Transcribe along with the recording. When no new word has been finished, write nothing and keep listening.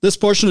This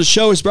portion of the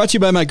show is brought to you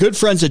by my good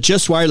friends at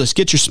Just Wireless.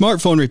 Get your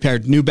smartphone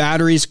repaired. New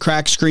batteries,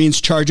 cracked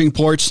screens, charging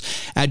ports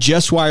at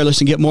Just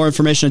Wireless, and get more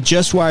information at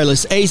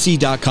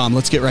justwirelessaz.com.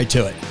 Let's get right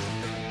to it.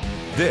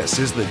 This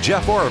is the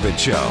Jeff Oravits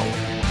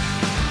Show.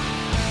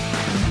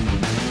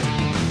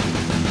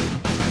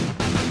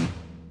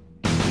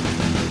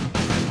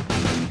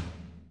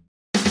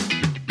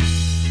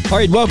 All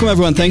right, welcome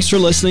everyone. Thanks for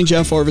listening.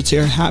 Jeff Oravits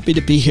here. Happy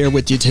to be here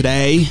with you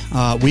today.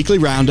 Weekly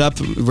roundup,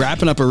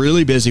 wrapping up a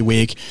really busy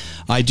week.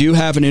 I do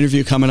have an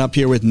interview coming up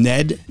here with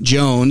Ned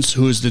Jones,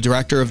 who is the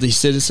director of the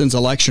Citizens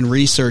Election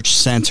Research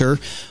Center.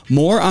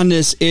 More on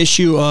this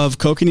issue of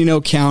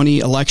Coconino County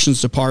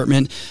Elections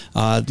Department,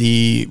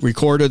 the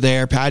recorder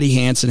there, Patty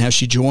Hansen, how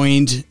she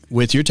joined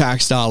with your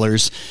tax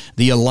dollars,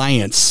 the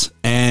Alliance.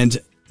 And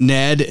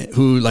Ned,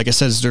 who, like I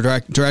said, is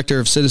the director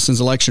of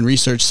Citizens Election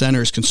Research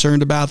Center, is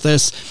concerned about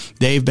this.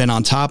 They've been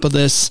on top of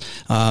this,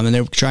 and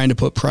they're trying to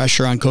put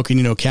pressure on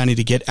Coconino County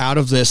to get out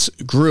of this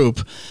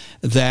group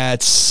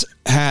that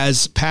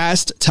has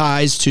past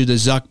ties to the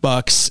Zuck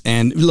Bucks.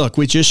 And look,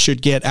 we just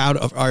should get out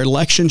of our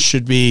elections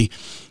should be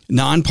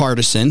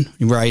nonpartisan,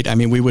 right? I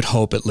mean, we would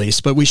hope at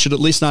least, but we should at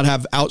least not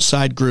have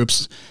outside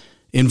groups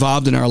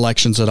involved in our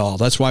elections at all.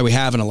 That's why we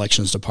have an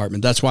elections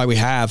department. That's why we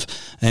have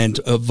and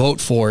vote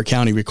for a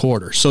county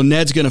recorder. So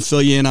Ned's going to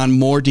fill you in on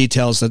more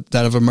details that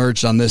have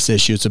emerged on this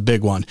issue. It's a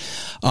big one.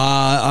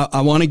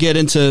 I want to get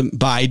into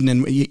Biden.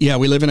 And yeah,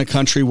 we live in a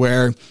country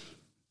where,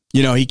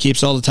 you know, he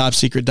keeps all the top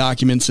secret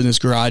documents in his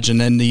garage,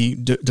 and then the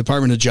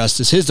Department of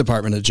Justice, his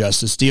Department of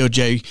Justice,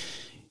 DOJ,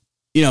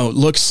 you know,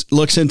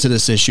 looks into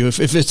this issue.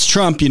 If it's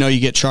Trump, you know, you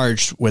get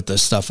charged with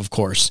this stuff, of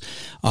course.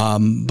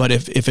 But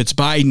if it's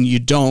Biden, you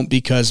don't,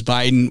 because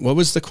Biden, what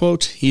was the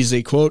quote? He's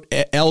a, quote,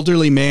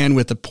 elderly man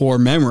with a poor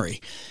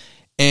memory.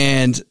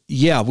 And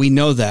yeah, we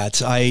know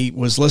that. I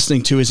was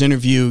listening to his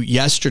interview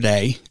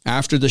yesterday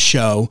after the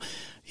show,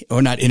 or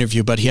not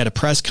interview, but he had a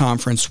press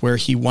conference where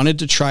he wanted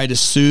to try to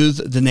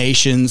soothe the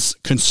nation's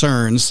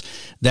concerns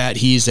that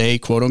he's a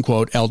quote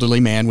unquote elderly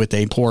man with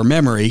a poor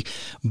memory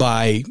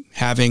by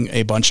having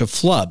a bunch of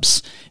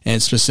flubs. And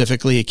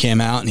specifically, it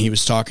came out and he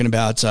was talking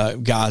about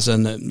Gaza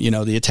and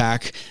the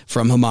attack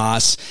from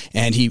Hamas,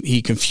 and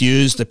he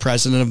confused the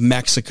president of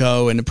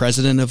Mexico and the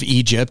president of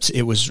Egypt.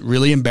 It was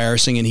really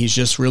embarrassing, and he's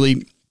just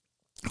really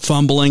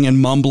fumbling and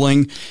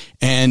mumbling,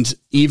 and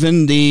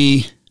even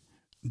the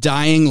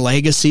dying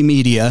legacy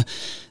media,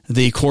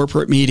 the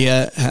corporate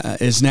media,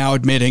 is now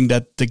admitting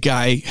that the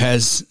guy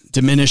has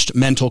diminished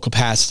mental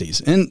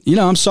capacities. And, you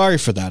know, I'm sorry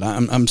for that.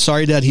 I'm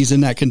sorry that he's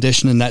in that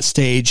condition, in that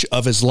stage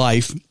of his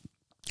life.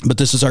 But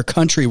this is our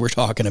country we're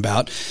talking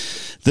about.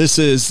 This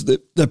is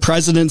the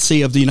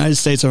presidency of the United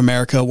States of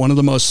America, one of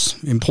the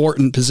most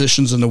important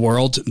positions in the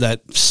world.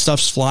 That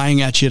stuff's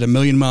flying at you at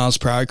 1,000,000 miles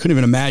per hour. I couldn't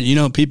even imagine. You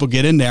know, people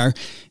get in there,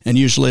 and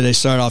usually they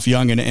start off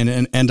young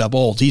and end up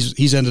old.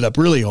 He's ended up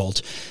really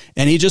old,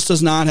 and he just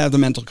does not have the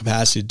mental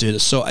capacity to do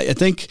this. So I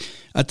think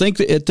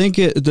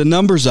the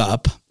number's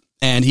up,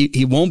 and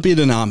he won't be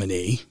the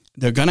nominee.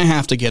 They're going to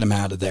have to get him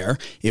out of there.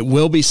 It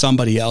will be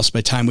somebody else by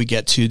the time we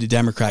get to the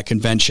Democrat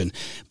convention.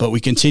 But we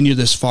continue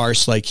this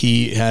farce like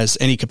he has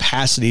any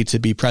capacity to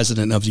be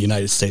president of the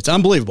United States.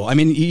 Unbelievable. I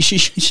mean, I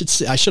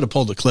should have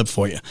pulled a clip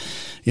for you.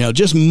 You know,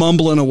 just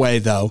mumbling away,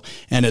 though,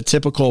 and a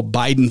typical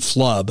Biden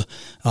flub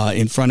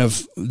in front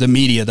of the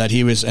media that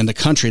he was, and the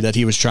country that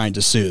he was trying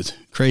to soothe.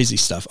 Crazy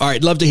stuff. All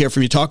right, love to hear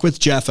from you. Talk with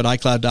Jeff at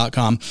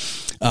iCloud.com.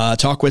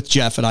 Talk with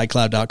Jeff at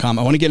iCloud.com.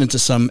 I want to get into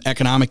some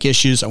economic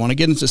issues. I want to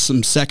get into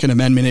some Second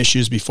Amendment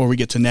issues before we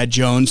get to Ned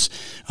Jones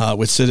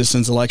with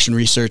Citizens Election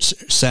Research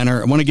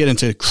Center. I want to get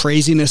into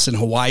craziness in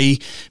Hawaii.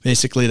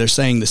 Basically, they're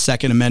saying the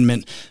Second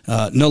Amendment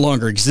no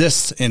longer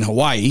exists in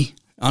Hawaii.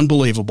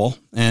 Unbelievable.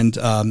 And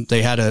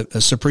they had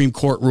a Supreme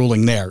Court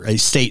ruling there, a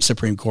state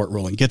Supreme Court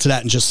ruling. Get to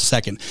that in just a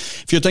second.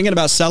 If you're thinking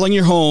about selling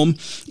your home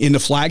in the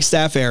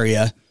Flagstaff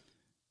area,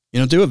 you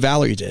know, do what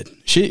Valerie did.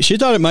 She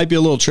thought it might be a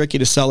little tricky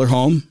to sell her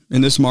home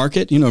in this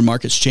market. You know, the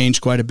market's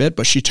changed quite a bit,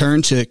 but she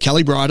turned to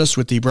Kelly Broaddus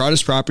with the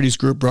Broaddus Properties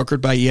Group,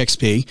 brokered by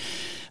EXP,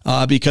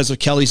 because of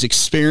Kelly's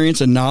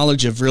experience and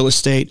knowledge of real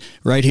estate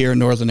right here in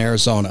northern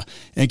Arizona.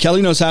 And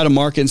Kelly knows how to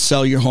market and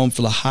sell your home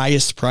for the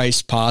highest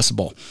price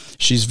possible.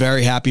 She's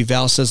very happy.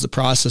 Val says the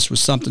process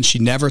was something she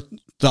never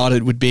thought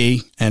it would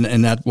be, and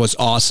that was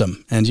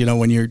awesome. And, you know,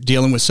 when you're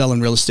dealing with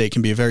selling real estate, it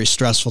can be a very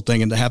stressful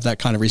thing, and to have that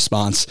kind of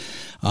response,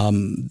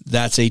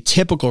 that's a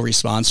typical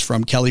response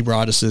from Kelly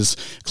Broaddus's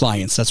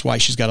clients. That's why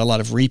she's got a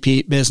lot of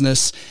repeat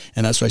business,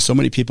 and that's why so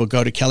many people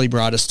go to Kelly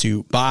Broaddus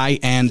to buy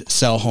and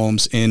sell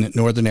homes in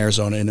northern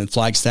Arizona and in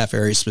Flagstaff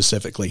area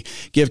specifically.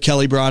 Give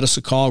Kelly Broaddus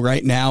a call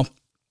right now.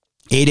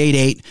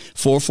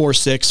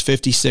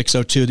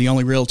 888-446-5602, the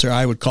only realtor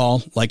I would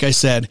call, like I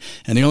said,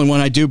 and the only one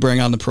I do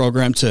bring on the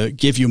program to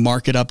give you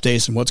market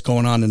updates and what's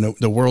going on in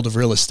the world of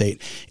real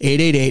estate.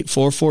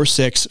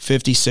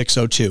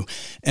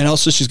 888-446-5602. And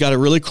also, she's got a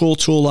really cool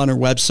tool on her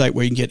website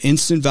where you can get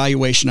instant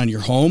valuation on your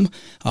home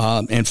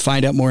and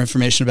find out more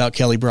information about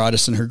Kelly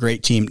Broaddus and her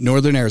great team,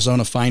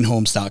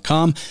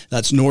 NorthernArizonaFineHomes.com.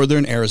 That's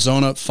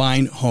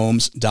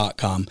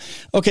NorthernArizonaFineHomes.com.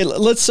 Okay,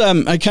 let's,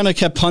 I kind of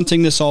kept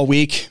punting this all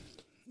week.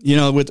 You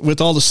know,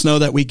 with all the snow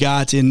that we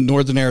got in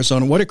northern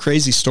Arizona, what a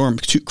crazy storm,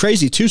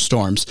 two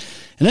storms.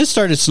 And it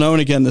started snowing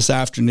again this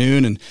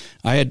afternoon. And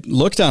I had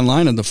looked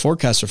online on the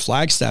forecast for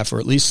Flagstaff, or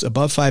at least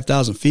above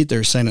 5,000 feet. They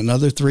were saying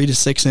another 3 to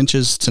 6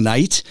 inches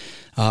tonight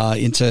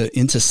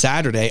into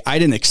Saturday. I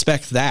didn't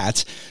expect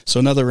that. So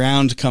another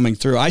round coming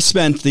through. I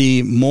spent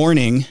the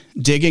morning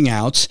digging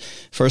out,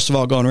 first of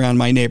all, going around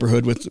my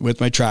neighborhood with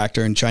my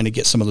tractor and trying to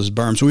get some of those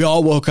berms. We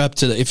all woke up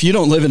to if you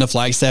don't live in the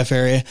Flagstaff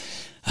area,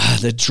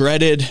 the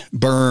dreaded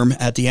berm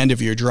at the end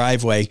of your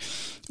driveway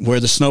where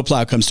the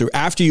snowplow comes through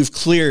after you've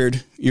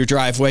cleared your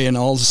driveway and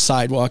all the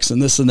sidewalks and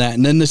this and that.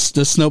 And then the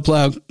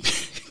snowplow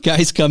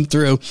guys come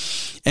through,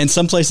 and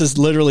some places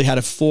literally had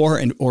a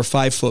 4 or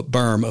 5 foot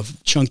berm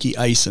of chunky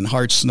ice and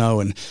hard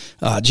snow and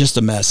just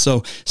a mess.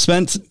 So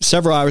spent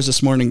several hours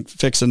this morning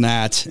fixing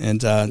that and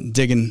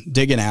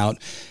digging out,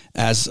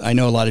 as I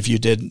know a lot of you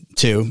did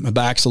too. My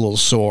back's a little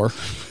sore.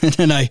 And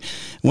then I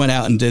went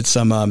out and did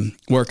some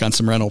work on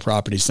some rental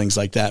properties, things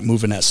like that,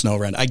 moving that snow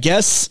around. I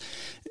guess,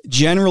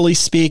 generally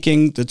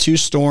speaking, the two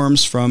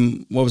storms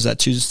from,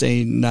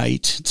 Tuesday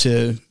night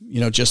to,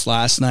 just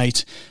last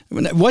night,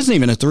 it wasn't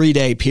even a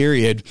 3-day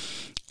period.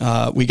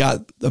 We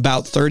got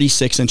about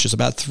 36 inches,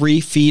 about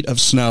 3 feet of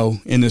snow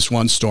in this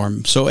one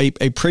storm. So a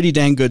pretty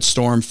dang good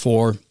storm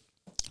for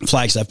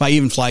Flagstaff, by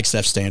even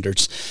Flagstaff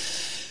standards.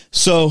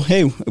 So,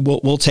 hey,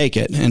 we'll take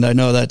it. And I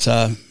know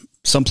that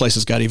some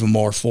places got even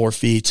more, 4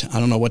 feet.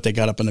 I don't know what they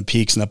got up in the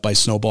peaks and up by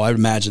Snowball. I would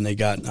imagine they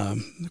got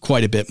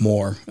quite a bit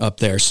more up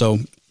there. So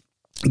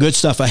good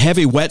stuff. A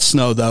heavy wet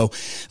snow, though.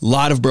 A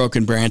lot of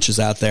broken branches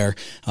out there,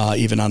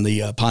 even on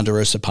the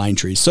ponderosa pine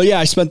trees. So, yeah,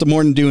 I spent the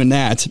morning doing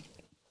that.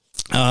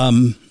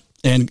 And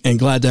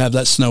glad to have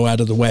that snow out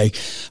of the way.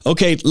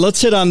 Okay,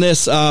 let's hit on this.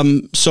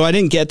 So I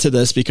didn't get to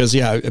this because,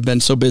 I've been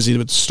so busy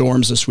with the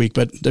storms this week,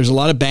 but there's a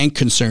lot of bank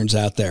concerns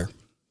out there.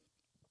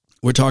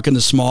 We're talking the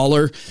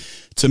smaller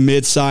to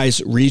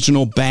mid-size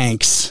regional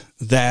banks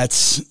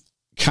that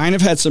kind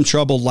of had some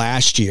trouble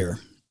last year.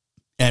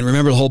 And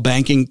remember the whole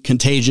banking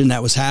contagion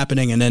that was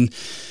happening, and then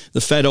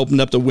the Fed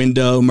opened up the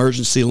window,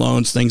 emergency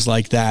loans, things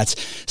like that.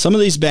 Some of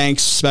these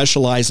banks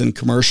specialize in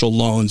commercial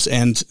loans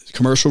and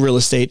commercial real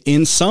estate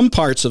in some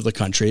parts of the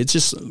country. It's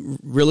just,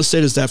 real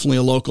estate is definitely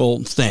a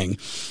local thing.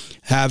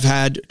 Have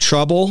had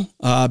trouble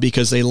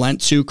because they lent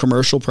to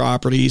commercial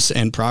properties,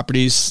 and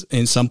properties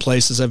in some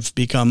places have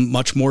become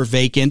much more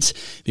vacant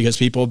because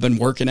people have been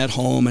working at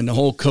home and the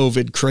whole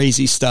COVID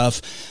crazy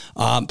stuff.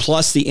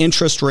 Plus the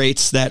interest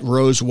rates that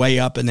rose way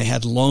up, and they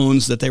had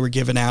loans that they were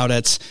giving out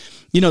at,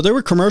 there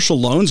were commercial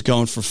loans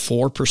going for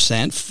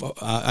 4%.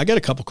 I got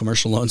a couple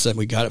commercial loans that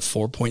we got at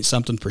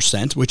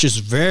 4-point-something%, which is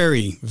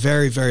very,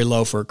 very, very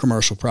low for a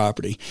commercial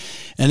property.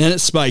 And then it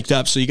spiked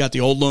up. So you got the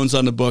old loans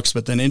on the books,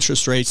 but then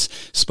interest rates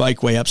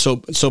spike way up.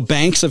 So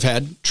banks have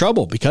had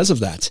trouble because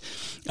of that.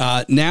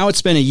 Now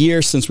it's been a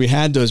year since we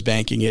had those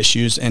banking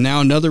issues, and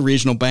now another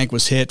regional bank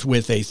was hit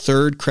with a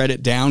third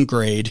credit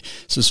downgrade.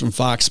 This is from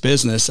Fox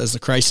Business as the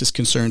crisis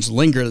concerns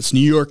linger. That's New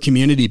York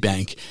Community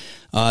Bank.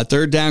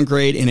 Third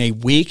downgrade in a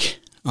week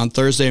on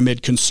Thursday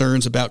amid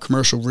concerns about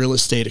commercial real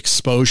estate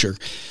exposure.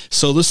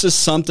 So this is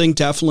something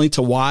definitely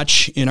to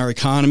watch in our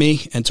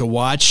economy and to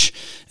watch.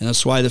 And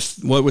that's why the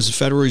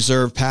Federal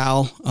Reserve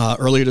Powell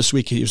earlier this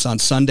week, he was on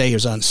Sunday, he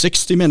was on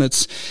 60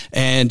 Minutes,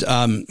 and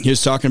he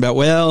was talking about,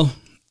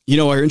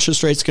 our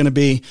interest rate's going to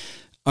be,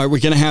 are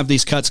we going to have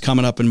these cuts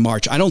coming up in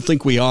March? I don't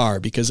think we are,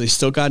 because they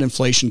still got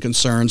inflation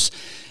concerns.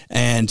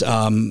 And,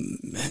 I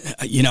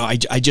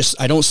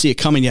don't see it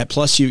coming yet.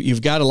 Plus,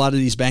 you've got a lot of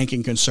these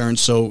banking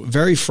concerns, so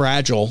very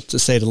fragile, to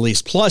say the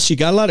least. Plus, you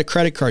got a lot of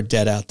credit card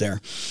debt out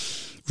there.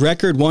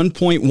 Record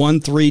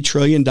 $1.13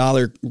 trillion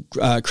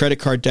credit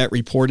card debt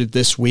reported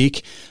this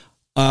week.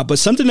 But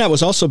something that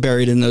was also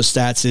buried in those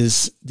stats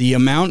is the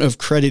amount of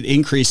credit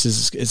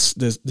increases, is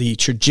the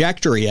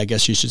trajectory, I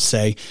guess you should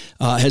say,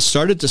 has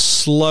started to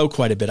slow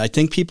quite a bit. I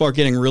think people are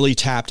getting really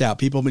tapped out.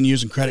 People have been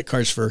using credit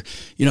cards for,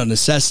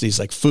 necessities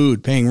like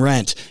food, paying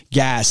rent,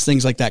 gas,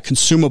 things like that,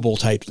 consumable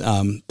type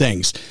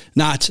things,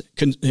 not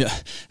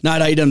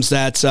items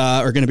that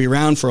are going to be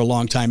around for a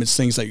long time. It's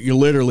things that you're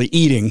literally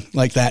eating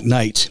like that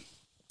night.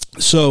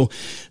 So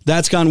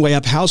that's gone way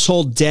up.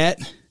 Household debt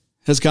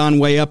has gone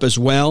way up as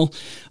well,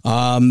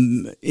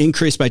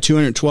 increased by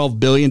 $212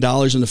 billion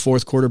in the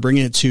fourth quarter,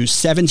 bringing it to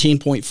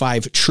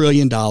 $17.5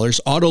 trillion.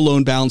 Auto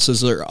loan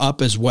balances are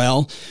up as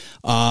well,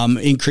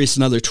 increased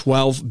another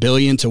 $12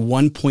 billion to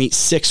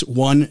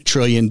 $1.61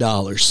 trillion.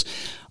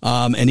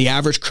 And the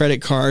average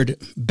credit card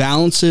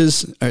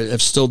balances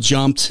have still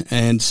jumped,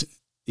 and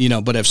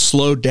but have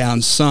slowed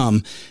down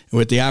some.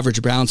 With the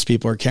average balance,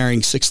 people are carrying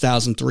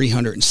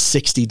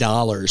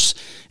 $6,360,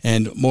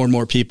 and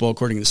more people,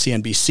 according to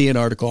CNBC, an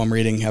article I'm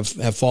reading,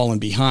 have fallen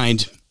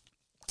behind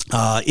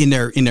in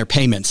their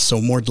payments.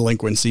 So more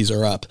delinquencies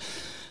are up.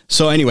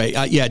 So anyway,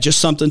 just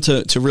something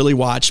to really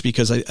watch,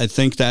 because I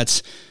think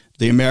that's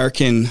the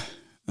American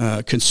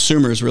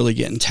consumers really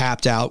getting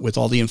tapped out with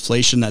all the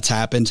inflation that's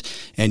happened,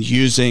 and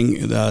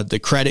using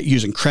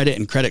credit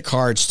and credit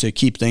cards to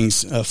keep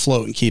things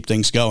afloat and keep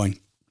things going.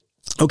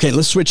 Okay,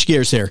 let's switch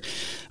gears here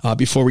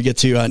before we get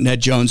to Ned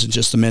Jones in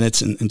just a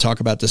minute and talk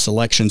about this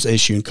elections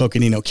issue in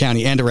Coconino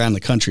County and around the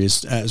country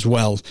as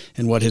well,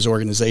 and what his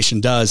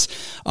organization does.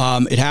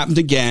 It happened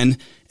again,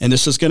 and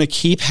this is going to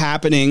keep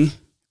happening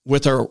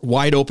with our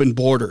wide open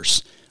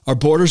borders. Our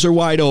borders are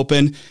wide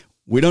open.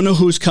 We don't know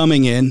who's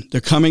coming in.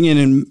 They're coming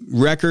in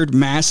record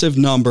massive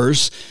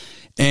numbers.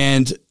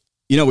 And,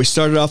 we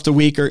started off the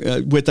week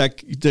with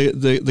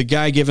the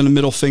guy giving a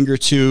middle finger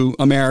to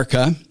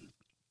America,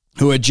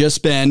 who had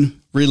just been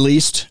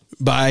released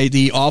by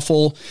the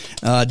awful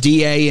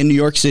DA in New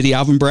York City,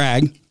 Alvin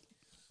Bragg,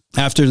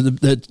 after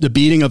the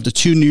beating of the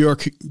 2 New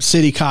York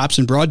City cops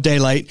in broad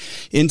daylight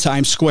in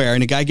Times Square.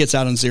 And the guy gets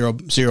out on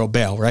zero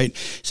bail, right?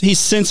 So he's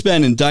since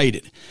been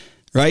indicted,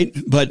 right?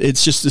 But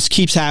it's just, this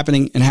keeps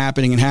happening and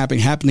happening and happening.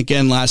 Happened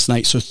again last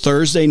night. So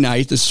Thursday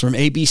night, this is from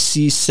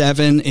ABC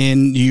 7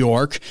 in New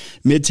York,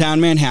 Midtown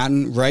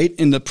Manhattan, right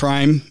in the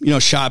prime,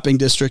 shopping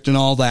district and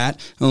all that. I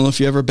don't know if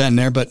you've ever been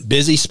there, but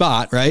busy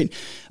spot, right?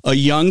 A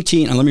young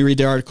teen, and let me read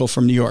the article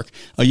from New York.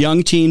 A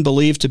young teen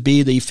believed to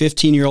be the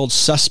 15-year-old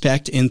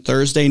suspect in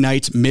Thursday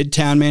night's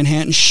Midtown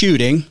Manhattan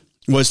shooting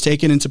was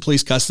taken into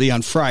police custody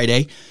on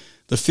Friday.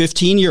 The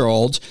 15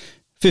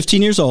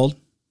 years old,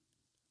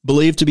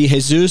 believed to be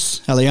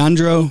Jesus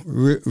Alejandro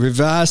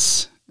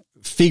Rivas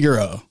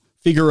Figueroa,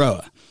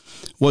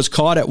 was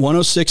caught at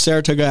 106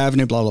 Saratoga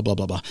Avenue, blah, blah, blah,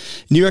 blah, blah.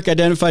 New York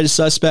identified a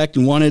suspect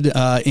and wanted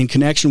in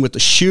connection with the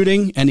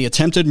shooting and the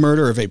attempted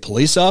murder of a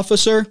police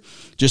officer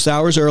just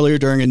hours earlier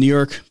during a New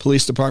York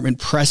Police Department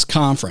press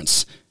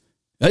conference.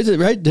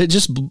 Right? They're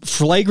just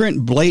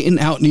flagrant, blatant,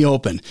 out in the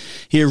open.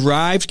 He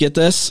arrived, get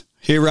this,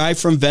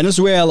 from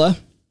Venezuela,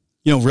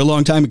 real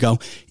long time ago,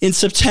 in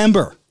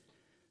September.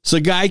 So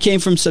the guy came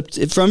from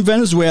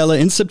Venezuela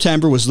in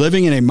September, was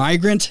living in a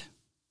migrant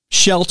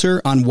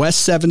shelter on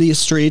West 70th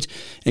Street,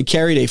 and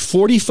carried a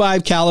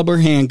 .45 caliber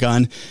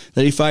handgun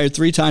that he fired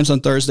 3 times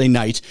on Thursday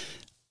night,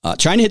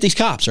 trying to hit these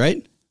cops,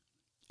 right?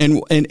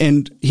 And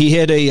he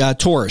hit a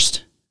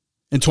tourist,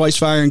 and twice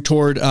firing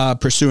toward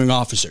pursuing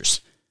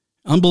officers.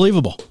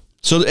 Unbelievable.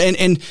 So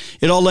and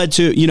it all led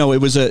to,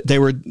 they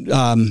were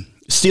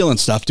stealing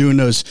stuff, doing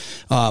those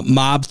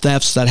mob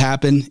thefts that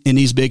happen in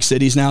these big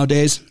cities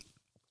nowadays.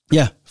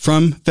 Yeah,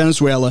 from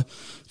Venezuela,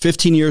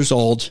 15 years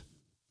old,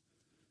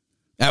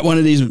 at one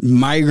of these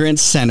migrant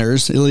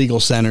centers, illegal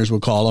centers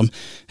we'll call them,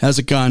 has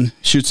a gun,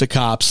 shoots at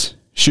cops,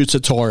 shoots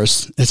at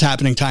tourists. It's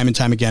happening time and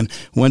time again.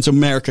 When's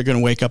America going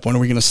to wake up? When are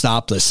we going to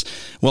stop this?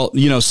 Well,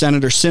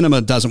 Senator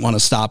Sinema doesn't want to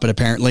stop it,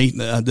 apparently.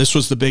 This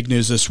was the big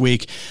news this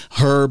week.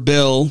 Her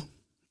bill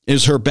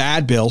is her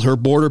bad bill. Her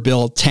border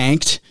bill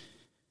tanked.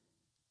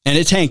 And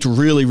it tanked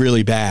really,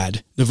 really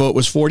bad. The vote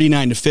was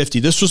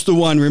 49-50. This was the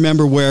one,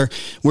 remember, where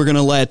we're going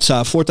to let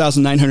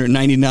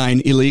 4,999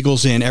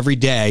 illegals in every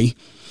day.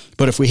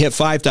 But if we hit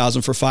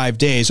 5,000 for 5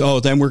 days,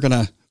 then we're going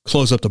to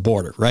close up the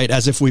border, right?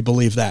 As if we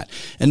believe that.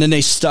 And then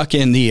they stuck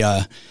in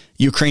the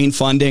Ukraine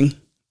funding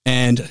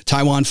and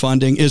Taiwan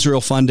funding,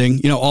 Israel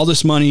funding, all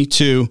this money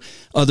to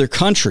other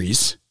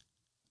countries,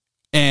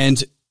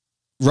 and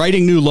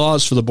writing new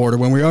laws for the border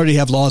when we already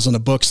have laws on the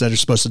books that are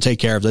supposed to take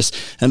care of this.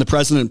 And the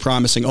president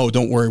promising,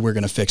 don't worry, we're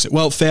going to fix it.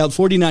 Well, it failed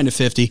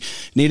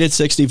 49-50, needed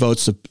 60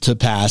 votes to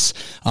pass.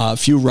 A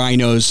few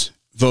rhinos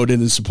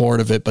voted in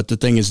support of it, but the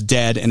thing is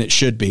dead, and it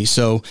should be.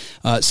 So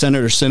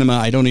Senator Sinema,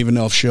 I don't even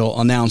know if she'll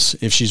announce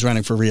if she's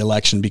running for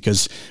re-election,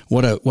 because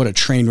what a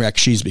train wreck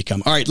she's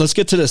become. All right, let's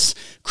get to this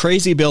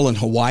crazy bill in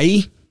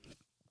Hawaii.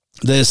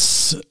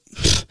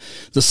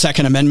 The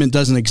Second Amendment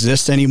doesn't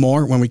exist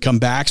anymore when we come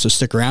back, so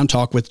stick around.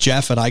 Talk with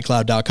Jeff at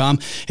iCloud.com.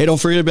 Hey, don't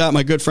forget about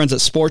my good friends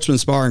at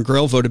Sportsman's Bar and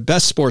Grill, voted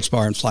best sports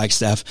bar in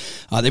Flagstaff.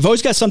 They've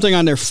always got something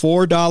on their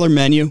 $4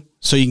 menu,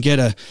 so you can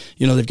get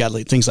they've got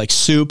things like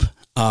soup.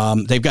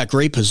 They've got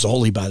great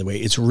Pozzoli, by the way.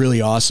 It's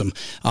really awesome.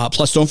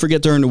 Plus, don't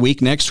forget during the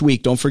week, next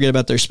week, don't forget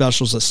about their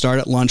specials that start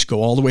at lunch,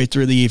 go all the way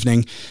through the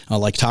evening,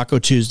 like Taco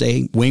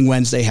Tuesday, Wing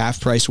Wednesday,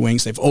 half-price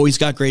wings. They've always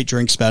got great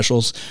drink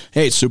specials.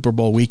 Hey, it's Super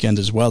Bowl weekend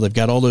as well. They've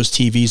got all those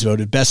TVs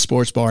voted best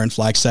sports bar in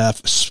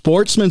Flagstaff.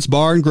 Sportsman's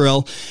Bar and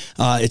Grill.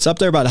 It's up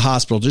there by the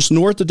hospital, just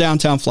north of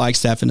downtown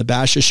Flagstaff in the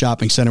Basha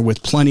Shopping Center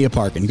with plenty of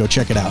parking. Go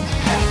check it out.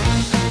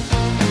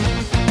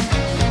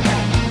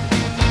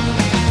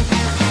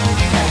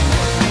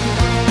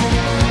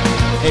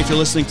 Hey, if you're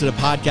listening to the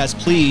podcast,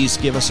 please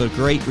give us a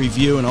great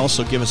review and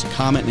also give us a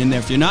comment in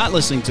there. If you're not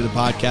listening to the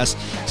podcast,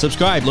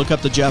 subscribe. Look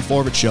up The Jeff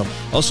Oravits Show.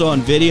 Also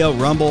on video,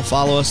 Rumble,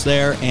 follow us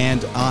there,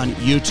 and on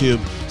YouTube,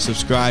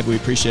 subscribe. We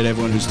appreciate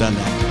everyone who's done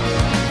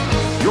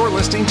that. You're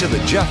listening to The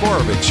Jeff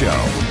Oravits Show.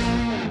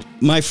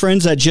 my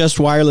friends at Just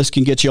Wireless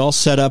can get you all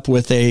set up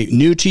with a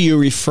new-to-you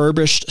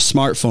refurbished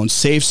smartphone.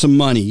 Save some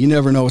money. You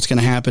never know what's going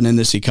to happen in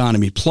this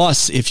economy.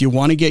 Plus, if you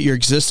want to get your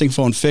existing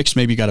phone fixed,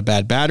 maybe you got a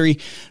bad battery,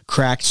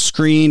 cracked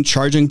screen,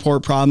 charging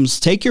port problems,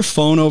 take your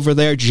phone over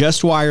there.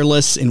 Just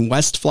Wireless in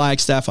West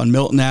Flagstaff on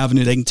Milton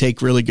Avenue. They can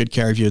take really good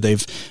care of you.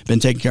 They've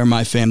been taking care of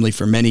my family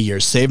for many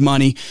years. Save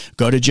money.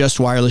 Go to Just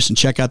Wireless and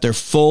check out their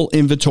full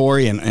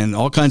inventory and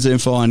all kinds of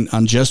info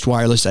on Just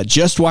Wireless at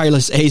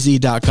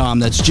justwirelessaz.com.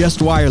 That's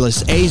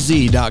justwirelessaz.com.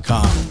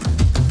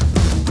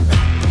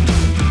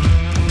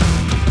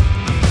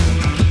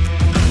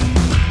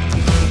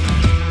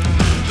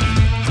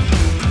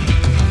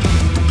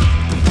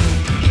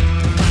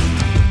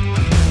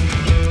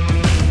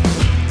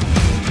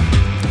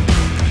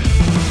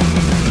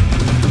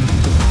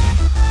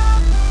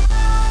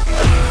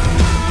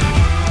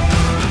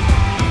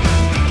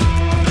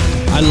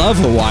 I love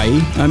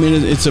Hawaii. I mean,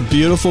 it's a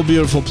beautiful,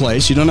 beautiful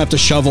place. You don't have to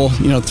shovel,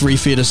 3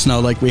 feet of snow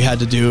like we had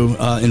to do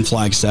in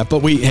Flagstaff. But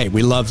we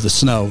love the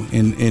snow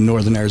in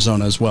northern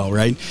Arizona as well,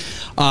 right?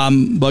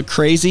 But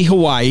crazy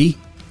Hawaii,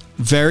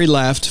 very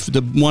left,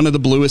 one of the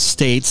bluest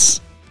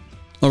states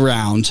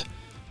around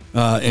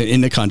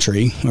in the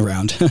country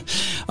around.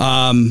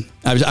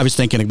 I was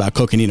thinking about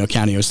Coconino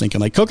County. I was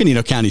thinking like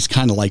Coconino County is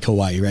kind of like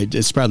Hawaii, right?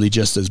 It's probably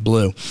just as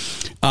blue.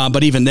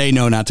 But even they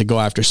know not to go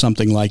after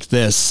something like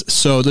this.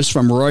 So this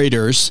from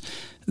Reuters.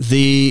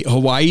 The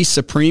Hawaii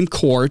Supreme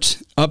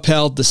Court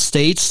upheld the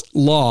state's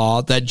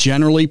law that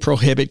generally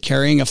prohibit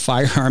carrying a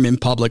firearm in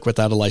public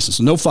without a license.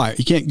 So no fire.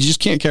 You just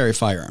can't carry a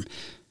firearm.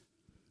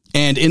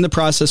 And in the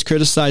process,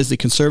 criticized the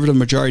conservative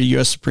majority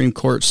U.S. Supreme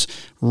Court's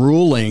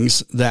rulings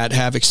that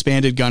have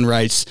expanded gun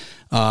rights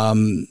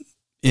in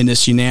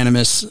this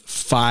unanimous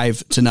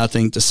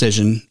 5-0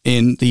 decision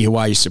in the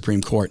Hawaii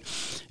Supreme Court.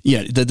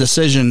 Yeah, the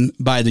decision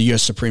by the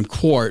U.S. Supreme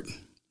Court,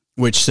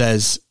 which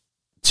says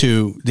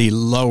to the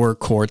lower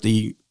court,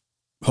 the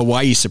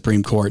Hawaii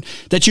Supreme Court,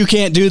 that you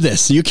can't do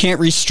this. You can't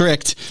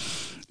restrict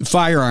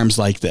firearms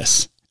like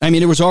this. I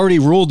mean, it was already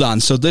ruled on,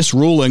 so this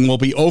ruling will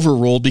be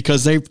overruled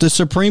because the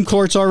Supreme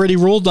Court's already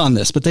ruled on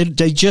this, but they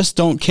just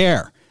don't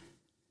care.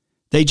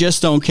 They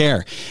just don't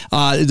care.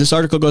 This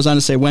article goes on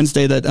to say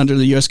Wednesday that under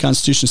the U.S.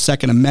 Constitution's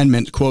Second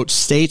Amendment, quote,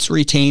 states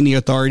retain the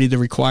authority to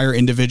require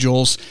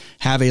individuals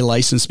have a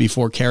license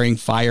before carrying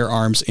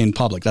firearms in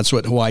public. That's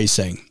what Hawaii is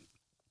saying.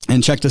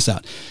 And check this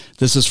out.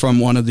 This is from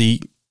one of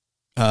the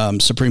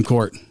Supreme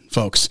Court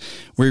folks.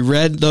 We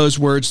read those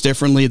words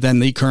differently than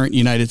the current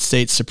United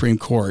States Supreme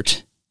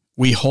Court.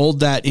 We hold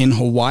that in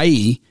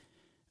Hawaii,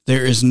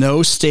 there is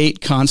no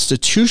state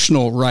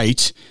constitutional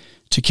right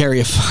to carry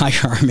a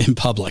firearm in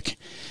public.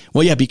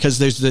 Well, yeah, because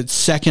there's the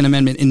Second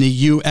Amendment in the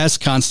U.S.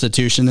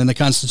 Constitution, and the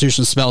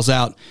Constitution spells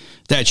out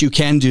that you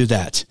can do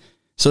that.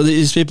 So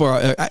these people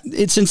are,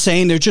 it's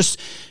insane. They're just,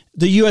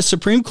 the U.S.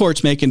 Supreme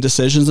Court's making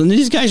decisions, and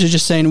these guys are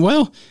just saying,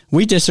 well,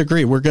 we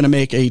disagree. We're going to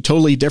make a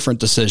totally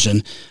different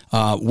decision.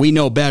 We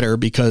know better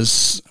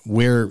because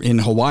we're in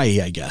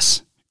Hawaii, I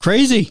guess.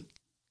 Crazy.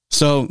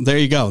 So there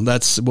you go.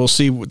 We'll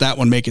see that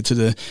one make it to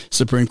the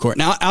Supreme Court.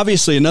 Now,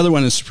 obviously, another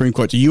one in the Supreme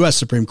Court, the U.S.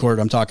 Supreme Court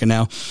I'm talking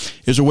now,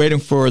 is we're waiting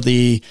for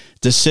the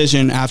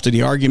decision after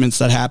the arguments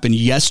that happened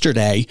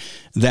yesterday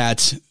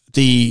that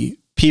the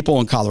people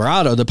in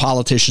Colorado, the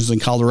politicians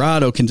in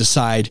Colorado, can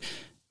decide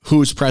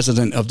who's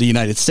president of the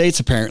United States,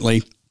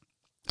 apparently.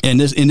 And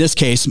in this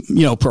case,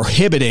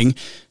 prohibiting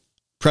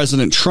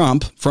President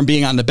Trump from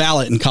being on the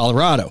ballot in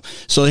Colorado.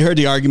 So they heard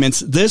the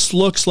arguments. This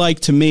looks like,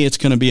 to me, it's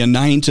going to be a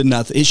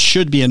 9-0. It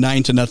should be a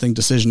 9-0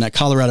 decision that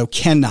Colorado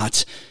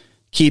cannot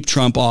keep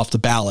Trump off the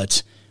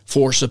ballot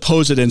for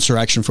supposed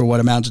insurrection, for what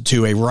amounted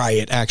to a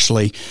riot,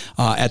 actually,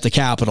 at the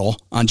Capitol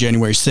on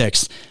January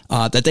 6th,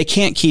 that they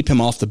can't keep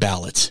him off the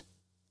ballot.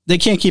 They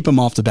can't keep him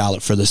off the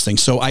ballot for this thing.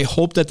 So I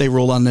hope that they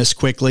rule on this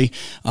quickly.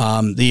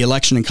 The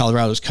election in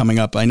Colorado is coming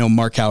up. I know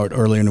Mark Howard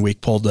earlier in the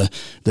week pulled the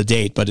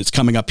date, but it's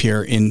coming up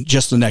here in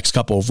just the next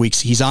couple of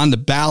weeks. He's on the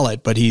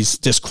ballot, but he's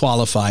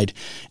disqualified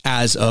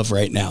as of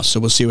right now.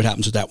 So we'll see what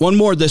happens with that. One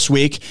more this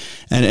week,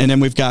 and then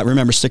we've got,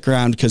 remember, stick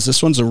around because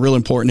this one's a real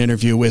important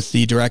interview with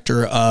the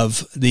director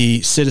of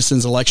the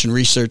Citizens Election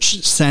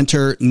Research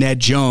Center, Ned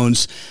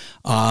Jones.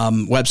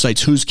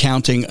 Websites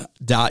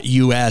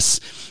whoscounting.us.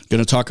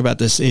 Going to talk about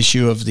this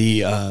issue of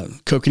the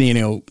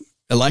Coconino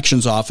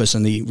Elections Office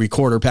and the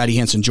recorder Patty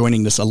Hansen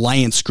joining this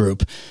alliance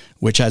group,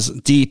 which has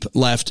deep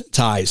left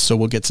ties. So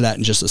we'll get to that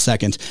in just a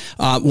second.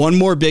 One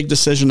more big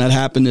decision that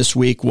happened this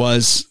week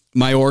was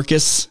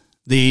Mayorkas,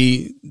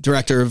 the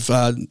director of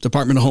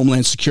Department of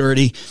Homeland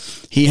Security.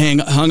 He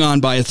hung on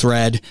by a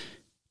thread.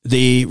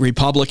 The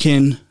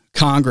Republican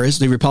Congress,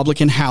 the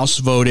Republican House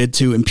voted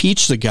to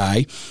impeach the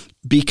guy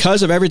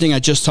because of everything I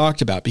just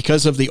talked about,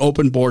 because of the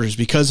open borders,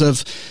 because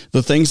of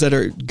the things that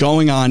are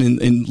going on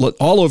in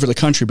all over the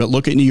country. But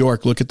look at New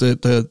York. Look at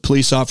the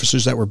police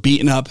officers that were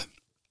beaten up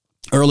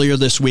earlier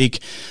this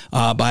week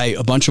by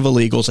a bunch of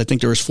illegals. I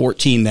think there was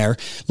 14 there.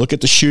 Look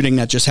at the shooting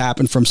that just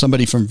happened from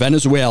somebody from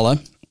Venezuela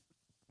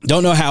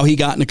Don't know how he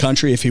got in the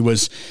country, if he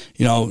was,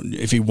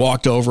 if he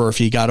walked over or if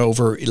he got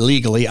over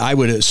illegally. I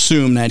would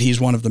assume that he's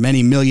one of the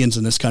many millions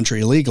in this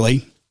country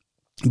illegally.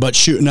 But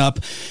shooting up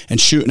and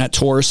shooting at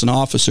tourists and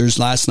officers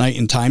last night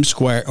in Times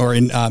Square or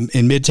in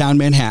Midtown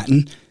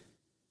Manhattan,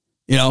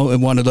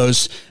 in one of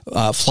those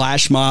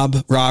flash mob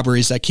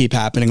robberies that keep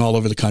happening all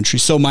over the country.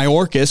 So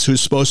Mayorkas,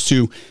 who's supposed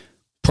to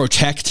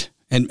protect,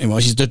 and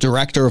he's the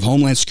director of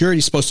Homeland Security,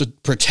 he's supposed to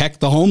protect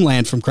the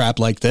homeland from crap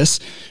like this,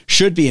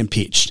 should be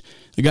impeached.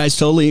 The guy's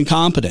totally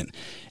incompetent.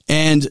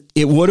 And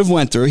it would have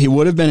went through. He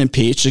would have been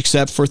impeached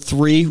except for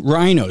 3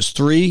 rhinos,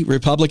 3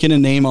 Republican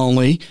in name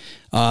only,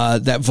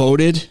 that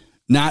voted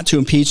not to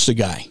impeach the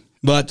guy.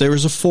 But there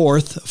was a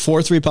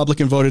fourth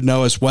Republican voted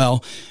no as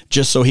well,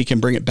 just so he can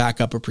bring it back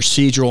up, a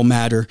procedural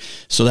matter.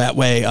 So that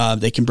way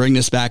they can bring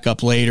this back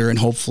up later and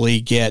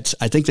hopefully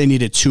I think they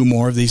needed 2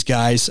 more of these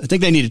guys. I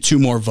think they needed 2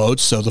 more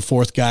votes. So the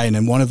 4th guy and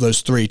then one of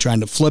those 3 trying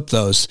to flip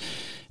those.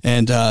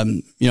 And,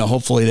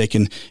 hopefully they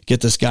can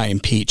get this guy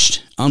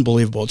impeached.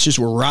 Unbelievable. It's just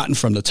we're rotten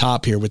from the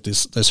top here with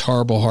this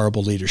horrible,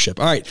 horrible leadership.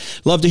 All right.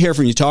 Love to hear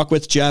from you. Talk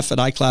with Jeff at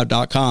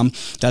iCloud.com.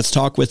 That's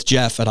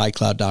talkwithjeff at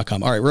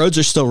iCloud.com. All right. Roads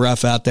are still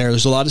rough out there.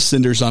 There's a lot of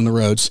cinders on the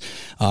roads.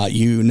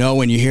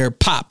 When you hear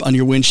pop on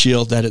your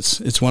windshield that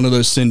it's one of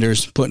those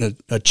cinders putting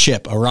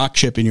a rock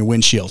chip in your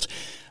windshield.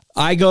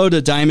 I go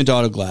to Diamond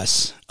Auto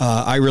Glass.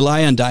 I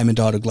rely on Diamond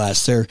Auto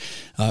Glass. They're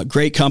a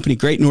great company,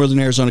 great Northern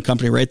Arizona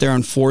company right there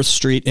on 4th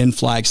Street in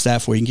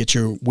Flagstaff where you can get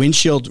your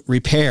windshield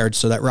repaired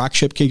so that rock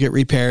chip can get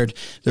repaired.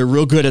 They're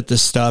real good at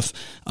this stuff.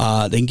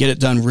 They can get it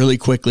done really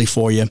quickly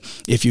for you.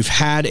 If you've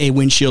had a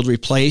windshield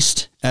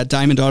replaced at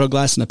Diamond Auto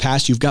Glass in the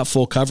past, you've got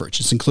full coverage.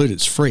 It's included.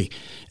 It's free.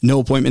 No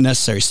appointment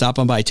necessary. Stop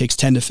on by. It takes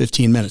 10 to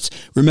 15 minutes.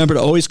 Remember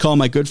to always call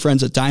my good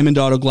friends at Diamond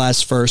Auto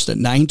Glass first at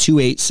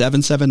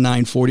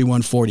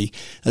 928-779-4140.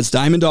 That's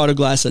Diamond Auto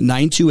Glass at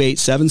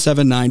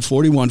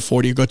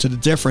 928-779-4140. Or go to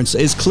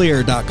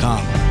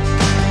thedifferenceisclear.com.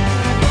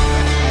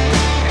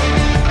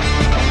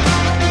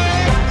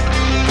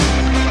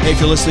 Hey, if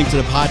you're listening to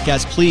the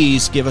podcast,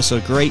 please give us a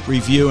great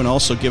review and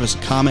also give us a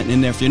comment in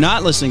there. If you're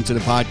not listening to the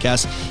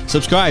podcast,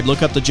 subscribe.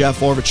 Look up The Jeff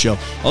Oravits Show.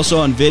 Also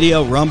on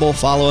video, Rumble,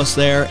 follow us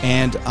there,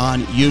 and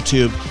on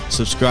YouTube,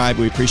 subscribe.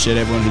 We appreciate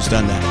everyone who's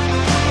done that.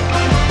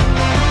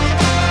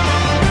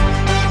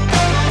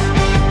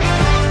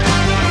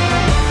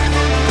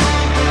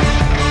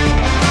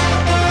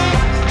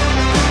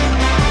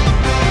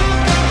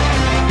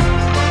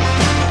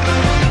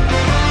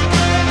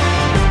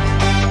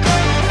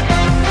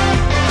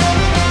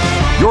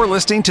 You're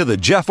listening to The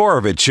Jeff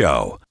Oravits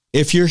Show.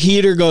 If your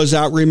heater goes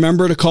out,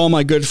 remember to call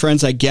my good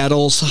friends at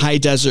Gettles High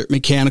Desert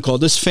Mechanical.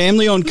 This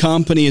family-owned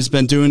company has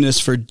been doing this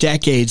for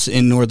decades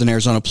in Northern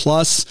Arizona.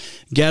 Plus,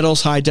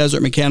 Gettles High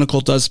Desert Mechanical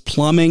does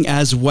plumbing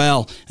as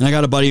well. And I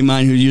got a buddy of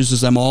mine who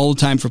uses them all the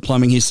time for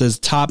plumbing. He says,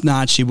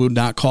 top-notch, he would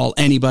not call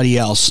anybody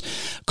else.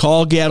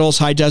 Call Gettles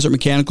High Desert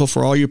Mechanical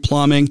for all your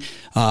plumbing,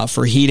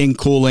 for heating,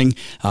 cooling.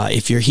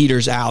 If your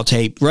heater's out,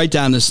 hey, write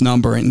down this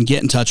number and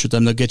get in touch with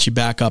them. They'll get you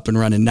back up and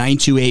running.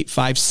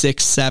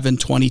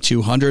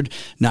 928-567-2200.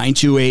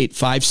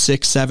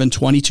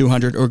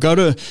 928-567-2200, or go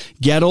to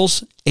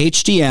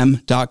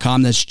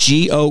GettlesHDM.com. That's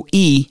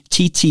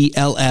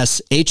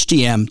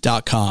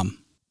GOETTLSHDM.com.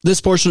 This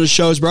portion of the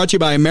show is brought to you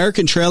by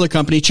American Trailer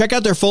Company. Check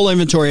out their full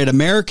inventory at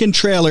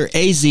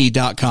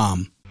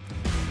AmericanTrailerAZ.com.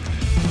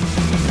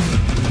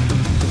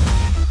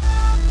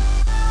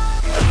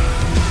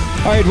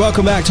 All right,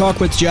 welcome back. Talk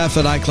with Jeff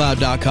at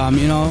iCloud.com.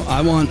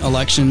 I want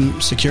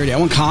election security. I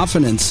want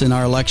confidence in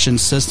our election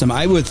system.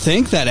 I would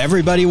think that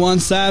everybody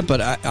wants that, but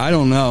I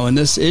don't know. And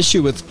this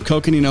issue with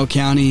Coconino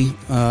County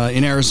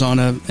in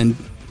Arizona and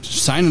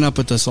signing up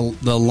with the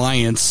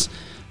Alliance,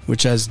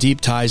 which has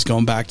deep ties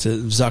going back to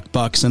Zuck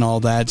Bucks and all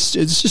that,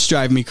 it's just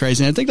driving me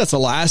crazy. And I think that's the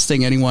last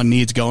thing anyone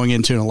needs going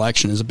into an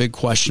election is a big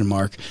question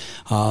mark.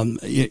 Someone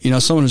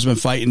who's been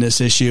fighting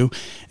this issue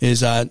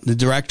is the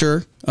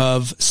director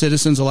of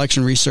Citizens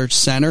Election Research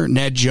Center.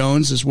 Ned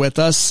Jones is with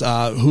us.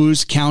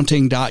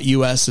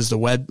 Who'scounting.us is the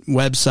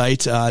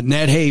website.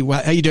 Ned, hey,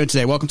 how you doing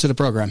today? Welcome to the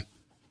program.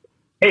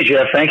 Hey,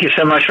 Jeff. Thank you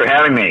so much for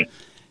having me.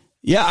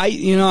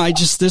 Yeah,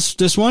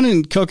 this one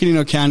in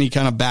Coconino County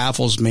kind of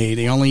baffles me.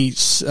 The only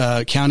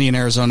county in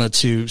Arizona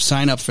to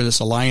sign up for this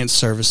Alliance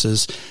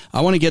services. I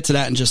want to get to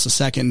that in just a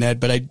second,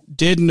 Ned, but I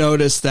did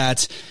notice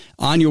that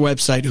on your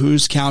website,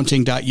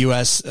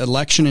 who'scounting.us,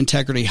 election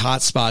integrity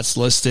hotspots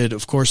listed.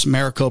 Of course,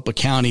 Maricopa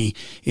County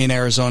in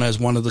Arizona is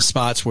one of the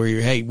spots where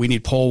we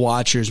need poll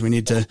watchers. We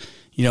need to,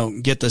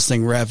 get this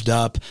thing revved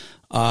up.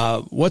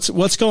 What's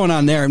going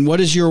on there, and what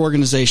does your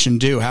organization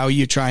do? How are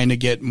you trying to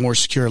get more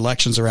secure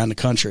elections around the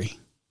country?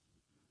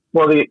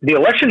 Well, the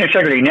Election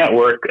Integrity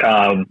Network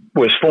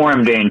was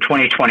formed in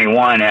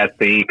 2021 at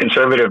the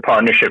Conservative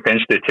Partnership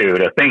Institute,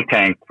 a think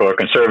tank for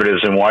conservatives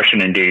in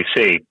Washington,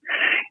 D.C.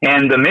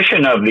 And the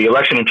mission of the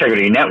Election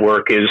Integrity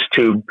Network is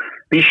to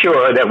be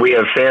sure that we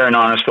have fair and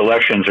honest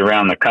elections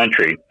around the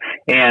country.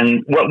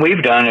 And what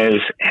we've done is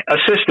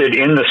assisted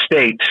in the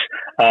states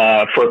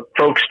for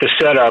folks to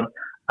set up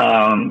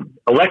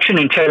election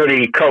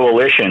integrity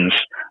coalitions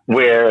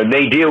where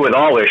they deal with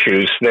all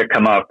issues that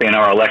come up in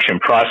our election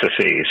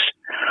processes.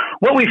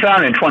 What we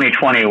found in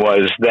 2020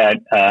 was that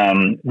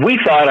we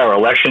thought our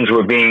elections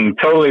were being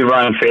totally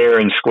run fair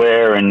and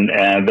square, and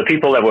the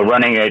people that were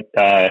running it,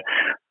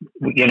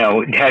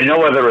 had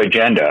no other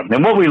agenda.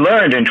 And what we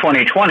learned in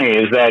 2020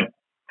 is that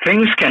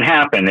things can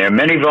happen. There are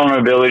many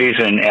vulnerabilities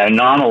and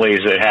anomalies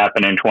that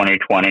happen in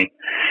 2020.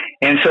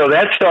 And so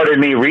that started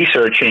me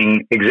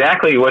researching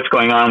exactly what's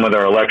going on with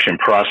our election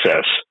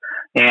process.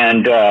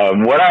 And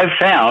what I've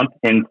found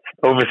in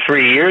over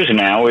 3 years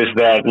now is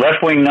that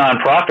left-wing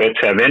nonprofits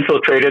have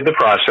infiltrated the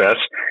process,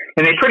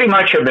 and they pretty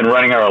much have been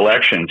running our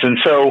elections. And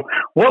so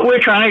what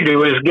we're trying to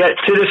do is get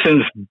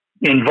citizens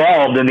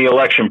involved in the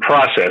election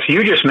process.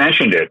 You just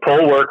mentioned it.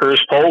 Poll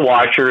workers, poll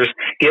watchers,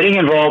 getting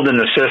involved in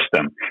the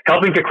system,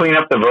 helping to clean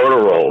up the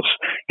voter rolls,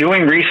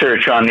 doing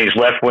research on these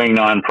left-wing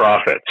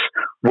nonprofits,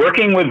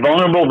 working with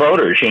vulnerable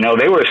voters.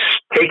 They were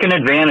taken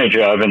advantage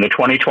of in the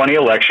 2020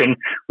 election.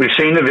 We've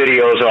seen the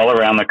videos all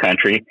around the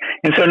country.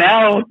 And so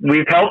now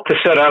we've helped to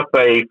set up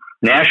a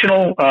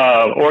national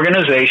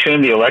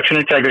organization, the Election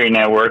Integrity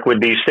Network, with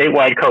these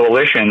statewide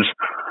coalitions.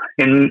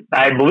 And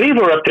I believe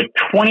we're up to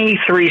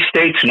 23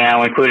 states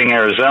now, including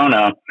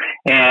Arizona.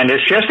 And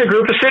it's just a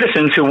group of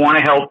citizens who want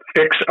to help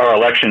fix our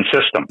election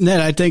system. Ned,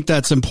 I think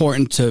that's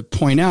important to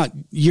point out.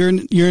 You're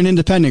an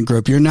independent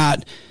group. You're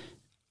not,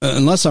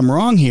 unless I'm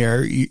wrong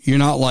here, you're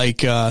not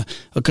like a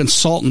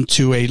consultant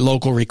to a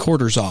local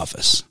recorder's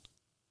office.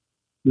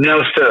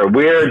 No, sir.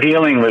 We're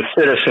dealing with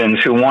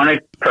citizens who want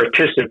to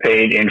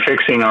participate in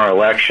fixing our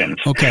elections.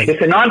 Okay. It's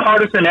a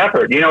nonpartisan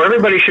effort.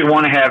 Everybody should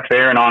want to have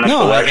fair and honest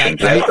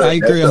elections. I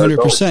agree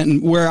 100%.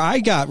 And where I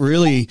got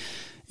really,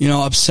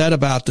 upset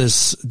about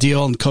this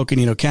deal in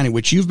Coconino County,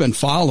 which you've been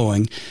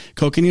following,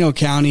 Coconino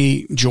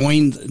County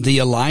joined the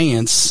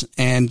alliance,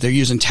 and they're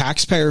using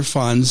taxpayer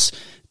funds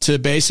to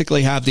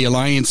basically have the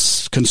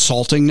alliance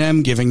consulting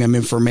them, giving them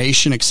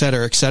information, et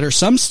cetera, et cetera.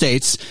 Some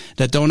states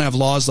that don't have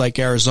laws like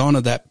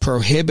Arizona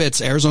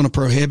Arizona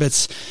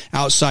prohibits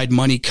outside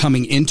money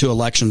coming into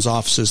elections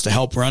offices to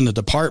help run the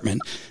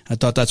department. I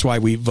thought that's why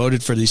we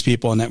voted for these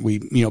people and that we,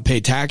 pay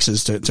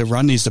taxes to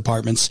run these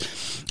departments.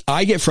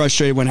 I get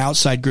frustrated when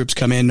outside groups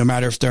come in, no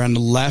matter if they're on the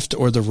left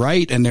or the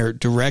right, and they're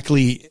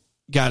directly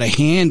got a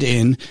hand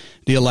in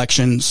the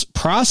elections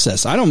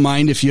process. I don't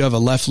mind if you have a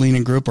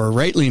left-leaning group or a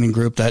right-leaning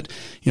group that,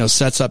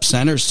 sets up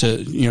centers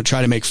to,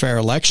 try to make fair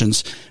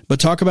elections. But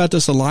talk about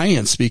this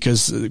alliance,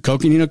 because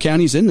Coconino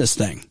County's in this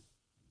thing.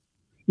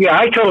 Yeah,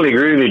 I totally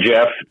agree with you,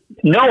 Jeff.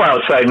 No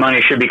outside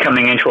money should be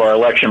coming into our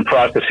election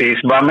processes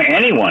by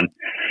anyone.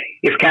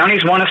 If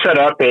counties want to set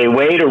up a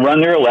way to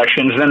run their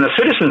elections, then the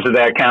citizens of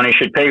that county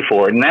should pay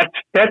for it. And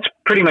that's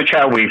pretty much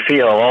how we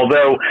feel.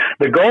 Although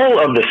the goal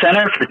of the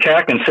Center for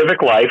Tech and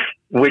Civic Life,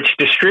 which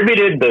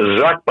distributed the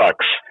Zuck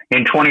Bucks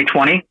in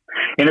 2020,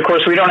 and of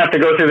course we don't have to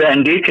go through that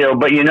in detail,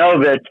 but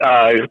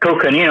that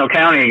Coconino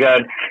County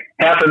got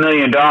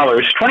 $500,000,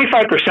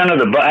 25%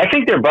 of I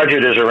think their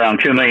budget is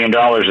around $2 million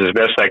as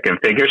best I can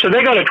figure. So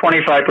they got a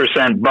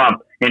 25%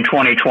 bump in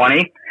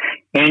 2020.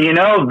 And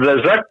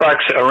the Zuck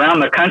Bucks around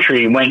the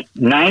country went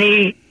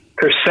 90%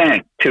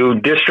 to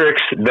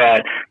districts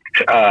that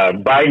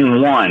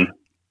Biden won.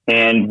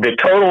 And the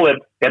total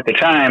at the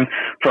time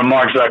from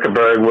Mark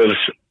Zuckerberg was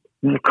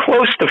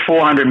close to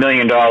 $400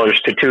 million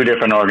to two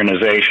different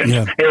organizations.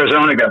 Yeah.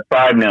 Arizona got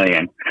 $5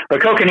 million,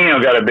 but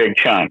Coconino got a big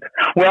chunk.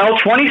 Well,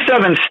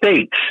 27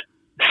 states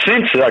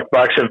since Zuck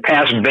Bucks have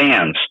passed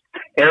bans.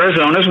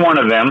 Arizona's one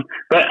of them,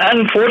 but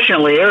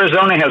unfortunately,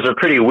 Arizona has a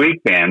pretty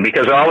weak ban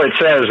because all it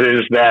says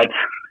is that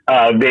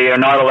they are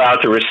not allowed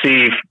to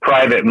receive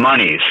private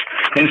monies.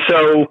 And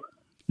so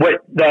what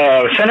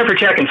the Center for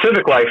Tech and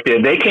Civic Life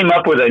did, they came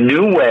up with a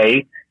new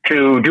way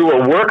to do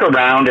a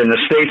workaround in the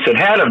states that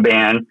had a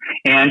ban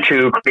and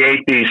to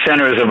create these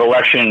centers of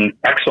election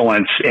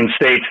excellence in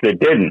states that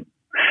didn't.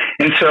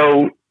 And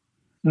so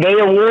they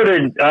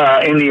awarded,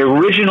 in the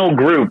original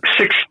group,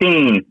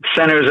 16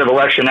 centers of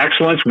election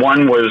excellence.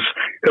 One was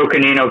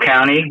Coconino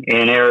County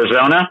in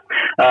Arizona.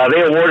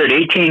 They awarded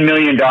 $18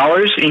 million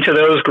into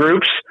those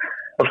groups.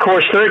 Of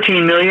course,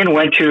 $13 million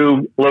went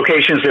to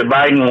locations that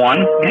Biden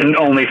won, and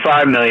only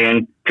 $5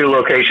 million to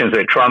locations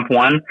that Trump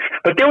won.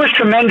 But there was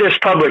tremendous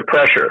public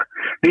pressure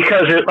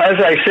because, as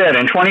I said,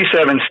 in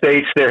 27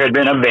 states there had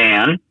been a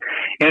ban.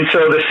 And so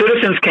the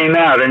citizens came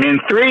out, and in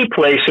 3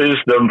 places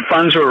the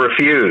funds were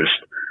refused.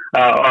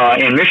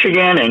 In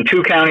Michigan and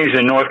 2 counties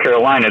in North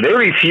Carolina, they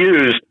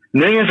refused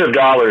millions of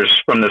dollars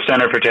from the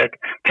Center for Tech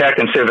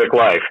and Civic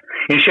Life.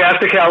 In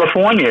Shasta,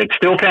 California, it's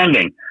still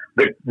pending.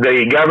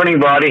 The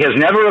governing body has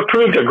never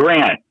approved a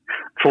grant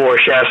for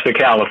Shasta,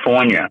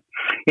 California.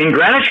 In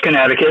Greenwich,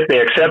 Connecticut, they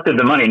accepted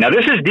the money. Now,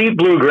 this is deep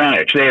blue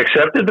Greenwich. They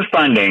accepted the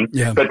funding,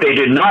 but they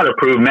did not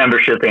approve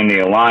membership in the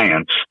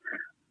alliance.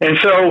 And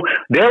so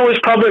there was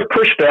public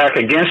pushback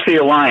against the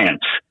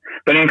alliance.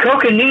 But in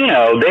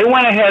Coconino, they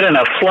went ahead and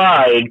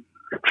applied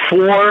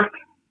for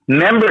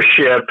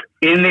membership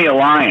in the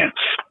alliance.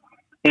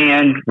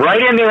 And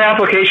right in their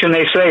application,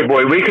 they say,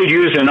 boy, we could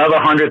use another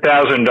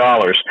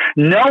 $100,000,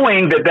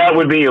 knowing that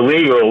would be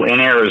illegal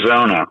in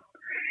Arizona.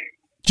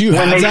 Do you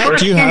have that?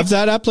 Do you have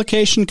that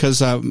application?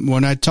 Because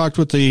when I talked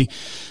with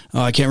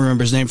I can't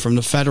remember his name, from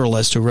the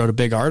Federalist, who wrote a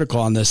big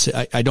article on this,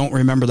 I don't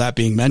remember that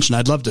being mentioned.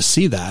 I'd love to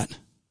see that.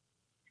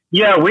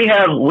 Yeah, we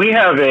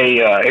have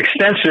a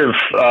extensive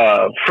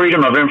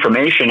Freedom of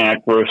Information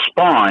Act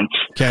response.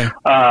 Okay.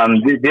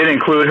 It did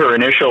include her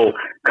initial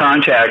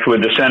contact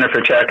with the Center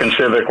for Tech and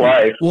Civic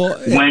Life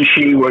when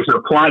she was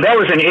applying. That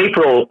was in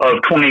April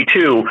of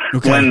 22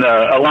 when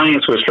the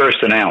alliance was first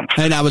announced.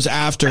 And that was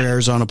after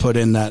Arizona put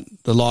in the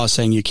law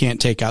saying you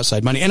can't take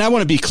outside money. And I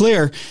want to be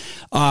clear,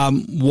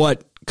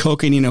 what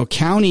Coconino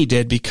County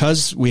did,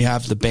 because we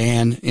have the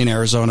ban in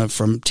Arizona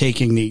from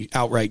taking the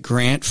outright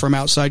grant from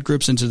outside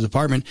groups into the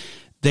department,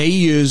 they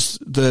use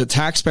the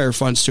taxpayer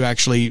funds to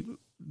actually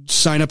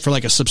sign up for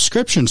like a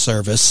subscription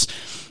service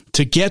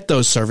to get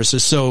those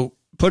services. So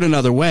put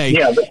another way,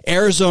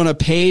 Arizona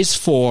pays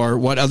for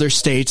what other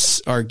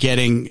states are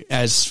getting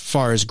as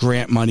far as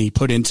grant money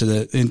put into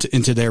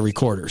their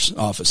recorders'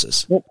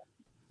 offices.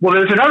 Well,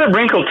 there's another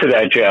wrinkle to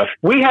that, Jeff.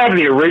 We have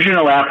the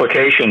original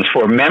applications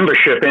for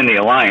membership in the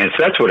alliance.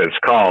 That's what it's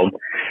called.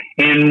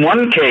 In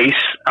one case,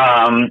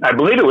 I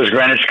believe it was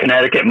Greenwich,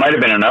 Connecticut, might have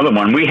been another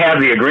one. We have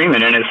the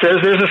agreement, and it says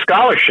there's a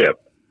scholarship.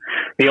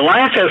 The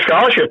alliance has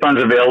scholarship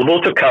funds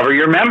available to cover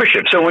your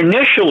membership. So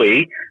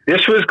initially,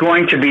 this was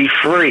going to be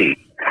free.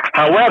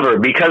 However,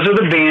 because of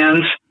the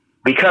bans,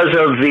 because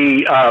of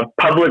the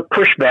public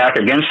pushback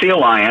against the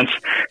alliance,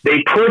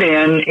 they put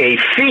in a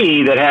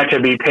fee that had to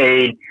be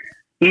paid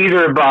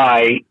either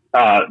by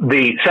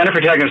the Center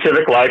for Tech and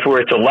Civic Life, where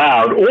it's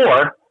allowed,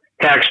 or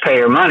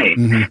taxpayer money.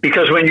 Mm-hmm.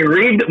 Because when you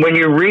read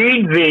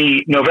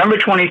the November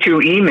 22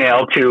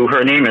 email to,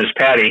 her name is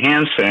Patty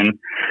Hansen,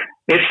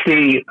 it's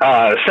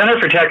the Center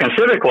for Tech and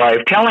Civic Life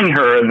telling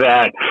her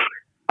that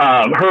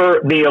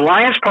the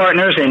alliance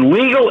partners and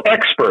legal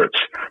experts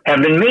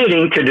have been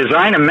meeting to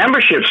design a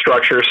membership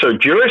structure so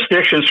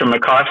jurisdictions from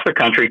across the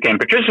country can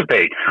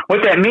participate.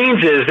 What that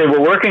means is they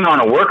were working on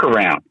a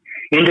workaround.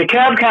 In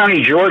DeKalb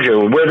County, Georgia,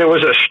 where there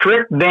was a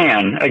strict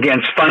ban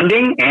against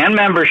funding and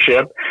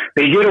membership,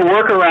 they did a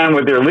workaround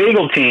with their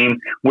legal team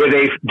where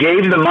they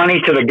gave the money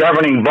to the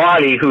governing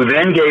body, who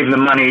then gave the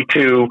money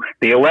to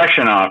the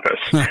election office.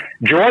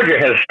 Georgia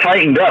has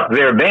tightened up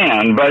their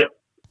ban, but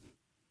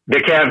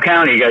DeKalb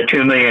County got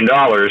 $2 million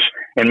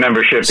in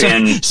membership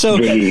So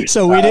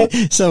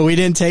we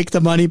didn't take the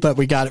money, but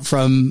we got it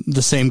from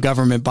the same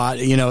government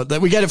body. You know,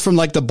 that we get it from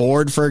like the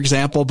board, for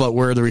example, but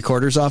we're the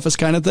recorder's office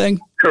kind of thing.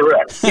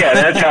 Correct. Yeah,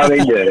 that's how they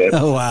did it.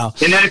 Oh, wow.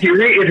 And then if you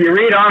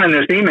read on in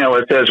this email,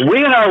 it says,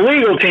 "We and our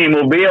legal team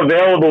will be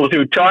available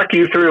to talk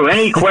you through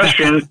any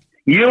questions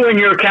you and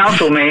your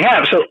counsel may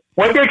have." So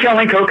what they're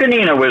telling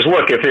Coconino is,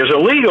 look, if there's a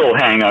legal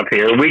hang up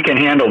here, we can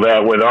handle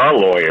that with our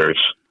lawyers.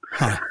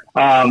 Huh.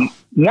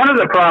 One of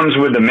the problems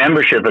with the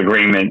membership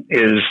agreement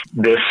is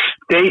this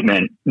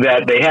statement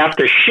that they have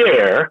to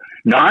share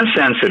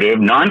non-sensitive,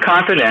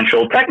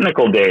 non-confidential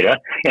technical data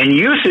and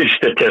usage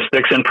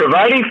statistics and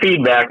providing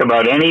feedback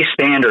about any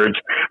standards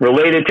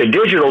related to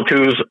digital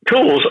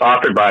tools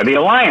offered by the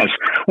alliance.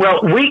 Well,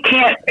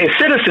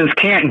 citizens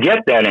can't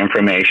get that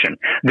information.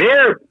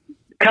 They're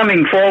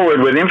coming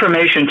forward with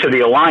information to the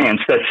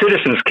alliance that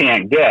citizens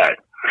can't get.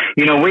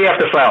 You know, we have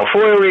to file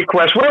FOIA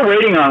requests. We're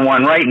waiting on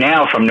one right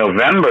now from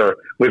November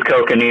with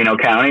Coconino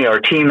County, our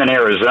team in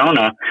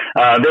Arizona.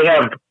 They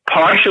have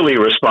partially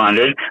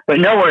responded, but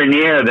nowhere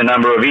near the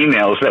number of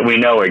emails that we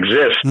know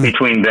exist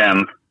between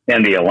them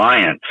and the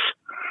alliance.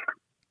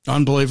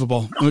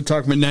 Unbelievable. We're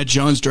talking with Ned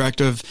Jones,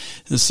 director of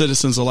the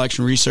Citizens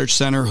Election Research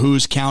Center,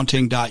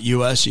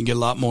 whoscounting.us. You can get a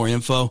lot more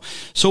info.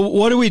 So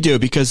what do we do?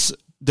 Because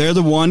they're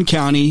the one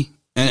county.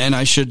 And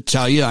I should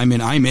tell you, I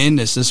mean, I'm in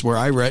this. This is where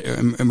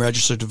I'm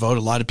registered to vote.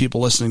 A lot of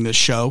people listening to this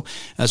show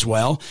as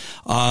well.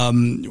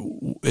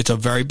 It's a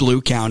very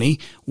blue county.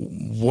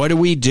 What do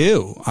we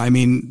do? I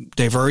mean,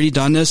 they've already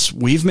done this.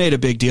 We've made a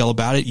big deal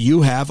about it.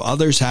 You have,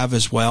 others have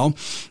as well.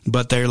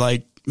 But they're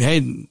like,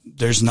 hey,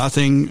 there's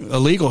nothing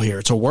illegal here.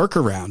 It's a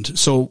workaround.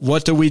 So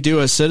what do we do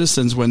as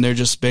citizens when they're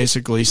just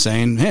basically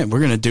saying, hey, we're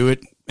going to do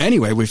it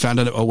anyway? We found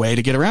a way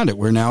to get around it.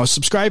 We're now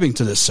subscribing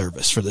to this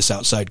service for this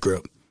outside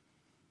group.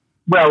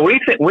 Well, we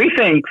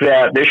think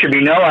that there should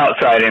be no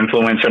outside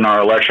influence in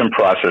our election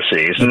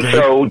processes. And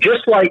so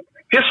just like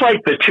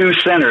the two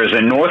senators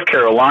in North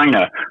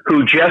Carolina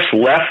who just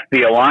left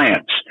the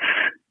alliance,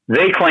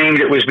 they claimed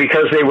it was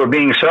because they were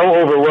being so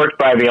overworked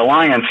by the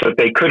alliance that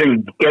they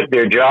couldn't get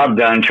their job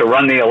done to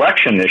run the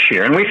election this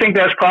year. And we think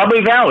that's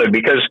probably valid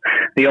because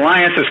the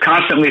alliance is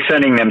constantly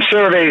sending them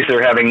surveys.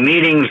 They're having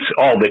meetings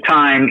all the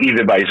time,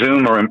 either by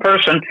Zoom or in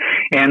person.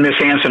 And Ms.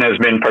 Hansen has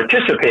been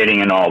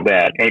participating in all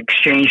that,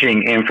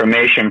 exchanging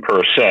information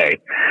per se.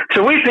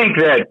 So we think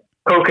that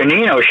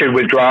Coconino should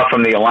withdraw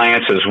from the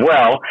alliance as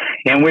well,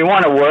 and we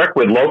want to work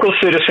with local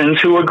citizens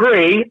who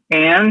agree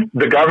and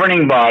the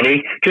governing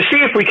body to see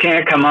if we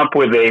can't come up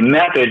with a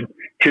method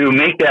to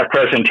make that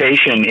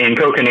presentation in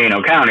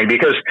Coconino County,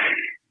 because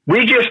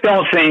we just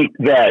don't think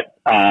that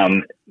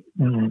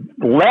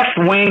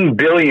left-wing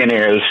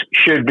billionaires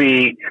should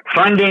be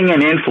funding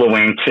and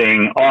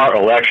influencing our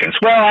elections.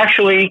 Well,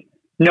 actually,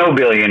 no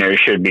billionaire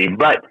should be.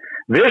 But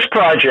this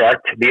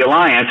project, the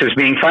Alliance, is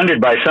being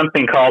funded by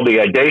something called the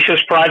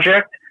Audacious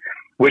Project,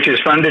 which is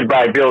funded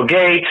by Bill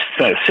Gates,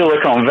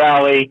 Silicon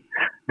Valley,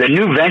 the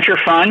New Venture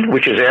Fund,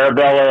 which is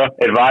Arabella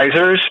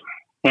Advisors.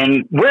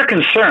 And we're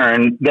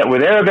concerned that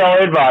with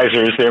Arabella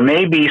Advisors, there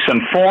may be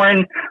some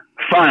foreign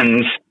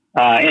funds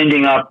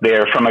ending up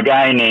there from a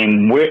guy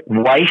named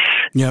Weiss,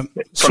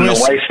 from the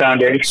Weiss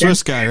Foundation.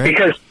 Swiss guy, right?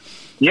 Because,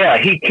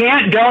 he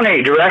can't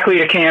donate directly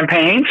to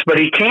campaigns, but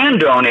he can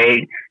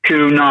donate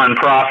to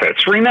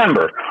nonprofits.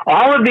 Remember,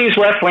 all of these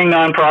left-wing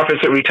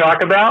nonprofits that we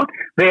talk about,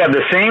 they have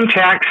the same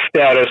tax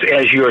status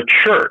as your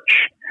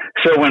church.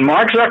 So when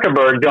Mark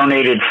Zuckerberg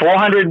donated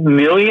 $400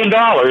 million in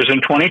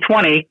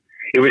 2020,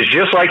 it was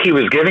just like he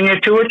was giving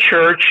it to a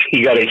church.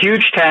 He got a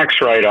huge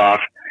tax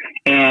write-off,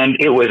 and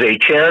it was a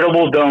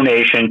charitable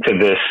donation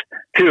to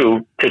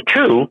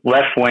two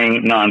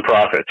left-wing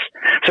nonprofits.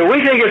 So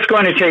we think it's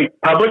going to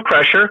take public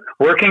pressure,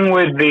 working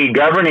with the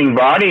governing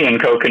body in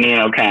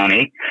Coconino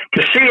County,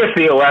 to see if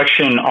the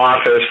election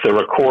office, the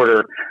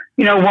recorder,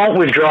 won't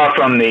withdraw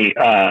from the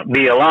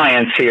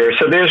alliance here.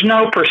 So there's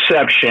no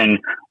perception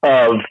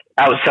of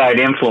outside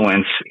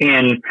influence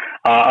in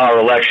our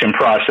election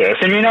process.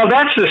 And,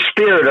 that's the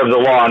spirit of the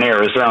law in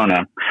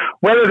Arizona.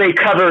 Whether they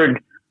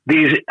covered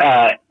these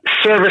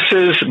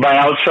services by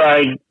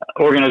outside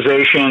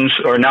organizations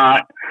or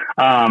not,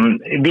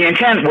 the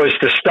intent was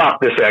to stop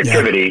this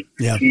activity.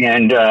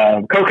 And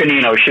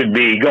Coconino should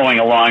be going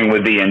along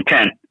with the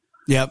intent.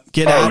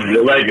 Get out of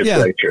the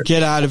legislature.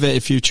 Get out of it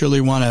if you truly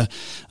want an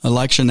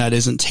election that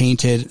isn't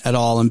tainted at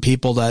all and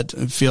people that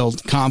feel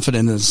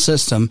confident in the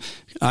system.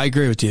 I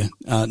agree with you,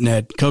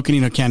 Ned.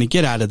 Coconino County,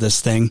 get out of this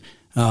thing.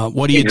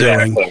 What are you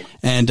doing?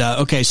 And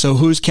so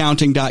who's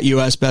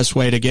counting.us, best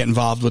way to get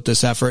involved with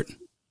this effort?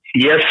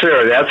 Yes,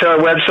 sir. That's our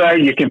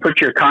website. You can put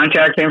your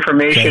contact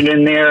information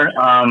in there.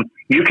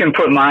 You can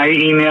put my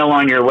email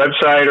on your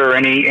website or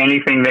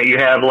anything that you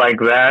have like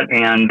that.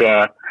 And,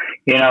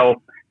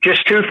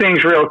 just two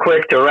things real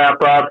quick to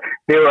wrap up.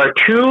 There are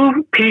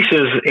two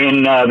pieces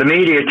in the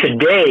media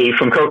today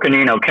from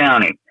Coconino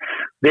County.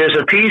 There's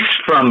a piece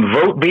from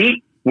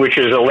VoteBeat, which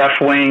is a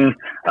left-wing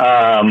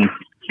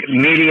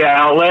media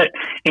outlet,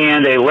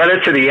 and a letter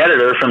to the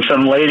editor from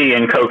some lady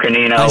in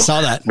Coconino. I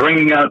saw that.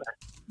 Bringing up...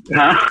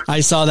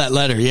 I saw that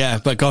letter,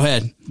 but go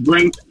ahead.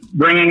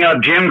 Bringing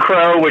up Jim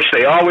Crow, which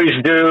they always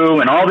do,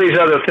 and all these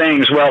other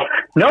things. Well,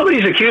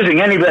 nobody's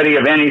accusing anybody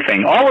of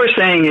anything. All we're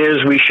saying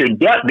is we should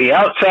get the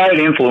outside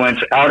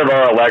influence out of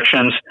our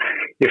elections.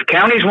 If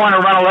counties want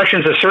to run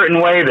elections a certain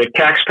way, the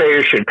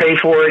taxpayers should pay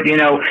for it.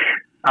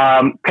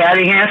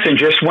 Patty Hansen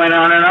just went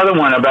on another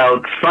one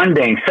about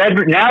funding.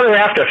 Now they're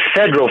after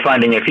federal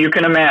funding, if you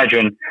can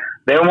imagine.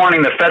 They're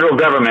wanting the federal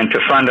government to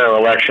fund our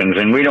elections,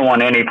 and we don't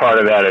want any part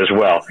of that as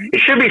well. It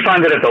should be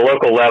funded at the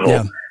local level.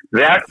 Yeah.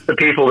 That's the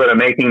people that are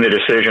making the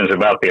decisions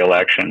about the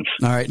elections.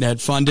 All right,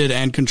 Ned, funded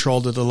and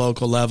controlled at the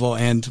local level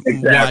and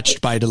watched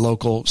by the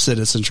local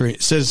citizenry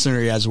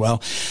as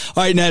well.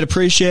 All right, Ned,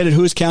 appreciate it.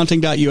 Who's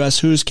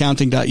counting.us?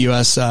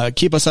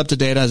 Keep us up to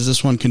date as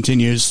this one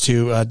continues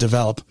to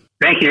develop.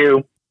 Thank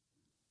you.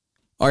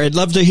 All right, I'd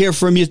love to hear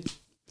from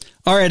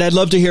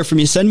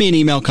you. Send me an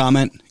email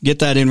comment. Get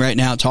that in right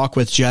now.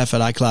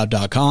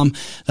 talkwithjeff@icloud.com.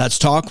 That's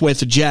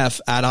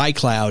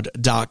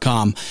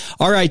talkwithjeff@icloud.com.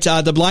 All right.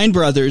 The Blind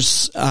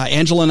Brothers,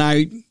 Angela and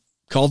I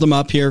called them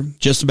up here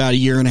just about a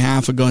year and a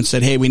half ago and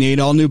said, hey, we need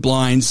all new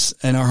blinds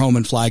in our home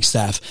in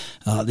Flagstaff.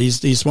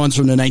 These ones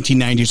from the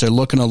 1990s are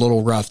looking a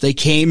little rough. They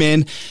came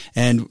in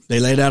and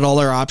they laid out all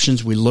their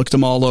options. We looked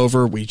them all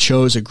over. We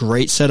chose a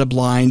great set of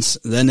blinds.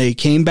 Then they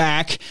came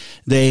back.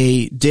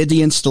 They did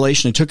the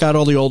installation. They took out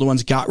all the old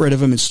ones, got rid of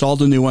them, installed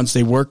the new ones.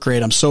 They work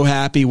great. I'm so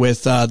happy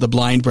with the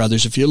Blind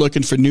Brothers. If you're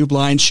looking for new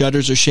blinds,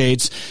 shutters, or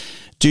shades,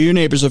 do your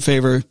neighbors a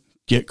favor.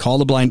 Call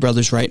the Blind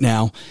Brothers right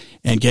now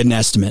and get an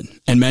estimate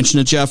and mention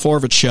the Jeff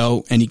Oravits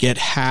Show and you get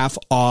half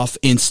off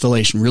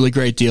installation. Really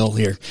great deal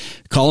here.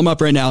 Call them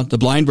up right now. The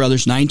Blind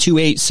Brothers,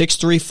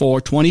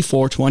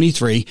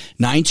 928-634-2423,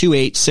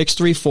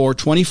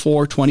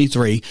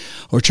 928-634-2423,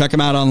 or check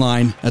them out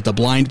online at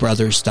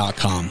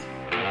theblindbrothers.com.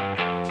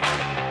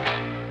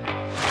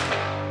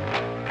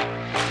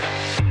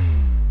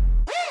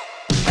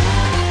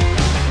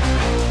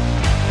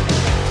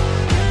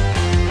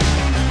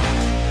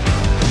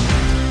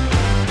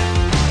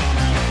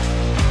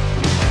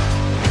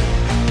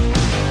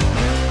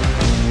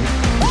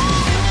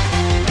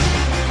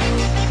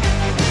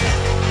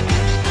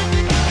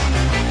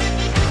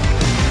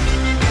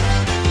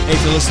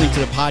 If you're listening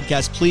to the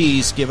podcast,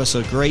 please give us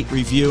a great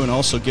review and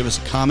also give us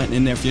a comment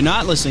in there. If you're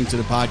not listening to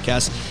the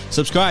podcast,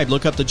 subscribe.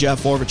 Look up the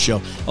Jeff Oravits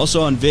Show.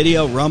 Also on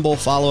video, Rumble,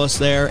 follow us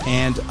there,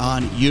 and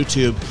on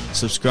YouTube,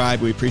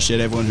 subscribe. We appreciate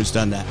everyone who's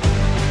done that.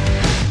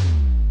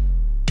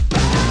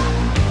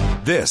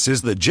 This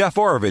is the Jeff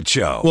Oravits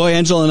Show. Well,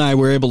 Angela and I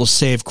were able to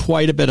save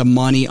quite a bit of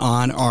money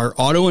on our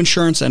auto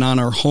insurance and on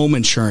our home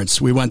insurance.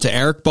 We went to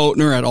Eric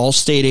Boatner at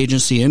Allstate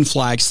Agency in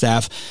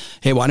Flagstaff.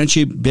 Hey, why don't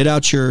you bid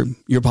out your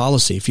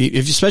policy?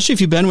 Especially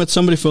if you've been with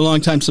somebody for a long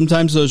time,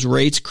 sometimes those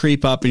rates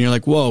creep up and you're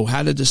like, whoa,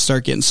 how did this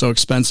start getting so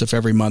expensive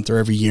every month or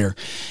every year?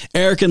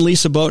 Eric and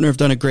Lisa Boatner have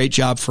done a great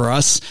job for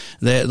us.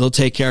 They'll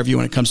take care of you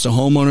when it comes to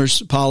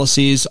homeowners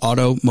policies,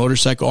 auto,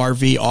 motorcycle,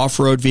 RV,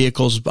 off-road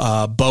vehicles,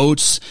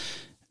 boats,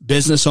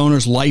 business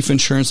owners, life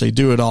insurance. They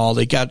do it all.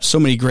 They got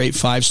so many great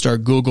 5-star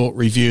Google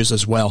reviews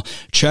as well.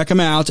 Check them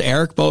out.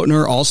 Eric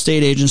Boatner,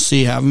 Allstate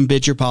Agency. Have them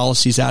bid your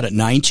policies out at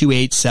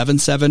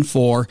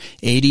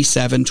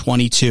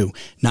 928-774-8722.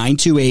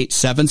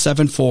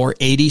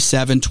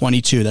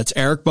 928-774-8722. That's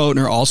Eric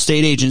Boatner,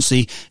 Allstate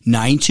Agency,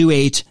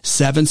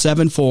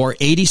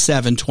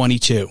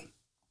 928-774-8722.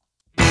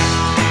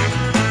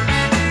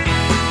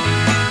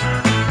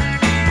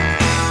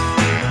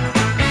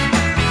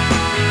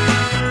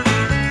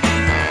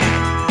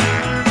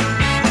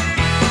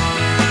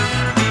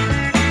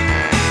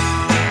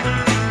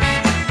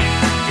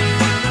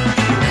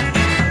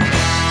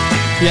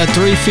 Yeah,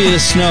 3 feet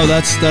of snow.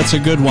 That's a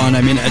good one.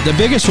 I mean, the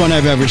biggest one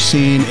I've ever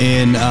seen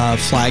in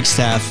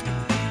Flagstaff,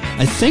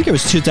 I think it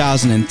was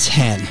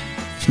 2010,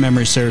 if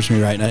memory serves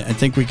me right. I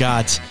think we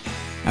got,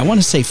 I want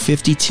to say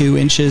 52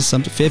 inches,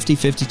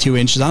 52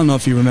 inches. I don't know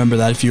if you remember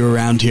that, if you were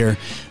around here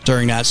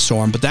during that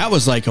storm, but that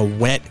was like a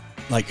wet,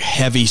 like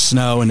heavy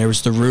snow, and there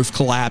was the roof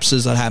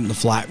collapses that happened to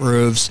flat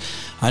roofs.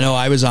 I know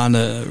I was on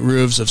the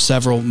roofs of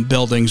several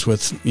buildings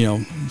with,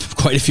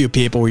 quite a few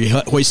people where you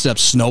hoisted up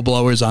snow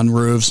blowers on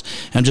roofs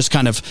and just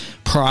kind of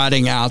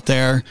prodding out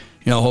there.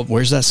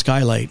 Where's that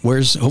skylight?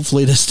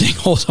 Hopefully this thing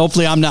holds.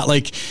 Hopefully I'm not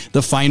like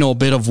the final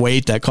bit of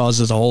weight that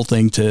causes the whole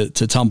thing to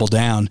tumble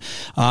down.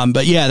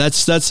 But yeah,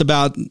 that's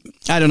about,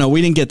 I don't know.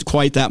 We didn't get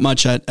quite that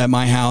much at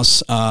my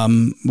house.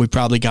 We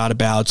probably got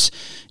about,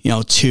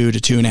 2 to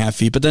 2.5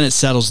 feet, but then it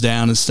settles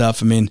down and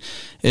stuff. I mean,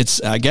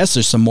 I guess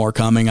there's some more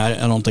coming.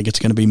 I don't think it's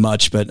going to be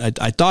much, but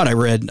I thought I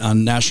read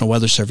on National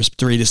Weather Service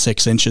 3 to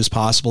 6 inches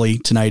possibly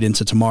tonight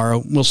into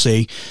tomorrow. We'll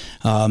see.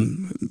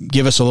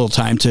 Give us a little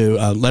time to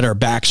let our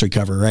backs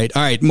recover, right?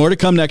 All right, more to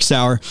come next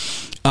hour.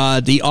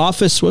 The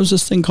Office, what was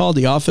this thing called?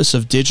 The Office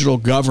of Digital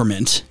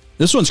Government.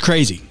 This one's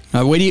crazy.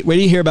 Wait till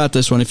you hear about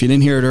this one if you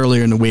didn't hear it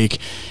earlier in the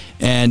week.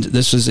 And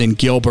this was in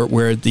Gilbert,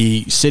 where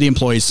the city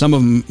employees, some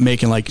of them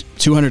making like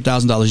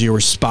 $200,000 a year, were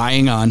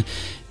spying on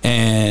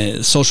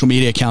social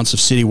media accounts of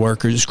city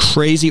workers.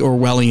 Crazy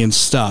Orwellian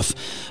stuff.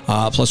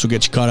 Plus, we'll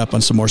get you caught up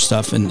on some more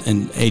stuff. And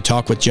hey,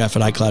 talk with Jeff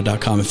at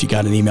iCloud.com if you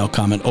got an email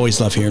comment.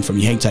 Always love hearing from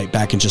you. Hang tight.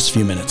 Back in just a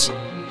few minutes.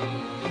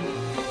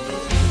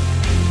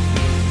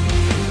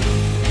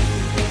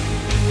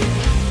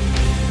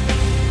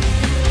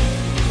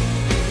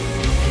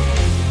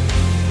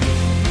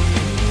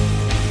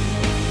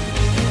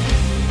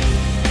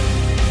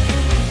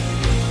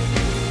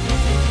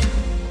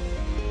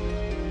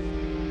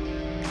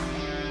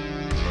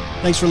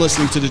 Thanks for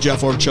listening to the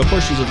Jeff Oravits Show.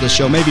 Portions of this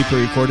show may be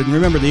pre-recorded. And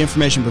remember, the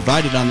information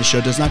provided on the show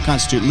does not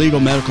constitute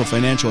legal, medical,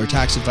 financial, or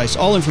tax advice.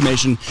 All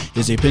information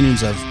is the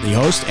opinions of the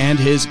host and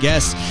his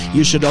guests.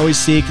 You should always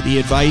seek the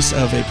advice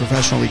of a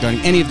professional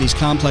regarding any of these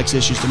complex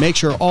issues to make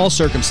sure all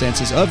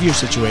circumstances of your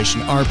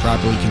situation are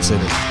properly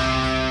considered.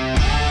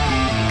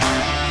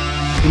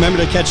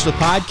 Remember to catch the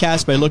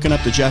podcast by looking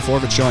up the Jeff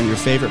Oravits Show on your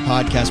favorite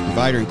podcast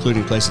provider,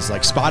 including places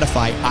like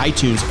Spotify,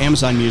 iTunes,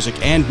 Amazon Music,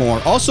 and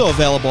more. Also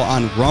available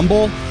on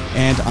Rumble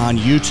and on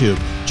YouTube.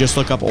 Just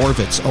look up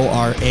Oravits,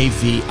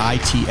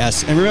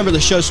 Oravits. And remember, the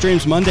show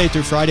streams Monday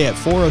through Friday at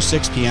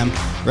 4:06 p.m.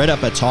 right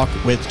up at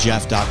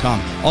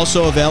talkwithjeff.com.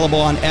 Also available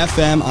on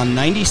FM on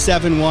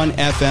 97.1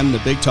 FM, the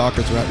Big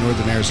Talker throughout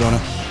northern Arizona,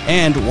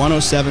 and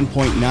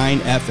 107.9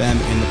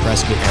 FM in the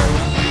Prescott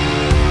area.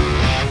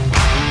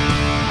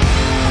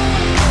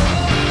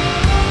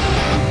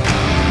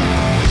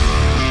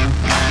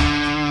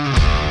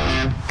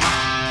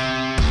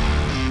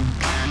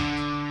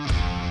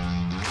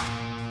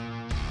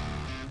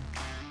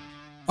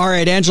 All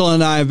right, Angela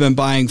and I have been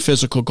buying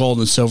physical gold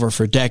and silver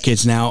for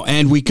decades now,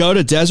 and we go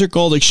to Desert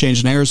Gold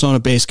Exchange, an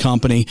Arizona-based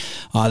company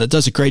that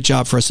does a great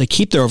job for us. They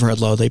keep their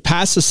overhead low. They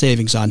pass the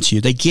savings on to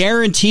you. They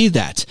guarantee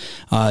that.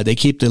 They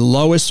keep the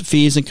lowest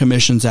fees and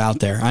commissions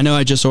out there. I know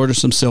I just ordered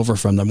some silver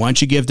from them. Why don't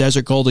you give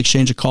Desert Gold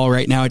Exchange a call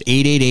right now at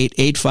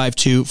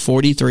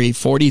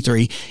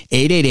 888-852-4343,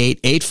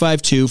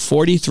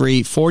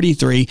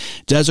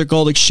 888-852-4343. Desert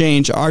Gold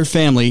Exchange, our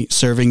family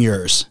serving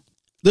yours.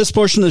 This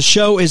portion of the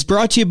show is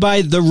brought to you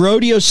by the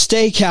Rodeo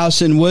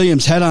Steakhouse in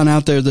Williams. Head on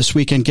out there this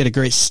weekend, get a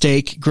great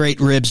steak,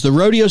 great ribs. The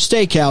Rodeo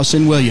Steakhouse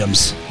in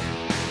Williams.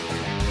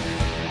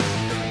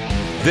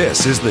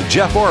 This is the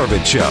Jeff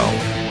Oravits Show.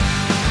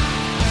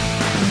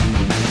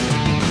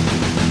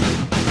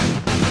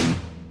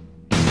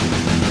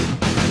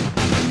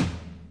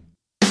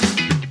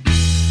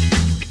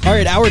 All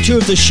right, hour 2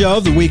 of the show,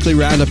 the weekly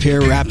roundup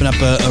here, wrapping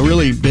up a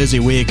really busy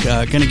week.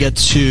 Going to get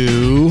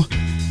to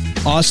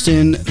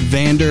Austin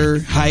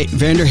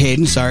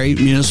Vanderheyden,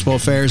 Municipal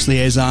Affairs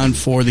Liaison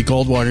for the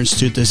Goldwater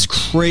Institute, this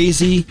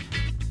crazy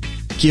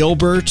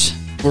Gilbert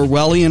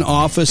Orwellian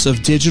Office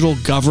of Digital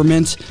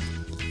Government.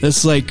 This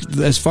is like,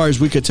 as far as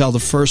we could tell, the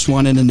first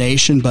one in the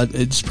nation, but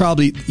it's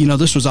probably,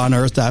 this was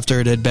unearthed after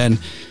it had been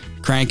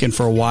cranking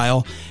for a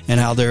while,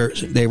 and how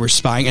they were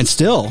spying and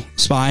still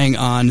spying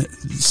on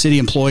city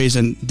employees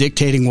and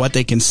dictating what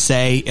they can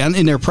say and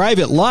in their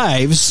private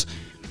lives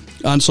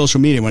on social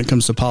media when it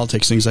comes to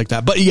politics, things like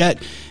that. But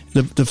yet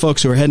the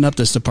folks who are heading up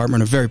this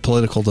department are very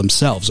political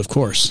themselves. Of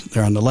course,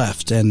 they're on the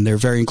left and they're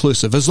very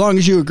inclusive, as long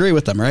as you agree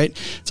with them, right?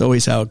 It's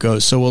always how it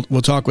goes. So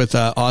we'll talk with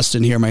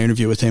Austin here, my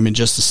interview with him, in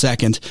just a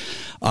second.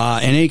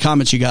 And any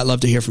comments you got,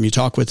 love to hear from you.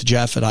 Talk with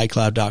Jeff at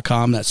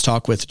iCloud.com. That's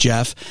talk with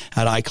Jeff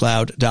at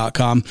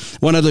iCloud.com.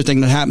 One other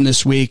thing that happened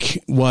this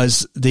week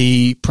was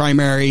the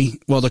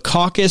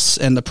caucus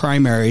and the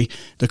primary.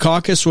 The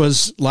caucus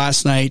was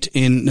last night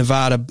in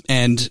Nevada,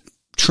 and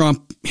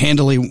Trump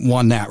handily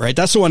won that, right?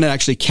 That's the one that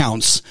actually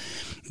counts.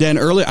 Then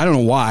I don't know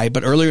why,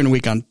 but earlier in the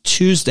week on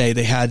Tuesday,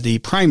 they had the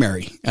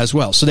primary as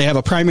well. So they have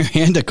a primary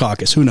and a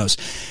caucus. Who knows?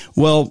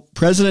 Well,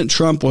 President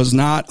Trump was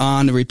not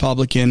on the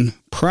Republican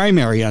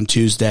primary on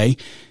Tuesday,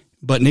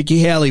 but Nikki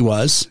Haley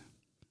was.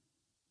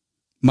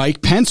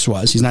 Mike Pence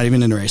was. He's not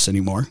even in the race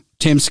anymore.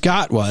 Tim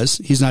Scott was.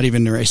 He's not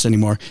even in the race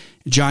anymore.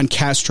 John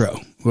Castro,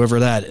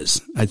 whoever that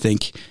is, I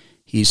think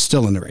he's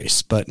still in the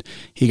race, but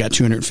he got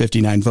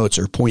 259 votes,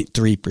 or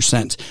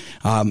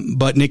 0.3%.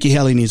 But Nikki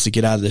Haley needs to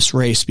get out of this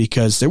race,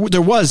 because there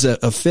was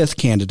a fifth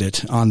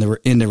candidate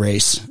in the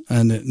race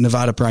in the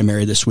Nevada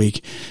primary this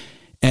week.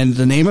 And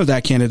the name of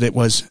that candidate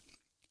was,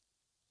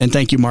 and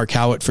thank you, Mark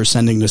Howitt, for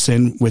sending this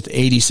in, with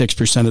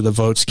 86% of the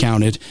votes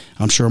counted.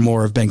 I'm sure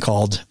more have been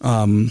called,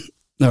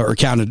 or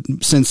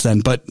counted since then.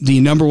 But the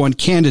number one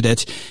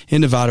candidate in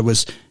Nevada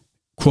was,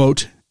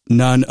 quote,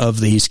 none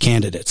of these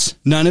candidates.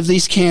 None of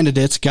these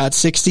candidates got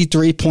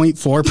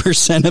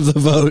 63.4% of the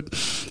vote,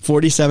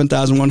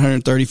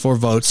 47,134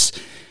 votes.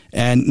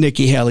 And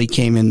Nikki Haley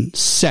came in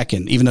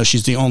second, even though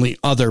she's the only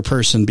other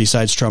person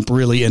besides Trump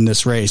really in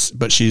this race,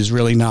 but she's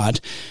really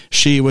not.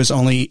 She was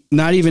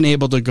not even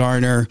able to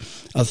garner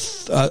a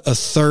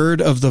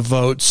third of the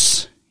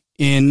votes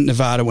in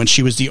Nevada when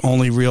she was the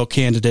only real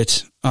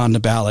candidate on the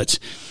ballot.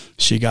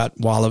 She got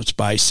walloped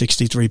by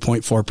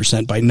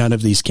 63.4% by none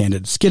of these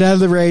candidates. Get out of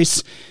the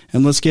race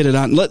and let's get it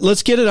on.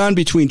 Let's get it on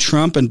between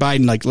Trump and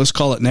Biden. Like, let's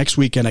call it next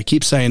weekend. I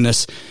keep saying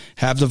this.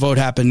 Have the vote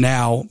happen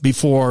now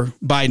before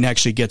Biden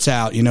actually gets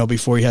out,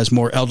 before he has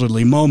more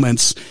elderly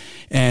moments,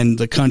 and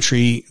the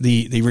country,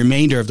 the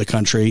remainder of the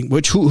country,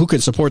 which who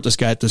could support this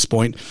guy at this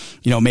point,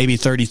 maybe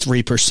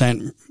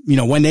 33%,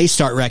 when they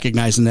start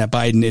recognizing that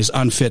Biden is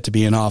unfit to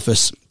be in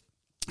office.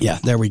 Yeah,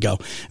 there we go.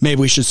 Maybe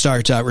we should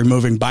start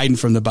removing Biden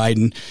from the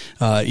Biden,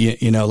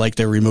 like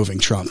they're removing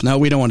Trump. No,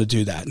 we don't want to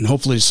do that. And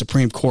hopefully the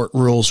Supreme Court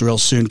rules real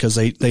soon, because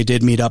they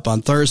did meet up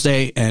on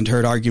Thursday and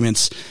heard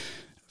arguments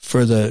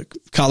for the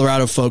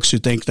Colorado folks who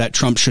think that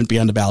Trump shouldn't be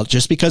on the ballot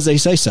just because they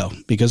say so,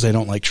 because they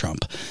don't like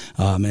Trump.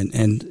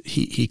 And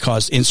he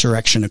caused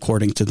insurrection,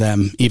 according to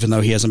them, even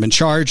though he hasn't been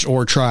charged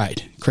or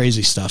tried.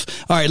 Crazy stuff.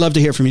 All right, love to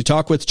hear from you.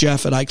 Talk with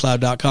Jeff at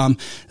iCloud.com.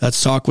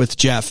 That's talk with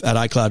Jeff at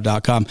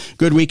iCloud.com.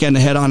 Good weekend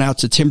to head on out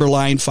to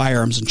Timberline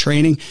Firearms and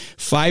Training,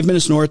 5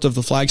 minutes north of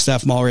the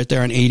Flagstaff Mall, right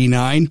there on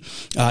 89.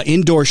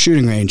 Indoor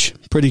shooting range.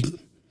 Pretty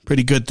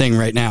good thing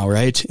right now,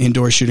 right?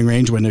 Indoor shooting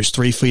range when there's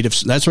 3 feet of,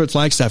 that's what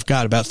Flagstaff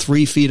got, about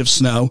 3 feet of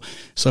snow.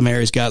 Some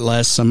areas got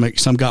less, some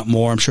got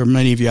more. I'm sure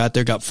many of you out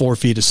there got 4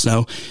 feet of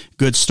snow.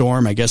 Good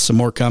storm. I guess some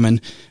more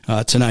coming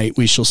tonight.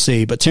 We shall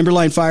see. But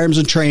Timberline Firearms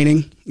and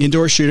Training,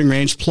 indoor shooting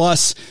range.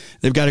 Plus,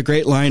 they've got a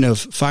great line of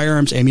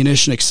firearms,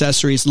 ammunition,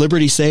 accessories,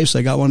 Liberty Safes.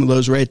 I got one of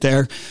those right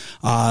there.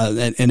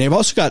 And they've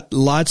also got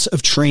lots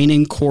of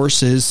training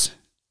courses,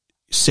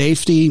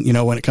 safety,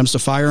 when it comes to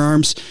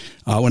firearms,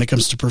 when it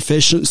comes to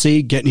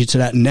proficiency, getting you to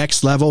that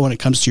next level when it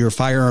comes to your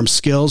firearm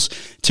skills.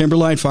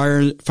 Timberline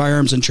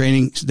Firearms and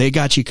Training, they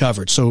got you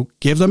covered. So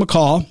give them a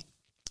call.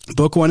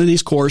 Book one of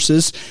these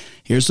courses.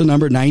 Here's the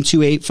number,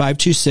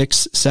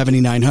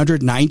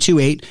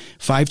 928-526-7900,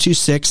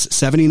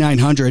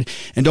 928-526-7900.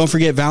 And don't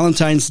forget,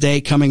 Valentine's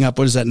Day coming up.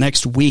 What is that,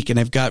 next week? And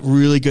they've got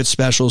really good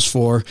specials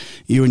for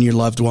you and your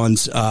loved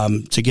ones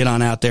to get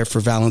on out there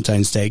for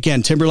Valentine's Day.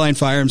 Again, Timberline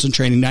Firearms and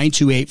Training,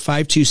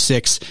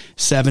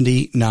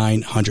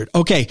 928-526-7900.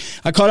 Okay,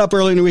 I caught up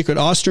earlier in the week with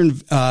Austin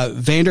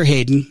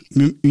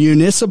Vanderheyden,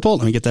 Municipal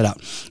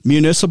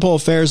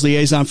Affairs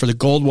Liaison for the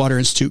Goldwater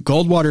Institute,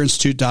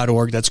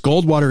 goldwaterinstitute.org. That's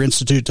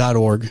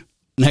goldwaterinstitute.org.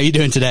 How you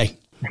doing today?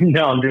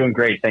 No, I'm doing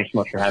great. Thanks so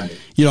much for having me.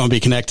 You don't want to be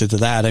connected to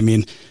that. I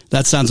mean,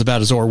 that sounds about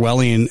as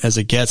Orwellian as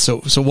it gets.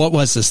 So what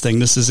was this thing?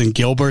 This is in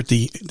Gilbert,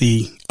 the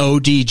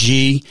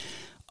ODG.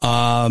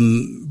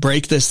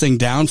 Break this thing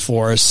down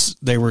for us.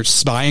 They were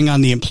spying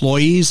on the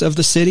employees of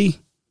the city?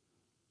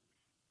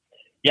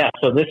 Yeah,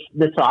 so this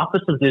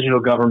Office of Digital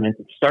Government,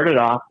 it started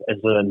off as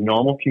a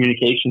normal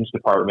communications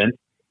department,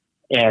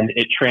 and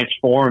it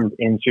transformed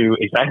into,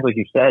 exactly like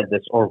you said,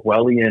 this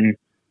Orwellian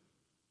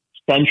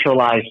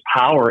centralized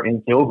power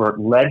in Gilbert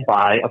led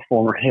by a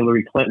former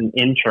Hillary Clinton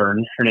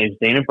intern. Her name's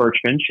Dana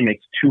Birchman. She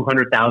makes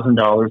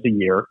 $200,000 a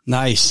year.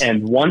 Nice.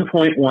 And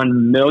 $1.1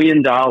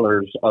 million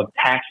of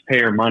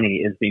taxpayer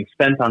money is being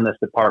spent on this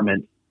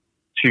department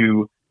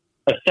to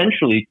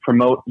essentially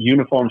promote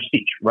uniform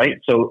speech, right?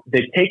 So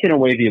they've taken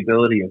away the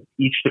ability of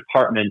each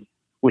department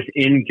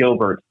within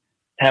Gilbert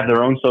to have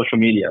their own social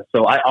media.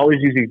 So I always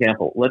use the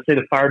example. Let's say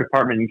the fire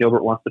department in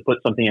Gilbert wants to put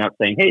something out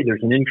saying, hey,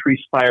 there's an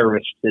increased fire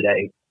risk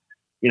today.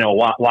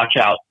 Watch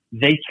out.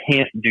 They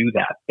can't do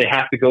that. They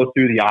have to go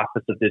through the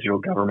Office of Digital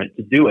Government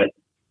to do it.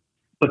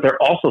 But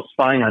they're also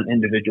spying on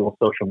individual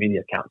social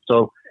media accounts.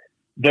 So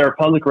there are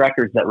public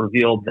records that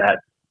revealed that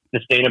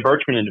this Dana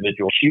Birchman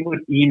individual, she would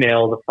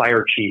email the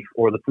fire chief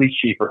or the police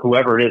chief or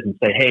whoever it is and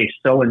say, hey,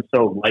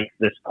 so-and-so liked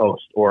this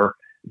post, or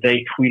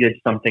they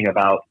tweeted something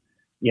about,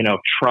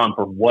 Trump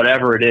or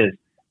whatever it is.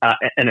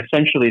 And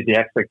essentially the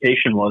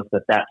expectation was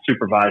that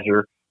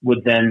supervisor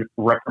would then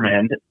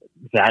reprimand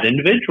that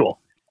individual.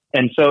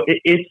 And so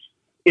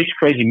it's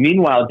crazy.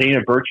 Meanwhile,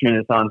 Dana Birchman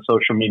is on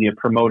social media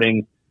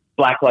promoting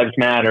Black Lives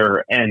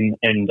Matter and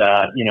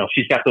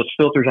she's got those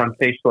filters on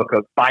Facebook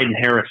of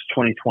Biden-Harris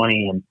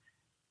 2020, and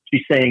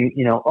she's saying,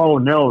 oh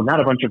no, not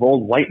a bunch of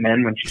old white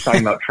men when she's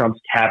talking about Trump's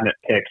cabinet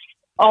picks,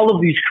 all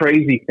of these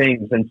crazy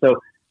things. And so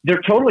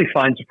they're totally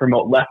fine to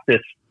promote leftist,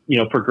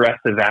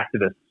 progressive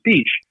activist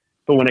speech.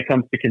 But when it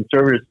comes to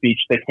conservative speech,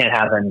 they can't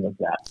have any of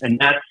that. And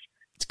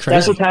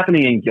that's what's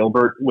happening in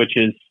Gilbert, which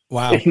is,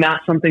 wow. It's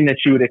not something that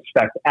you would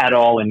expect at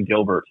all in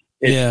Gilbert.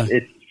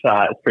 It's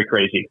pretty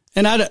crazy.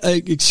 And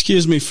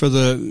excuse me for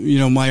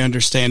the, my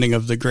understanding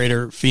of the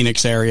greater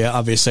Phoenix area.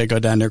 Obviously I go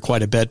down there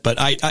quite a bit, but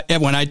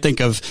when I think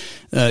of,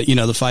 the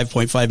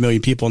 5.5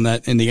 million people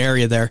in the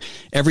area there,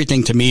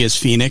 everything to me is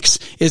Phoenix.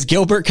 Is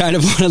Gilbert kind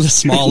of one of the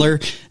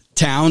smaller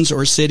towns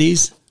or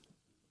cities?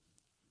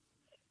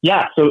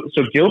 Yeah. So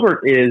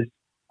Gilbert is,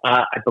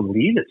 I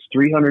believe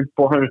it's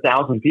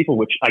 400,000 people,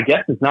 which I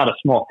guess is not a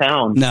small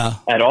town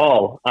at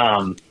all.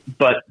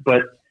 But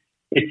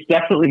it's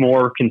definitely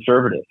more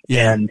conservative.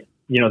 Yeah. And,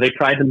 they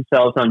pride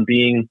themselves on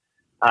being,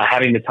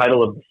 having the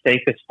title of the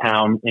safest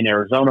town in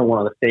Arizona,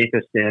 one of the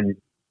safest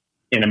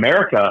in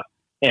America.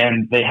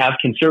 And they have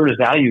conservative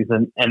values,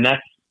 and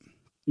that's,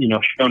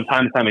 shown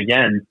time and time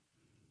again.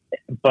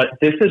 But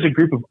this is a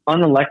group of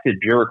unelected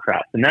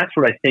bureaucrats, and that's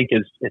what I think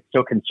is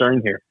so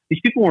concerning here.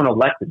 These people weren't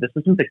elected. This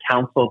isn't the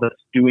council that's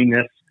doing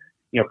this,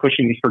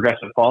 pushing these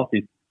progressive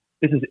policies.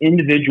 This is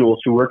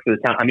individuals who work for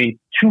the town. I mean,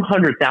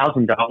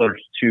 $200,000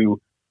 to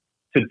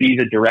be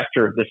the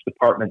director of this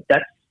department.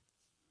 That's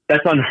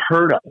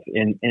unheard of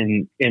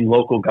in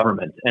local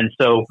government. And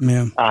so,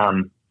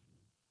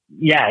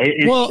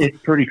 it's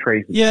pretty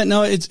crazy. Yeah,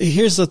 no,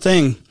 here's the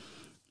thing.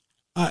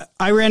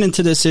 I ran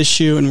into this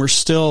issue, and we're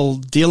still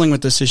dealing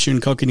with this issue in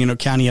Coconino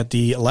County at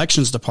the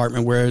elections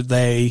department, where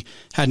they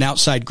had an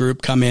outside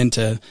group come in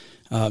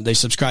they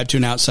subscribed to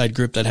an outside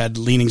group that had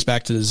leanings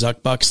back to the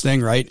Zuck Bucks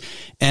thing, right?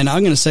 And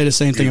I'm going to say the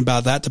same thing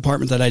about that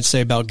department that I'd say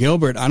about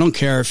Gilbert. I don't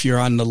care if you're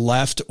on the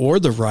left or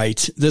the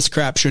right. This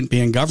crap shouldn't be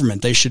in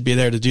government. They should be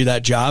there to do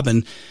that job,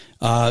 and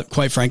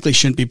quite frankly,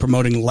 shouldn't be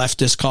promoting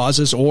leftist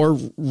causes or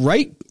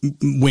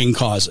right-wing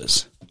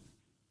causes.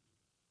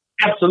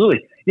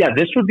 Absolutely. Yeah,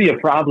 this would be a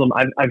problem.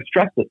 I've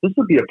stressed this. This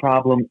would be a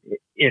problem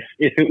if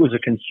it was a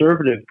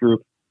conservative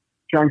group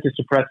trying to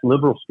suppress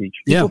liberal speech.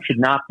 People should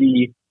not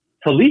be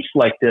policed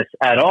like this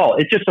at all.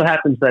 It just so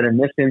happens that in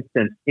this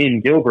instance,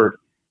 in Gilbert,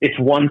 it's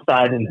one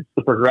side and it's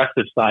the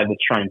progressive side that's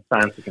trying to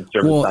silence the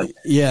conservative side.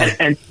 Yeah.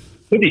 And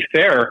to be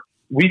fair,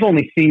 we've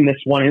only seen this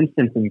one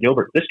instance in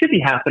Gilbert. This could be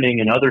happening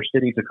in other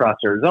cities across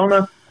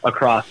Arizona,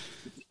 across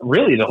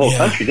really the whole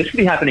country. This could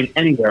be happening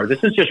anywhere.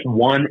 This is just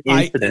one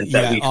incident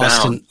that we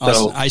found.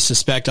 Austin, I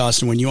suspect,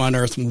 Austin, when you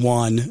unearth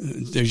one,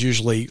 there's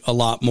usually a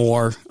lot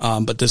more,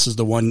 but this is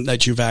the one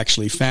that you've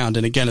actually found.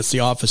 And again, it's the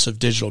Office of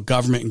Digital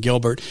Government in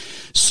Gilbert.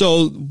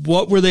 So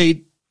what were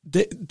they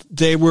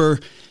were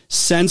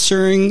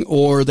censoring,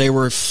 or they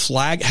were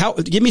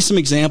give me some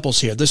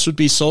examples here. This would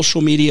be social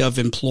media of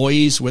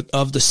employees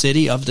of the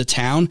city, of the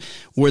town.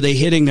 Were they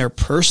hitting their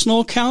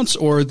personal accounts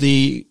or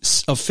the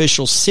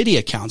official city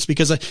accounts?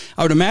 Because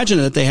I would imagine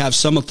that they have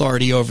some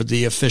authority over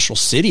the official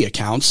city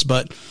accounts,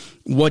 but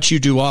what you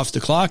do off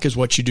the clock is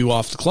what you do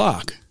off the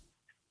clock.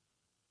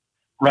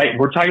 Right.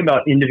 We're talking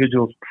about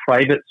individuals'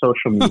 private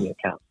social media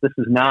accounts. This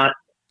is not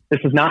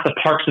the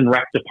Parks and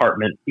Rec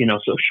department,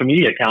 social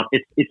media account.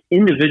 It's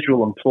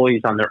individual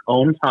employees on their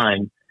own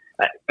time.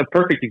 A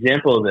perfect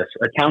example of this,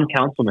 a town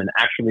councilman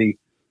actually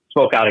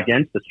spoke out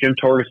against this. Jim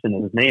Torgerson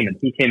is his name, and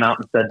he came out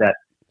and said that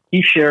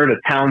he shared a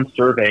town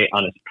survey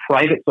on his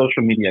private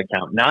social media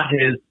account, not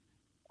his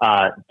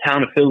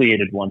town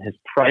affiliated one, his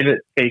private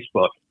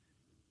Facebook.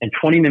 And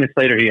 20 minutes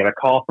later, he got a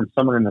call from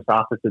someone in this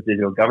Office of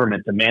Digital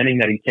Government demanding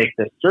that he take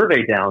this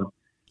survey down,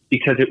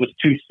 because it was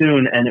too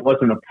soon and it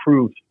wasn't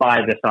approved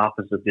by this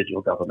Office of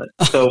Digital Government.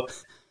 So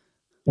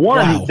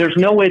one, There's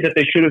no way that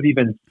they should have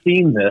even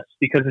seen this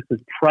because it's his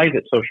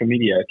private social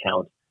media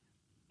account.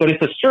 But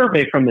it's a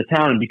survey from the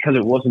town, and because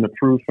it wasn't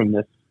approved from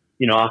this,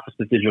 Office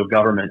of Digital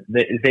Government.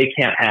 They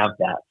can't have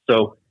that.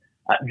 So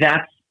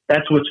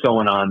that's what's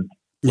going on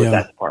with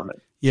that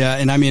department. Yeah.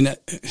 And I mean,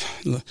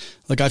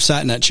 look, I've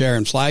sat in that chair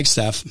in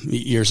Flagstaff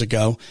years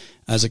ago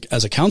as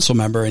a council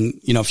member. And,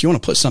 if you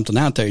want to put something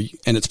out there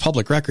and it's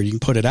public record, you can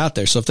put it out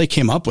there. So if they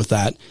came up with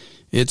that,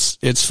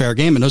 it's fair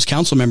game. And those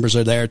council members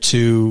are there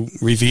to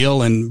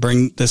reveal and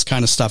bring this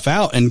kind of stuff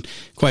out. And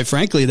quite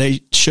frankly, they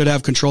should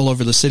have control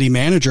over the city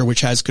manager,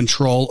 which has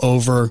control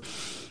over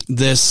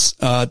this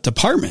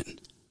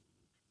department.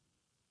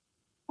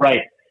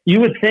 Right. You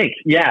would think.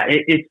 Yeah.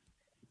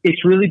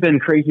 It's really been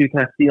crazy to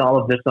kind of see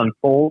all of this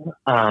unfold.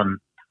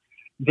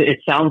 It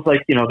sounds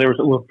like,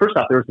 first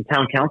off, there was a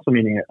town council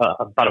meeting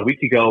about a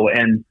week ago,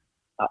 and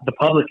the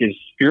public is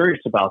furious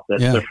about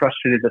this. Yeah. They're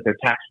frustrated that their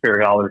taxpayer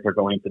dollars are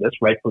going to this,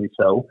 rightfully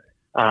so.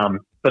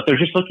 But they're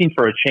just looking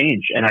for a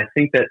change. And I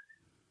think that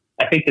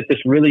this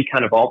really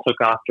kind of all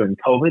took off during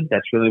COVID.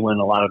 That's really when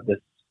a lot of this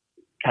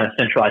kind of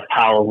centralized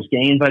power was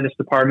gained by this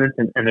department.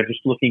 And they're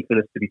just looking for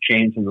this to be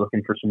changed and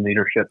looking for some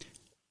leadership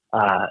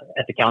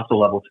at the council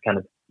level to kind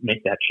of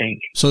make that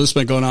change. So this has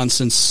been going on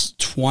since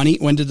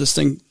when did this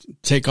thing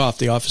take off?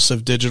 The Office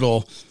of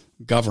Digital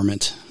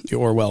Government, the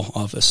Orwell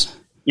office.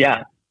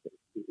 Yeah.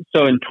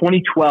 So in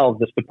 2012,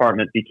 this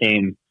department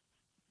became,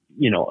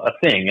 a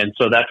thing. And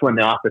so that's when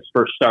the office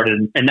first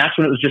started. And that's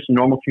when it was just a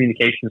normal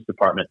communications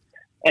department.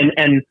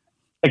 And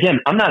again,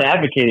 I'm not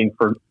advocating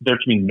for there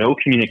to be no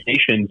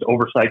communications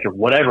oversight or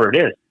whatever it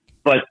is,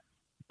 but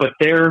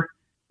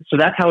so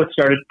that's how it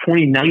started.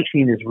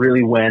 2019 is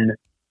really when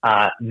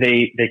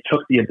they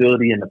took the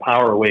ability and the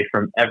power away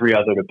from every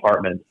other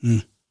department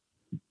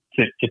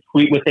to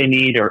tweet what they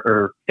need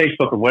or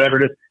Facebook or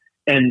whatever it is.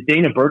 And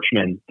Dana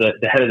Birchman,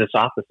 the head of this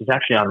office, is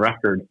actually on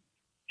record.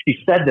 She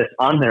said this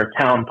on their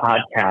town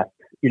podcast.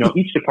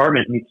 Each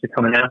department needs to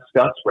come and ask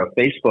us for a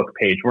Facebook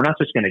page. We're not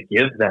just going to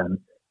give them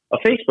a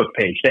Facebook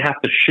page. They have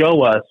to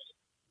show us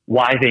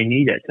why they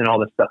need it and all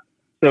this stuff.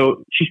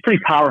 So she's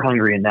pretty power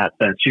hungry in that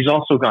sense. She's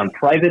also gone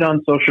private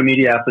on social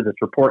media after this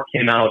report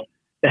came out.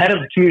 The head of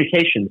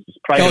communications is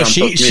private on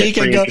social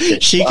media.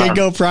 She can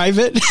go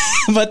private,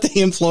 but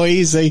the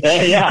employees,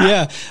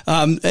 yeah.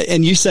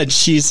 And you said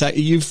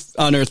you've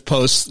unearthed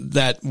posts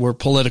that were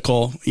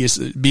political,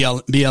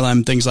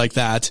 BLM, things like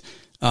that.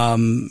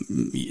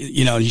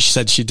 You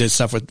said she did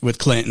stuff with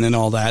Clinton and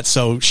all that.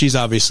 So she's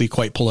obviously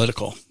quite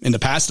political in the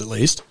past, at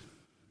least.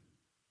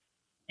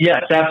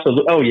 Yes,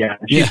 absolutely. Oh yeah.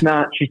 She's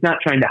not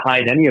trying to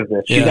hide any of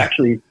this.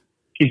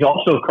 She's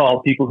also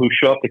called people who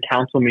show up to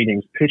council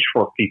meetings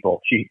pitchfork people.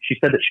 She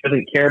said that she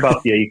doesn't care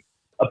about the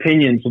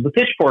opinions of the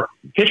pitchfork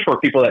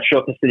people that show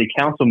up to city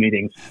council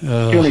meetings. She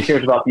only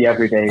cares about the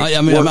everyday.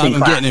 I'm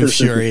getting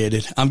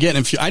infuriated. I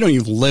don't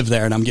even live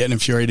there, and I'm getting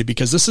infuriated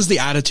because this is the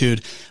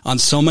attitude on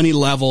so many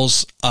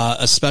levels,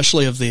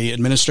 especially of the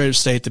administrative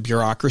state, the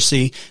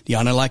bureaucracy, the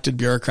unelected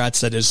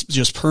bureaucrats that is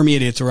just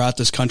permeated throughout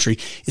this country.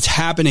 It's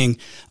happening,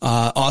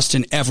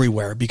 Austin,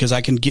 everywhere, because I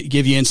can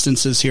give you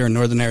instances here in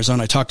Northern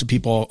Arizona. I talk to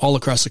people all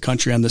across the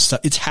country on this stuff.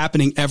 It's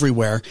happening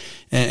everywhere.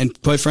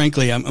 And quite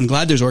frankly, I'm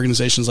glad there's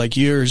organizations like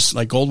yours,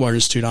 like Goldwater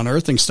Institute,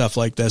 unearthing stuff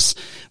like this,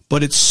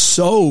 but it's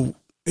so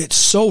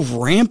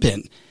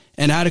rampant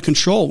and out of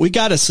control. We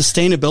got a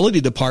sustainability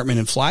department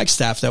in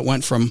Flagstaff that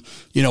went from,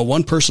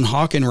 one person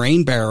hawking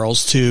rain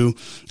barrels to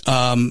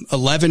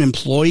 11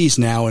 employees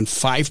now and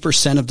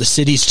 5% of the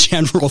city's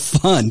general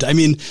fund. I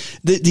mean,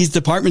 these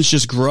departments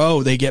just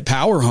grow. They get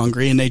power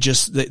hungry and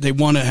they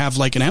want to have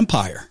like an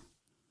empire.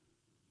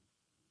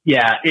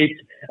 Yeah, it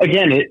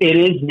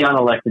is the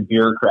unelected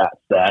bureaucrats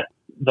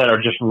that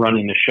are just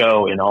running the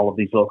show in all of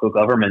these local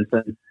governments.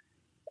 And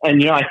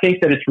I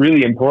think that it's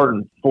really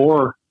important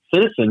for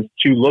citizens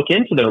to look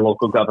into their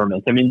local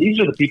government. I mean, these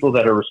are the people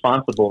that are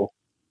responsible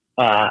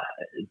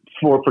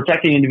for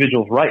protecting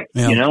individuals' rights,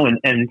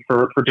 and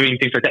for doing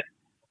things like that.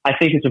 I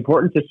think it's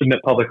important to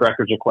submit public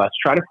records requests.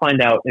 Try to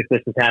find out if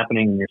this is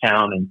happening in your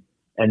town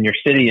and your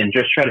city, and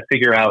just try to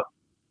figure out,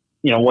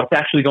 what's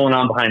actually going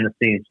on behind the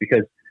scenes,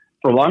 because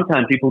for a long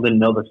time, people didn't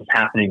know this was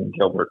happening in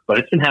Gilbert, but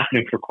it's been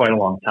happening for quite a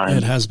long time.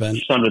 It has been.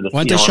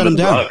 Why didn't they shut him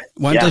down?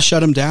 Why didn't they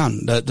shut him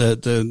down?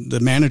 The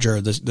manager,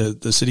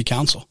 the city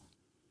council.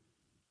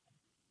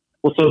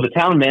 Well, so the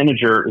town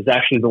manager is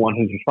actually the one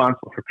who's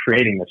responsible for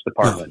creating this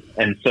department,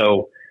 and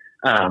so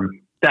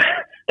that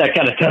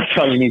kind of tells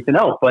you all you need to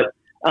know. But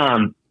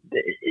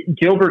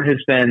Gilbert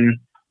has been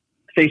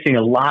facing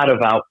a lot of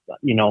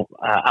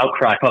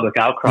public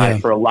outcry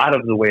for a lot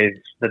of the ways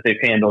that they've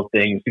handled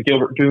things. The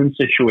Gilbert Goons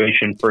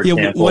situation, for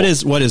example. What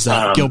is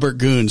that? Gilbert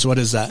Goons. What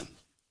is that?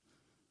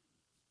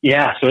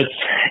 Yeah, so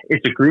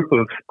it's a group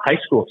of high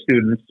school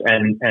students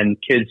and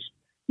kids,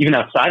 even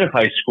outside of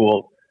high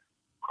school,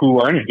 who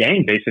are in a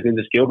gang, basically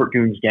this Gilbert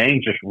Goons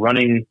gang, just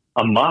running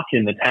amok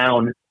in the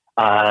town.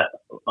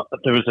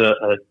 There was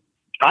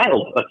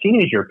a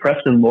teenager,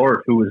 Preston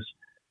Lord, who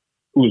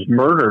was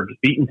murdered,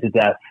 beaten to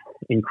death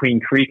in Queen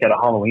Creek at a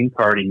Halloween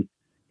party,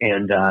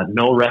 and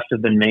no arrests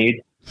have been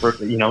made for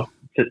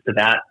to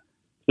that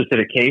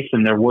specific case,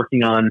 and they're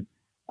working on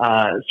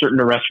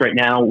certain arrests right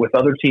now with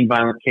other teen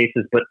violent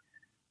cases. But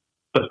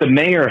But the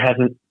mayor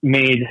hasn't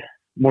made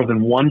more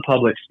than one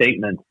public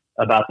statement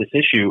about this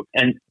issue.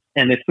 And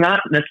it's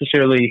not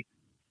necessarily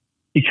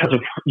because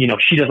of,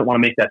 she doesn't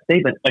want to make that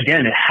statement.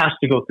 Again, it has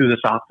to go through this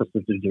Office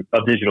of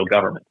Digital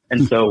Government.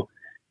 And so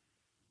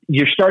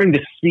you're starting to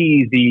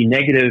see the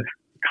negative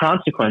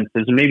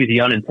consequences and maybe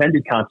the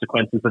unintended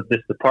consequences of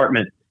this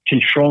department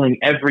controlling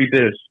every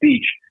bit of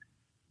speech.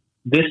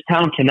 This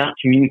town cannot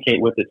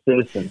communicate with its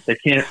citizens. They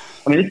can't.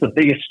 I mean, it's the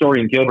biggest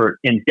story in Gilbert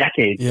in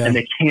decades, and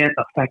they can't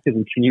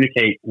effectively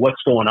communicate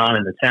what's going on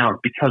in the town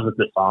because of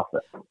this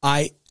office.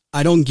 I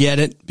don't get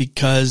it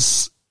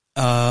because,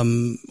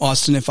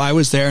 Austin, if I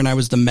was there and I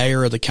was the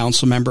mayor or the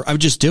council member, I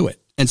would just do it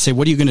and say,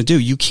 what are you going to do?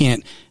 You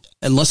can't,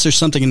 unless there's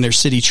something in their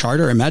city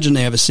charter. Imagine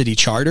they have a city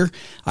charter.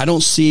 I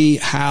don't see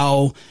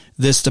how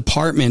this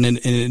department, an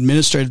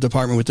administrative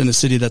department within the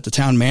city that the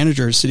town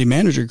manager or city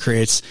manager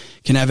creates,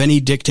 can have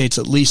any dictates,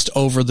 at least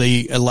over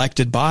the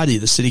elected body,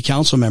 the city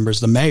council members,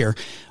 the mayor.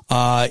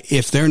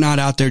 If they're not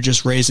out there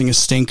just raising a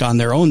stink on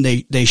their own,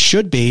 they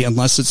should be,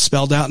 unless it's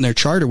spelled out in their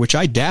charter, which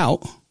I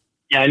doubt.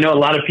 Yeah, I know a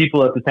lot of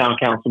people at the town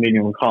council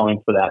meeting were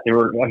calling for that.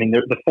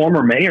 The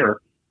former mayor,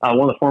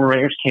 one of the former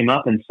mayors came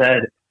up and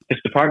said, this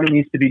department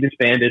needs to be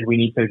disbanded. We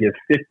need to give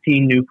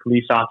 15 new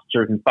police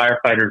officers and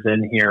firefighters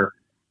in here.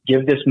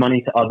 Give this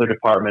money to other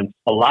departments.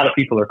 A lot of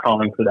people are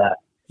calling for that.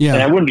 Yeah.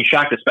 And I wouldn't be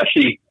shocked,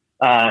 especially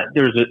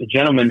there's a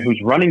gentleman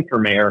who's running for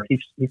mayor. He's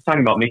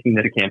talking about making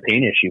it a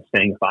campaign issue,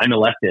 saying if I'm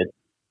elected,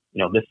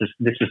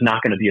 this is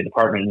not going to be a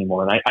department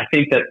anymore. And I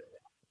think that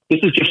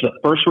this is just the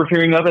first we're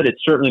hearing of it.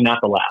 It's certainly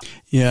not the last.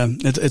 Yeah,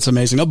 it's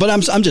amazing. But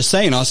I'm just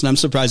saying, Austin, I'm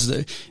surprised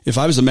that if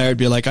I was the mayor, I'd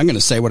be like, I'm going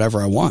to say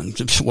whatever I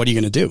want. What are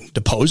you going to do?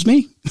 Depose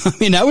me? I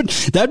mean,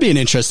 that'd be an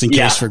interesting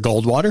case for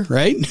Goldwater,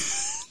 right?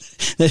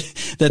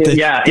 It's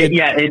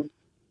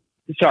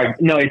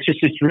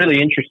it's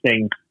really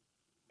interesting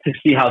to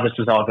see how this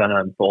is all going to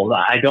unfold.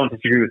 I don't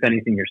disagree with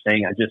anything you're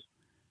saying. I just,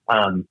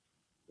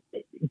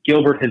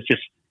 Gilbert has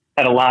just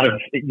had a lot of,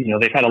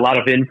 they've had a lot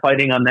of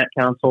infighting on that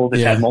council.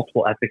 They've had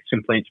multiple ethics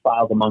complaints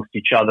filed amongst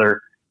each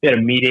other. They had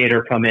a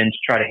mediator come in to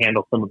try to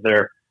handle some of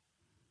their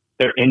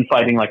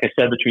infighting, like I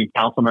said, between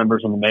council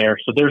members and the mayor.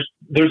 So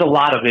there's a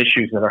lot of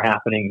issues that are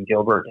happening in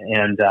Gilbert,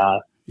 and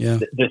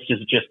this is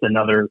just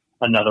another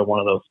one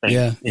of those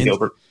things in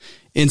Gilbert.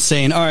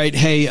 Insane. All right.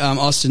 Hey,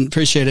 Austin,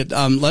 appreciate it.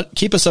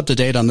 Keep us up to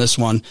date on this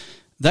one.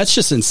 That's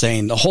just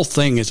insane. The whole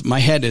thing is, my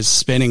head is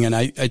spinning, and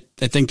I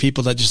think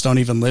people that just don't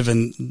even live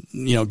in,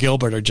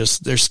 Gilbert are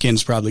just, their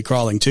skin's probably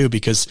crawling too,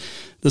 because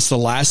this is the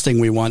last thing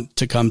we want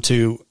to come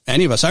to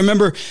any of us. I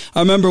remember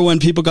when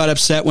people got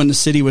upset when the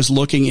city was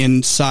looking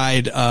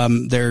inside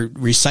their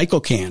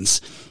recycle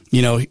cans,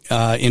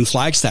 in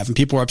Flagstaff, and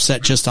people were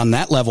upset just on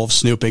that level of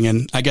snooping.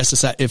 And I guess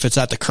if it's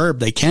at the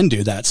curb, they can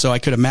do that. So I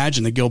could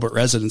imagine the Gilbert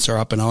residents are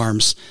up in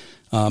arms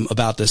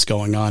about this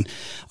going on.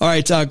 All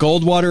right.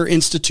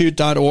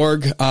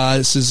 GoldwaterInstitute.org.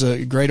 This is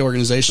a great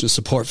organization to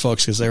support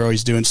folks because they're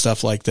always doing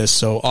stuff like this.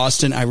 So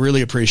Austin, I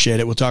really appreciate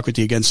it. We'll talk with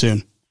you again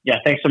soon. Yeah.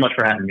 Thanks so much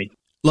for having me.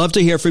 Love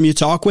to hear from you.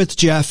 Talk with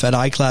Jeff at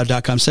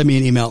iCloud.com. Send me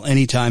an email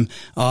anytime,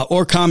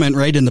 or comment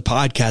right in the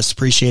podcast.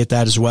 Appreciate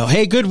that as well.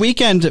 Hey, good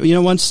weekend.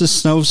 Once the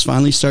snow's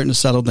finally starting to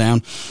settle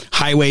down,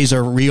 highways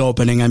are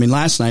reopening. I mean,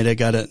 last night I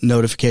got a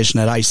notification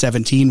that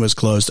I-17 was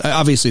closed.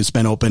 Obviously it's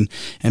been open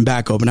and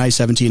back open,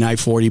 I-17,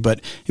 I-40,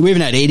 but we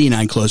even had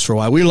 89 closed for a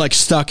while. We were like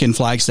stuck in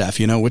Flagstaff,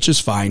 which is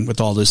fine with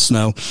all this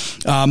snow.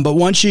 But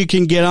once you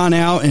can get on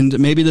out, and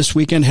maybe this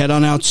weekend, head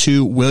on out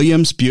to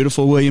Williams,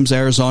 beautiful Williams,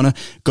 Arizona,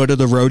 go to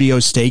the Rodeo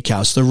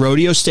Steakhouse. The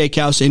Rodeo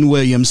Steakhouse in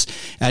Williams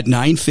at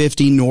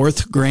 950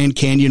 North Grand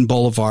Canyon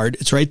Boulevard.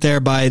 It's right there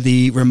by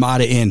the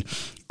Ramada Inn.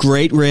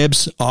 Great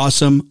ribs,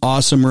 awesome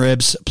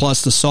ribs.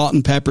 Plus the salt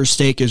and pepper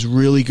steak is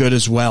really good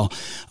as well.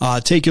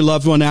 Take your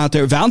loved one out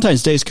there.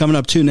 Valentine's Day is coming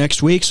up too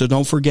next week, so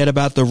don't forget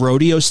about the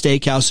Rodeo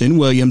Steakhouse in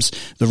Williams.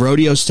 The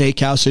Rodeo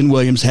Steakhouse in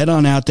Williams. Head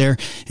on out there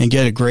and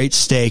get a great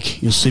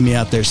steak. You'll see me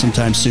out there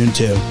sometime soon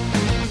too.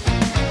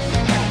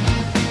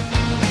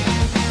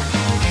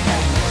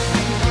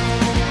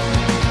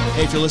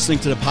 Hey, if you're listening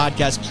to the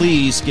podcast,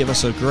 please give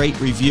us a great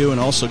review and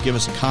also give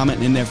us a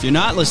comment in there. If you're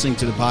not listening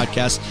to the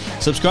podcast,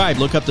 subscribe.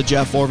 Look up The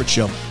Jeff Oravits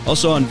Show.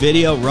 Also on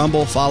video,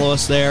 Rumble, follow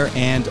us there,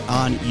 and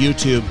on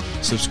YouTube,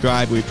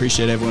 subscribe. We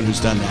appreciate everyone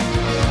who's done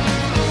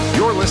that.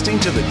 You're listening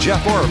to The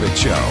Jeff Oravits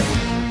Show.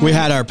 We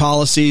had our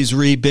policies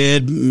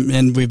rebid,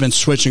 and we've been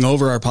switching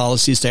over our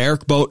policies to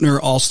Eric Boatner,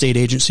 Allstate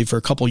Agency, for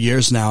a couple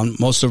years now.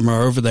 Most of them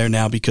are over there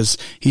now because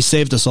he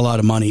saved us a lot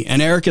of money.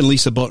 And Eric and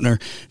Lisa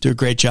Boatner do a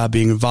great job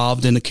being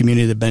involved in the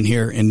community. They've been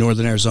here in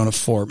Northern Arizona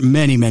for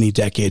many, many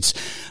decades.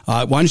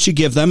 Why don't you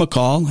give them a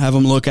call, have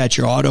them look at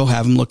your auto,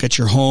 have them look at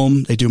your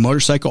home. They do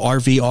motorcycle,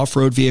 RV,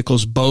 off-road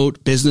vehicles,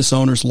 boat, business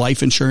owners,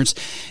 life insurance.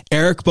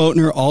 Eric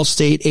Boatner,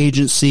 Allstate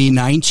Agency,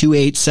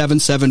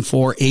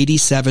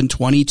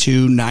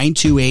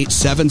 928-774-8722, 928-774-8722.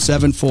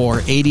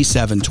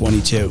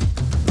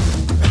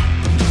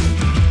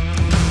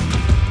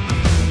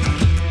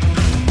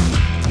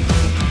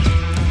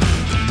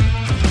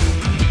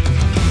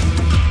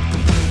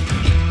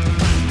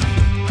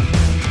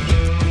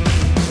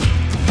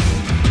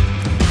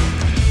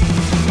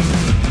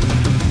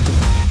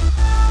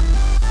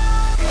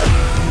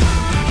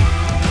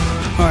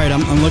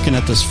 I'm looking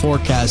at this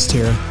forecast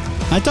here.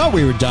 I thought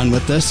we were done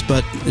with this,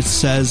 but it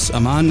says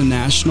I'm on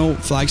the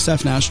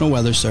Flagstaff National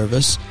Weather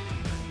Service.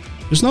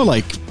 There's no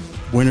like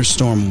winter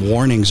storm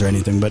warnings or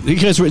anything, but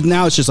because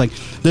now it's just like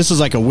this is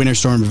like a winter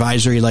storm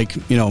advisory, like,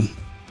 you know,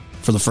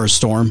 for the first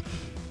storm.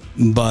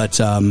 But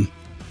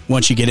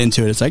once you get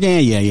into it, it's like,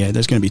 yeah,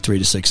 there's going to be 3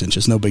 to 6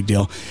 inches, no big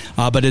deal.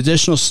 But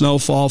additional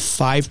snowfall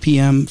 5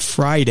 p.m.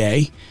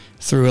 Friday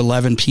through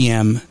 11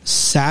 p.m.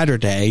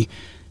 Saturday.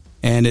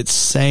 And it's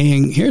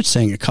saying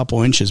a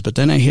couple inches, but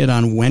then I hit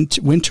on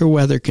winter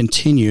weather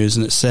continues,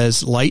 and it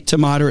says light to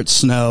moderate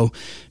snow,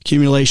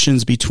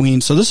 accumulations between,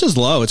 so this is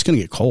low, it's going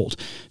to get cold.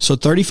 So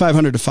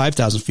 3,500 to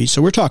 5,000 feet.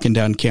 So we're talking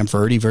down Camp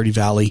Verde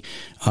Valley,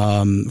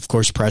 of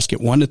course,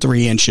 Prescott, 1 to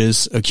 3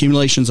 inches,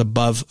 accumulations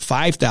above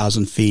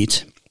 5,000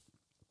 feet.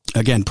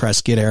 Again,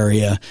 Prescott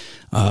area,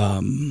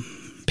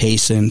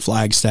 Payson,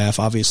 Flagstaff,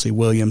 obviously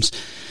Williams.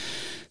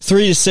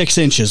 3 to 6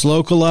 inches,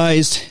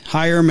 localized,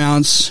 higher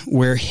amounts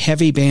where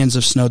heavy bands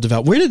of snow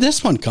develop. Where did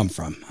this one come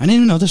from? I didn't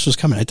even know this was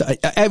coming.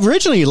 I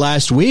originally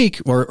last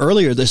week or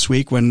earlier this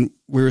week when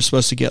we were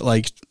supposed to get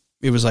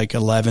it was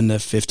 11 to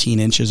 15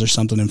 inches or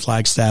something in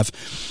Flagstaff.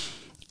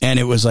 And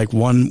it was like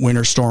one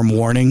winter storm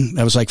warning.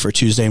 That was like for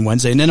Tuesday and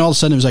Wednesday. And then all of a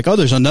sudden it was like, oh,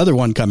 there's another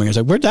one coming. I was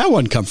like, where'd that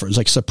one come from? It's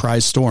like a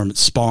surprise storm. It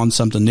spawned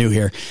something new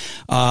here.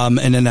 And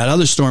then that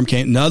other storm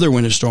came, another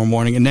winter storm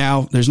warning. And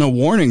now there's no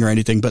warning or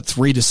anything, but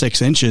 3 to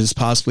 6 inches,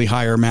 possibly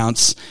higher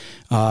amounts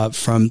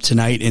from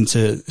tonight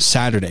into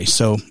Saturday.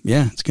 So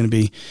yeah, it's going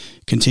to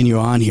continue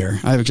on here.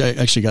 I've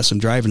actually got some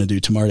driving to do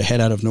tomorrow to head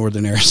out of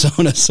northern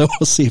Arizona, so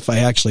we'll see if I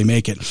actually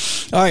make it.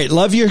 All right,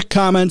 love your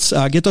comments.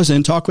 Get those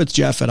in. Talk with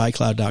Jeff at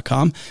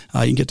iCloud.com. You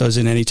can get those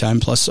in anytime.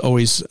 Plus,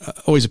 always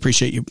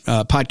appreciate you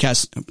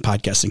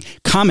podcasting,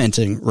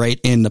 commenting right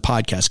in the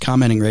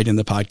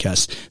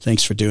podcast.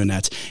 Thanks for doing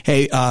that.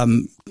 Hey,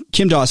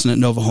 Kim Dawson at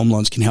Nova Home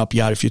Loans can help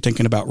you out if you're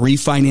thinking about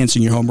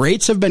refinancing your home.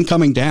 Rates have been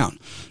coming down.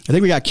 I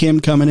think we got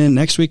Kim coming in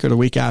next week or the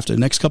week after, the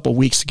next couple of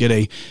weeks to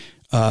get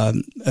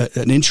an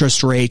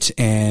interest rate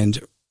and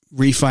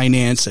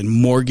refinance and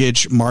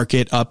mortgage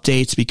market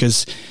updates,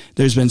 because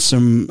there's been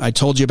I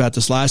told you about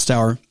this last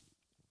hour,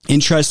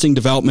 interesting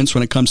developments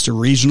when it comes to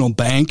regional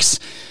banks.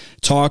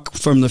 Talk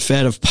from the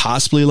Fed of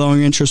possibly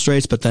lowering interest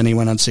rates, but then he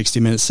went on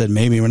 60 Minutes, said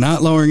maybe we're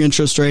not lowering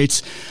interest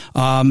rates.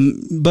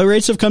 But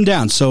rates have come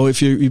down. So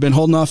if you've been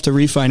holding off to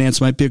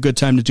refinance, might be a good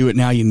time to do it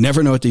now. You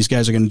never know what these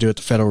guys are going to do at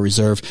the Federal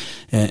Reserve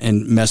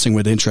and messing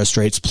with interest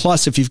rates.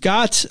 Plus, if you've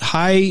got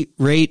high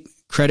rate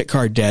credit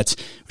card debt,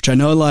 which I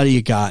know a lot of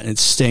you got, and it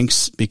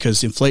stinks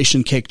because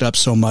inflation kicked up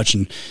so much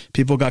and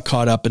people got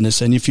caught up in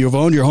this. And if you've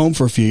owned your home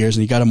for a few years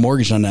and you got a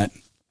mortgage on that,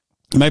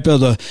 you might be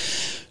able to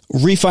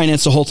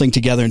refinance the whole thing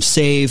together and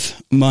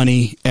save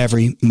money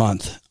every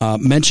month.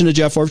 Mention to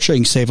Jeff Orbit Show, you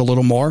can save a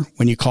little more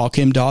when you call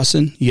Kim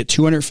Dawson. You get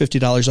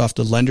 $250 off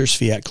the lender's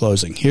fee at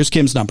closing. Here's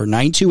Kim's number,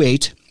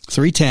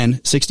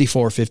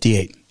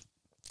 928-310-6458.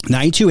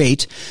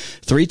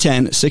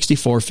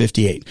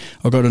 928-310-6458,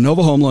 or go to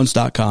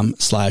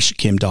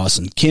novahomeloans.com/Kim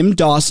Dawson. Kim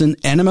Dawson,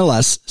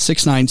 NMLS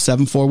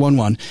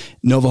 697411,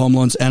 Nova Home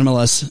Loans,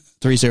 NMLS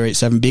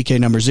 3087, BK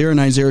number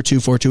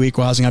 0902422,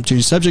 equal housing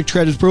opportunity, subject to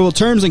credit approval,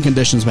 terms and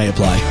conditions may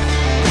apply.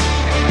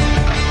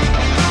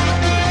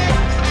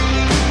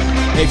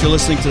 Hey, if you're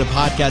listening to the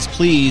podcast,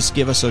 please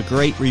give us a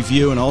great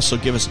review and also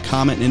give us a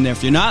comment in there.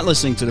 If you're not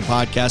listening to the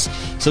podcast,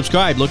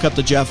 subscribe. Look up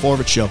the Jeff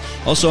Orbit Show.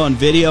 Also on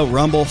video,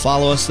 Rumble,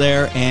 follow us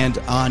there, and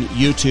on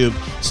YouTube,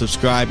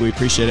 subscribe. We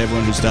appreciate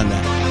everyone who's done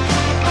that.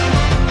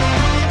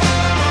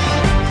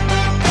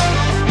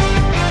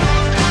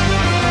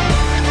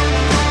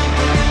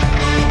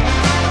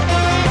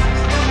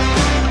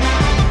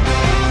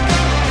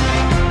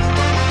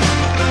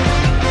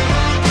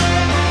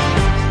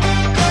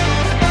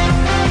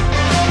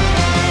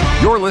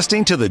 You're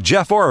listening to The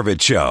Jeff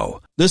Orbit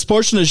Show. This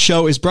portion of the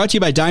show is brought to you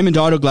by Diamond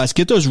Auto Glass.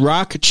 Get those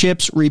rock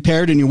chips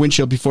repaired in your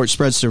windshield before it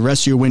spreads to the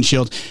rest of your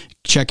windshield.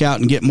 Check out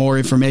and get more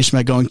information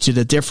by going to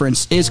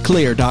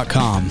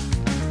thedifferenceisclear.com.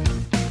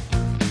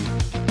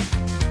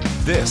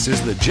 This is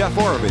The Jeff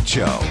Orbit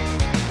Show.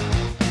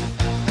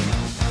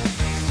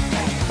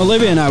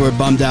 Olivia and I were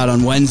bummed out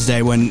on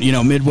Wednesday when,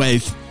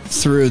 midway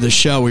through the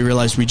show, we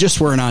realized we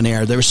just weren't on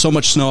air. There was so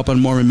much snow up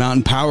on Mormon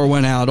Mountain. Power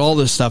went out. All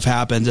this stuff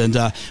happened, and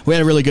we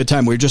had a really good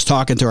time. We were just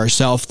talking to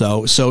ourselves,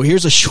 though. So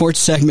here's a short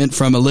segment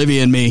from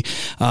Olivia and me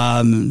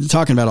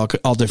talking about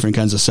all different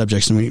kinds of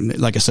subjects, and we,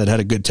 like I said, had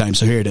a good time.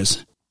 So here it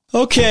is.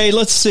 Okay,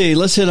 let's see.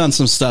 Let's hit on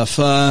some stuff.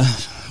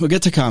 We'll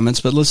get to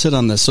comments, but let's hit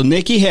on this. So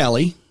Nikki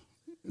Haley,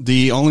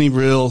 the only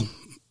real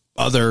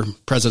other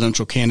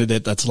presidential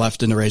candidate that's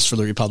left in the race for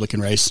the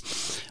Republican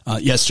race.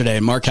 Yesterday,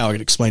 Mark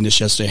Howard explained this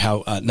yesterday,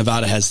 how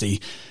Nevada has the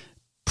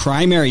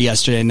primary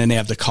yesterday, and then they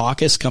have the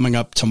caucus coming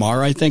up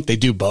tomorrow, I think. They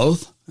do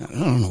both. I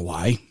don't know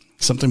why.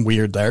 Something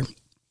weird there.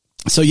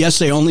 So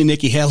yesterday, only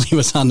Nikki Haley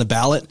was on the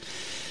ballot,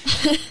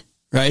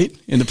 right?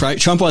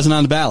 Trump wasn't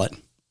on the ballot.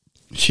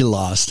 She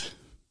lost.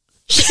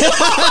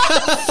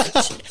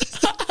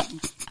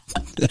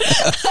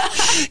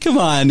 Come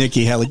on,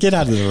 Nikki Haley, get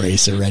out of the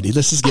race already.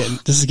 This is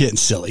getting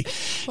silly.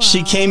 Wow.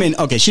 She came in,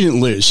 okay, she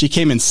didn't lose. She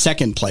came in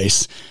second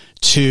place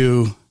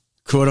to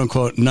quote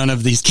unquote none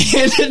of these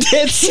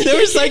candidates. There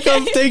was like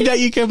a thing that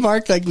you can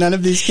mark like none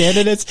of these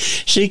candidates.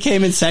 She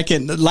came in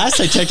second. Last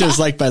I checked, it was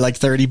like by like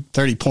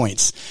 30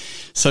 points.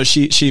 So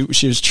she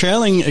was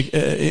trailing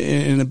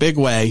in a big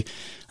way.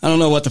 I don't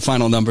know what the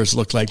final numbers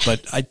look like,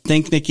 but I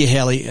think Nikki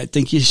Haley, I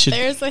think you should.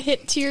 There's a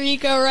hit to your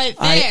ego right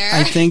there.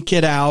 I think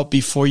get out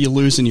before you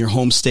lose in your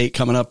home state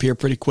coming up here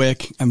pretty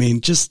quick. I mean,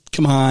 just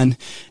come on.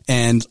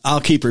 And I'll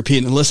keep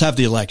repeating. Let's have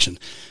the election.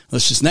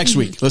 Let's just next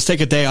week. Let's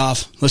take a day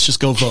off. Let's just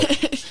go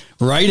vote.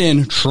 Write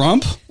in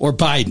Trump or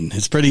Biden.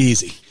 It's pretty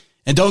easy.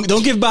 And don't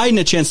give Biden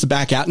a chance to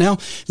back out now.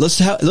 Let's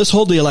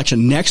hold the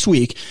election next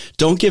week.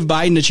 Don't give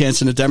Biden a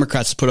chance and the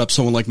Democrats to put up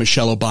someone like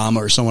Michelle Obama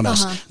or someone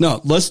else. No,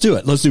 let's do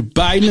it. Let's do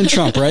Biden and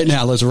Trump right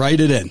now. Let's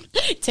write it in.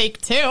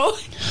 Take two.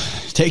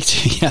 Take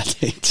two. Yeah,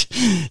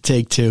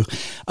 take two.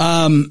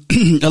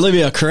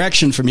 Olivia, a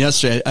correction from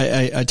yesterday.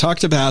 I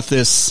talked about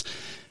this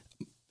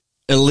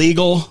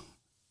illegal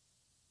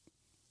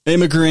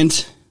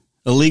migrant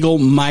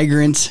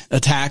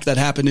attack that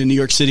happened in New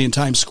York City in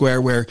Times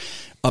Square, where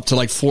up to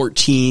like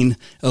 14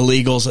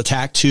 illegals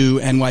attacked 2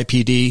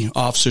 NYPD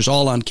officers,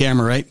 all on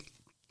camera, right?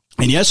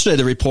 And yesterday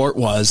the report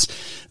was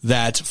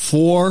that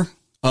 4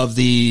 of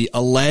the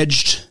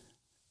alleged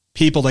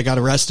people that got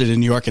arrested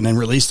in New York and then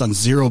released on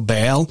zero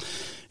bail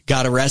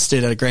got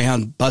arrested at a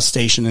Greyhound bus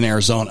station in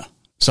Arizona.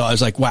 So I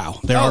was like, wow,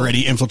 they're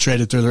already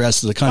infiltrated through the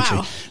rest of the country.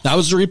 Wow. That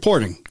was the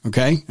reporting,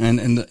 okay?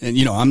 And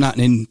you know, I'm not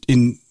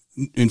in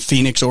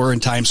Phoenix or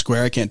in Times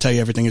Square. I can't tell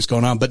you everything that's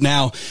going on. But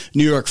now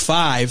New York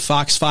 5,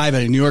 Fox 5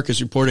 out of New York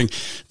is reporting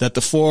that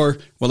the 4,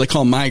 well, they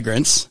call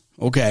migrants,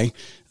 okay,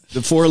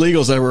 the 4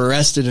 illegals that were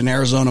arrested in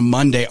Arizona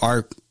Monday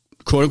are,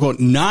 quote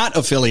unquote, not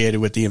affiliated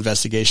with the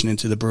investigation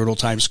into the brutal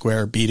Times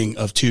Square beating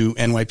of 2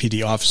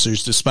 NYPD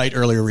officers, despite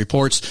earlier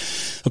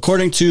reports.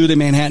 According to the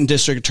Manhattan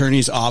District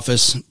Attorney's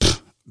Office,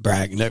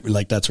 brag,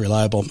 like that's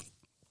reliable.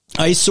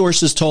 ICE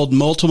sources told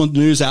multiple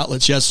news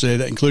outlets yesterday,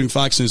 that including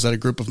Fox News, that a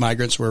group of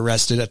migrants were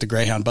arrested at the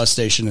Greyhound bus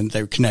station and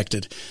they were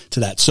connected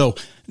to that. So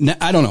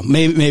I don't know.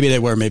 Maybe they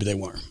were, maybe they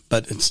weren't,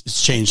 but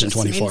it's changed in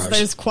 24 hours.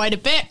 There's quite a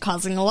bit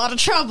causing a lot of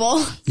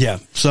trouble. Yeah.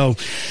 So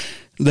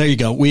there you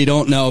go. We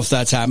don't know if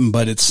that's happened,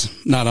 but it's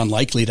not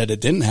unlikely that it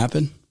didn't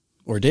happen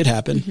or did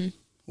happen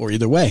or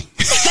either way.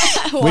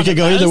 We could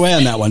go either way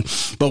on that one,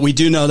 but we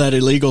do know that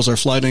illegals are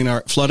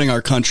flooding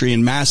our country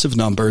in massive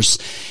numbers,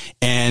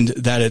 and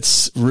that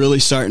it's really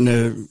starting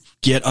to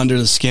get under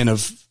the skin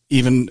of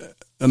even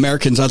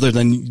Americans other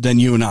than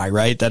you and I,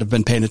 right? That have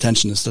been paying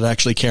attention to this, that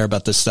actually care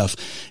about this stuff,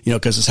 you know,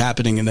 because it's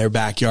happening in their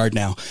backyard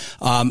now.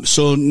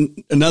 So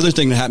another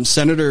thing that happened,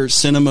 Senator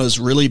Sinema's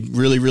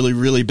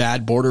really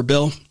bad border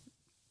bill,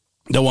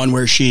 the one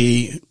where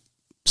she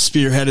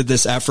spearheaded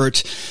this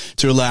effort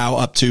to allow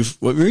up to,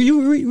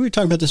 we were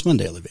talking about this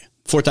Monday, Olivia,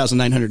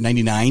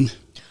 4,999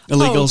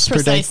 illegals per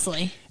day.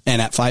 Precisely.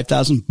 And at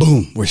 5,000,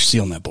 boom, we're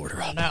sealing that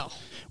border up. Oh, no.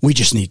 We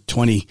just need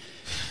 20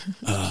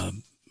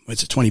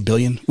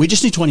 billion? We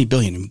just need 20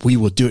 billion and we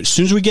will do it. As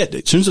soon as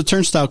the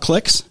turnstile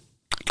clicks,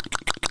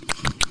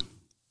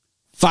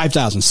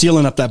 5,000,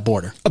 sealing up that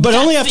border. But that's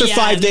only after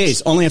 5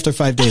 days. Only after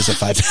 5 days at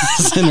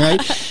 5,000,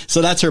 right?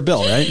 So that's her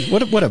bill, right?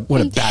 What a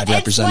bad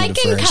representative for Arizona.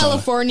 It's like in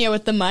California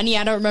with the money.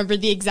 I don't remember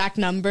the exact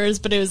numbers,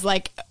 but it was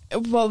like,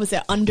 what was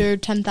it, under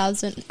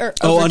 10,000? Or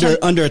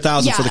under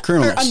 1,000 for the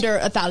criminals. Or under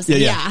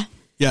 1,000, yeah.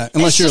 Yeah,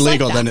 unless you're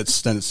illegal, like then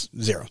it's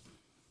zero.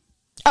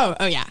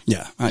 Oh, yeah.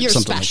 Yeah. You're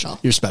special.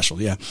 You're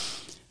special, yeah.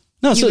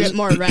 No, you get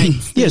more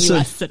rights than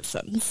U.S.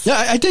 citizens. Yeah,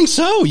 I think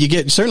so.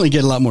 You certainly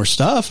get a lot more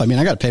stuff. I mean,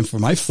 I got to pay for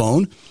my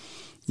phone,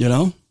 you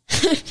know?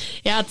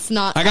 Yeah, it's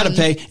not. I got to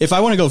pay. If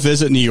I want to go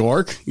visit New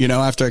York, you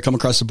know, after I come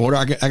across the border,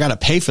 I got to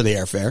pay for the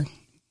airfare.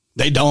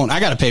 They don't. I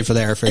got to pay for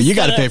the airfare. You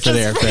got to pay for the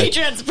airfare. Free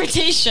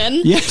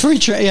transportation. Yeah, free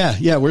trip.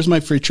 Yeah. Where's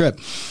my free trip?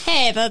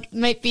 Hey, that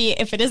might be,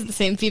 if it is the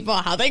same people,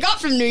 how they got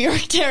from New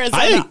York to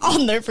Arizona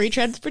on their free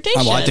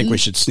transportation. Well, I think we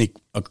should sneak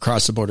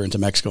across the border into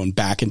Mexico and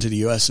back into the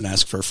U.S. and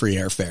ask for a free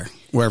airfare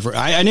wherever.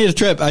 I need a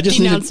trip. I just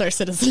denounce our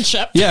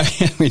citizenship. Yeah,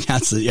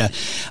 renounce it. Yeah.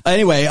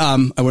 Anyway, I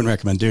wouldn't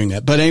recommend doing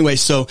that. But anyway,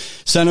 so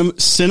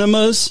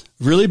Sinema's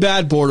really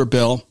bad border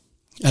bill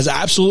has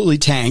absolutely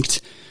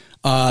tanked.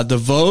 The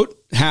vote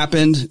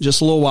happened just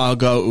a little while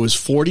ago. It was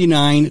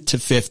 49 to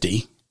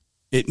 50.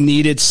 It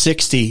needed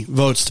 60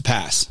 votes to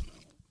pass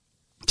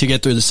to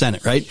get through the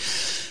Senate, right?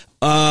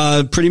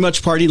 Pretty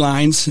much party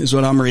lines is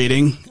what I'm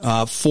reading.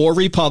 4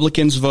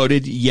 Republicans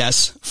voted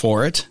yes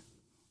for it.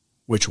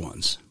 Which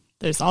ones?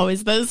 There's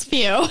always those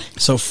few.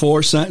 So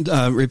 4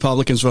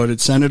 Republicans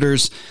voted.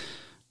 Senators,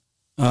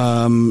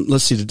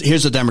 let's see.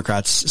 Here's the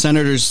Democrats.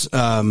 Senators,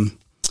 4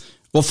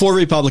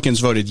 Republicans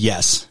voted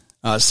yes.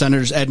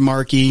 Senators Ed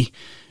Markey,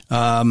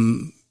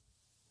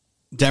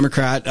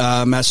 Democrat,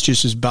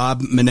 Massachusetts,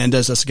 Bob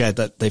Menendez, that's the guy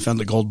that they found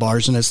the gold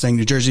bars in this thing.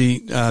 New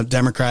Jersey,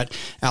 Democrat,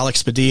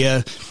 Alex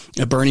Padilla,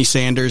 Bernie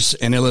Sanders,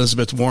 and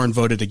Elizabeth Warren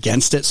voted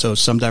against it. So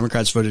some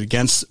Democrats voted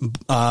against.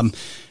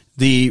 The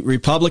the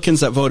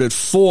Republicans that voted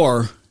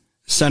for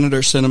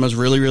Senator Sinema's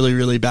really, really,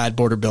 really bad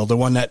border bill, the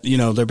one that,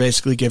 they're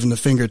basically giving the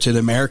finger to the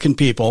American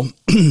people,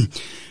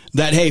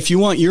 that, hey, if you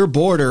want your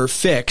border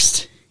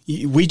fixed,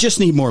 we just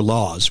need more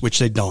laws, which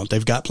they don't.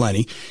 They've got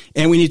plenty.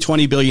 And we need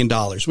 $20 billion,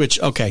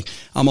 which, okay,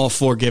 I'm all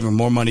for giving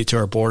more money to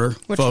our border,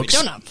 which folks.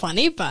 We don't have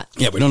plenty, but.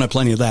 Yeah, we don't have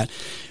plenty of that.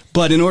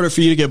 But in order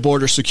for you to get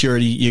border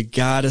security, you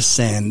got to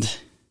send,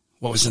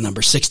 what was the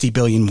number, $60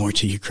 billion more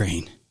to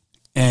Ukraine,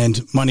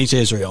 and money to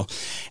Israel,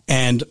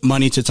 and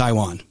money to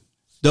Taiwan.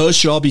 Those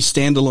should all be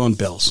standalone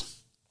bills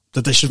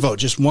that they should vote,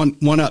 just one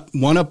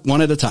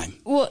at a time.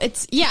 Well,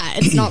 it's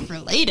not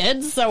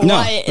related, so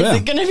why is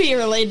it going to be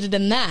related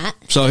in that?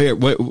 So here,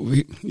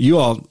 you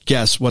all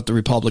guess what the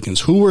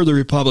Republicans, who were the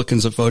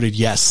Republicans that voted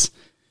yes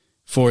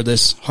for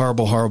this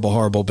horrible, horrible,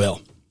 horrible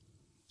bill?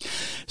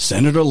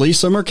 Senator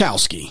Lisa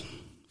Murkowski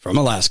from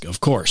Alaska,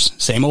 of course.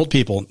 Same old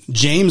people.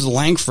 James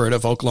Lankford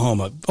of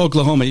Oklahoma.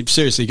 Oklahoma,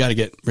 seriously, you got to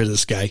get rid of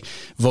this guy.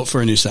 Vote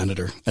for a new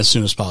senator as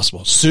soon as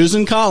possible.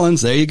 Susan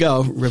Collins, there you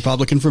go,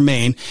 Republican from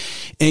Maine.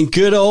 And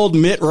good old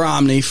Mitt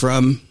Romney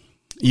from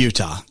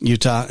Utah.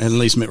 And at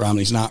least Mitt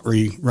Romney's not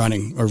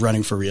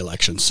running for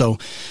re-election. So,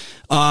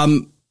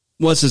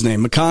 what's his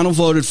name? McConnell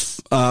voted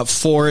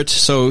for it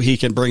so he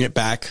can bring it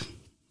back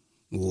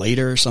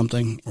later or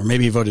something. Or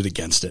maybe he voted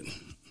against it.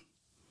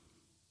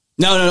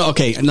 No.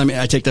 Okay,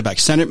 I take that back.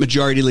 Senate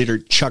Majority Leader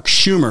Chuck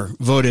Schumer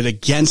voted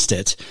against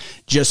it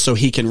just so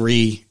he can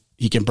bring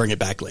it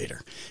back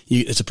later.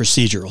 It's a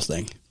procedural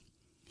thing.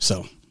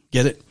 So,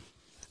 get it?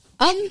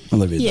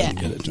 Olivia doesn't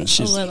get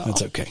it.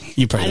 That's okay.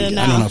 You probably don't.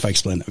 I don't know if I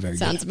explained that very good.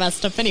 Sounds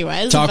messed up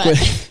anyways.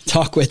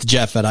 Talk with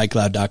Jeff at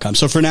iCloud.com.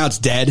 So for now it's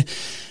dead.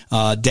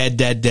 Dead.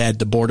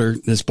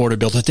 This border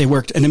bill that they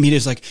worked, and the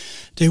media's like,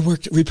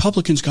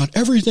 Republicans got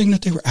everything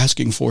that they were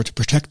asking for to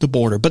protect the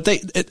border. But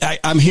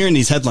I'm hearing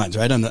these headlines,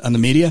 right, on the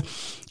media.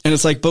 And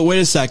it's like, but wait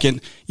a second,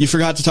 you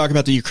forgot to talk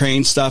about the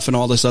Ukraine stuff and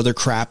all this other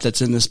crap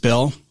that's in this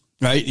bill,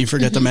 right? You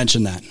forget to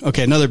mention that.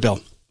 Okay. Another bill,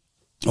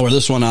 or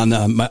this one on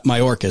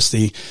Mayorkas,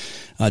 the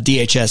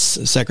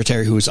DHS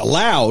secretary who was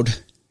allowed,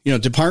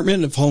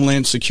 Department of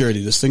Homeland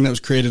Security, this thing that was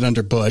created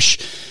under Bush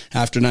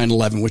after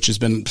 9/11, which has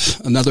been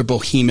another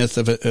behemoth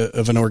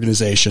of an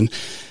organization.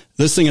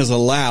 This thing has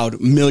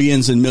allowed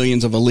millions and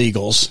millions of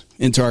illegals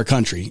into our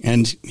country,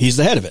 and he's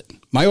the head of it,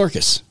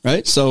 Mayorkas,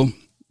 right? So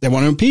they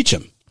want to impeach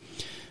him.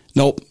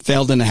 Nope,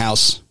 failed in the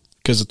House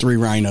because of 3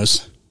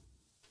 rhinos.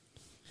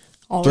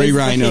 Always 3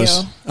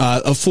 rhinos.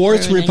 A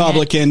 4th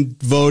Republican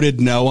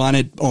voted no on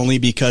it only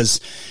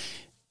because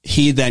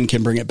he then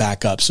can bring it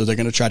back up. So they're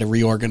going to try to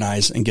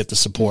reorganize and get the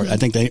support. I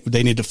think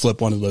they need to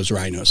flip one of those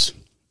rhinos.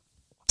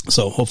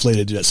 So hopefully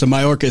they do that. So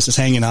Mayorkas is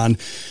hanging on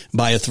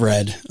by a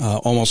thread,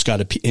 almost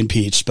got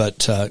impeached,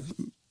 but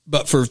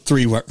for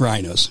 3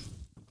 rhinos.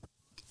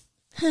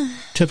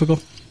 Typical,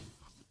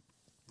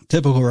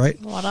 right?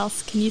 What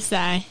else can you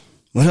say?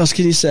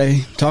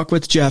 Talk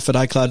with Jeff at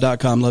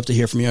iCloud.com. Love to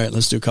hear from you. All right,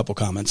 let's do a couple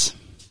comments.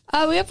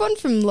 We have one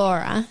from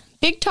Laura.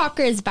 Big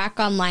Talker is back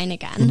online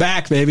again.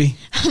 Back, baby.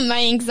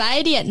 My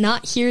anxiety at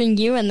not hearing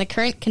you and the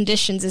current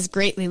conditions is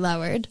greatly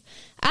lowered.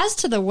 As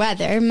to the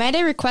weather, might I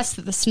request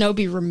that the snow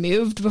be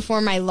removed before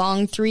my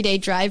long 3-day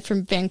drive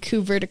from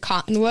Vancouver to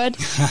Cottonwood,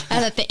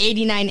 and that the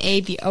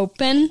 89A be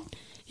open?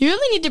 You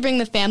really need to bring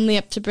the family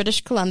up to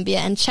British Columbia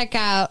and check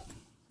out,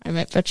 I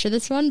might butcher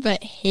this one,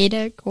 but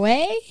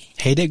Haida-Gwaii?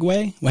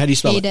 Haida-Gwaii? How do you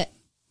spell it?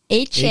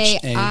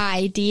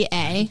 Haida,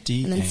 and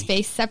then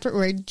space, separate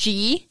word,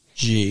 G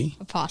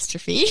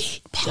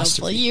apostrophe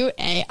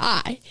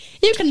WAI.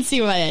 You can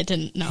see why I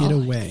didn't know.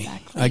 Haida-Gwaii.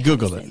 Exactly I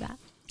Googled it.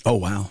 Oh,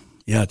 wow.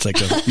 Yeah, it's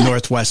like a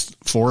Northwest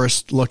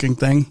forest looking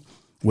thing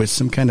with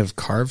some kind of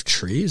carved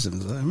trees.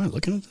 Am I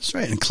looking at this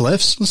right? And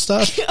cliffs and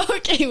stuff.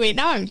 Okay, wait,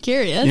 now I'm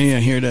curious. Yeah,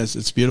 here it is.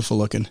 It's beautiful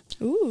looking.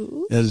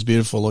 Ooh. It is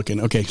beautiful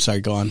looking. Okay,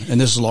 sorry, go on. And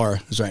this is Laura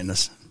who's writing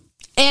this.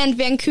 And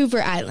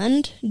Vancouver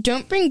Island,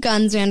 don't bring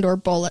guns and or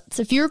bullets.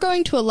 If you're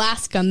going to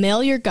Alaska,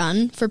 mail your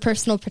gun for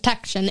personal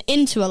protection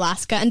into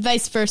Alaska and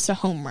vice versa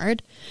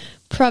homeward.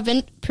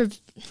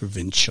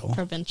 Provincial.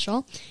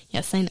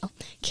 Yes, I know.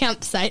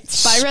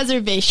 Campsites by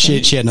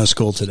reservation. She had no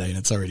school today, and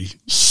it's already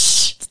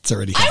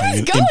I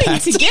was going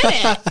to get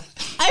it.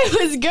 I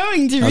was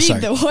going to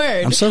read the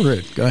word. I'm so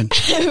rude. Go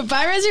ahead.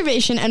 By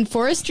reservation and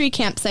forestry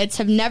campsites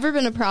have never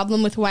been a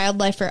problem with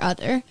wildlife or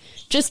other.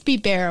 Just be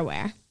bear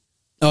aware.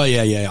 Oh,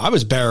 yeah. I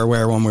was bear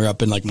aware when we were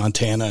up in like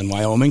Montana and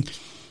Wyoming.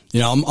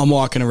 I'm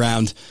walking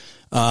around.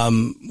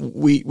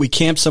 We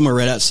camped somewhere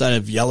right outside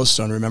of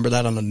Yellowstone. Remember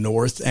that on the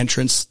north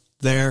entrance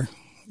there?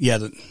 Yeah,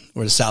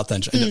 or the south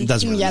entrance. It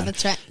doesn't really matter.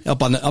 That's right.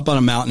 Up on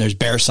a mountain, there's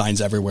bear signs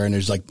everywhere, and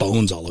there's like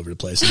bones all over the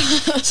place.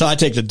 So I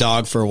take the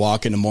dog for a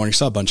walk in the morning,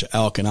 saw a bunch of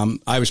elk, and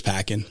I was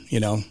packing,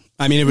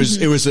 I mean, it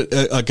was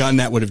a gun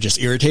that would have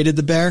just irritated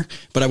the bear,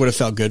 but I would have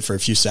felt good for a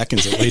few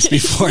seconds at least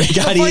before he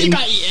got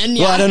eaten.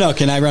 Yeah. Well, I don't know.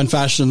 Can I run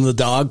faster than the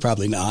dog?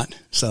 Probably not.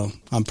 So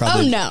I'm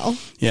probably. Oh, no.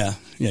 Yeah.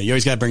 You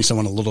always got to bring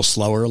someone a little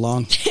slower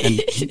along.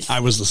 And I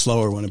was the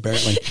slower one,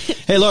 apparently.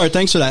 Hey, Laura,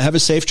 thanks for that. Have a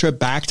safe trip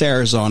back to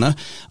Arizona.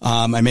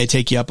 I may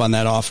take you up on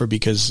that offer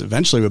because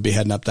eventually we'll be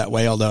heading up that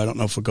way, although I don't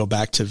know if we'll go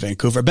back to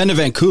Vancouver. I've been to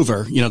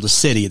Vancouver, the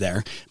city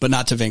there, but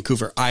not to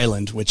Vancouver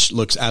Island, which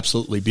looks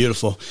absolutely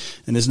beautiful.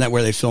 And isn't that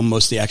where they film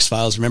most of the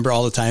X-Files? Remember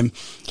all the time?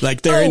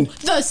 Like they're in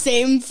the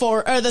same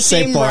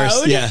same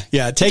forest. road.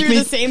 Yeah. Take through me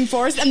the same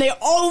forest, and they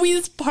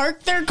always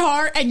park their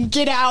car and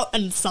get out,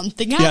 and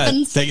something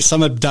happens. Yeah,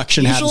 some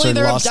abduction happens or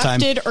Usually lost they're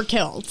time. abducted or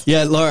killed.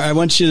 Yeah, Laura, I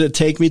want you to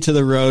take me to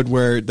the road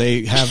where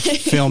they have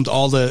filmed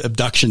all the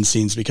abduction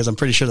scenes because I'm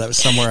pretty sure that was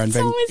somewhere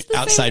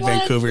outside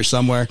Vancouver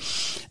somewhere.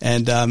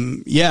 And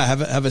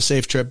have a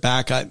safe trip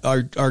back.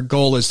 Our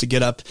goal is to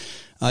get up.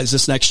 Is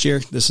this next year?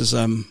 This is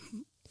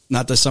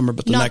not this summer,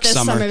 but the next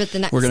summer.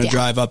 We're going to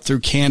drive up through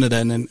Canada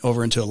and then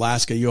over into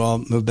Alaska. You all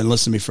who have been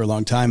listening to me for a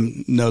long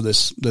time know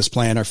this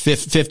plan. Our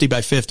 50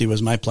 by 50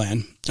 was my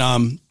plan.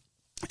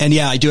 And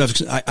yeah, I do have.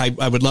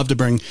 I would love to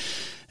bring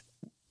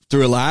through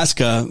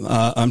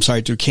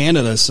through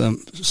Canada, some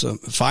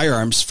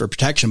firearms for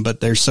protection, but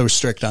they're so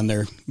strict on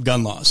their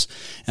gun laws.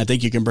 I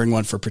think you can bring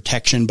one for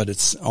protection, but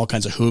it's all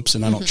kinds of hoops,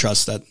 and I don't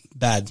trust that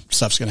bad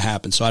stuff's going to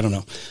happen. So I don't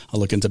know. I'll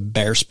look into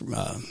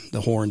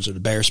the horns or the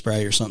bear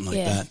spray or something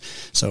like that.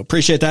 So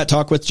appreciate that.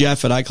 Talk with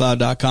Jeff at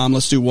iCloud.com.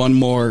 Let's do one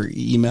more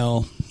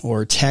email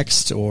or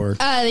text or.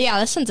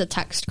 This one's a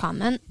text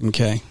comment.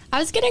 Okay. I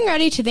was getting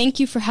ready to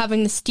thank you for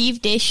having the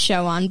Steve Deace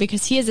show on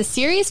because he is a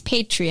serious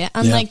patriot,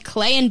 unlike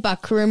Clay and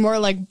Buck, who are more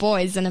like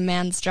boys in a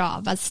man's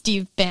job, as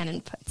Steve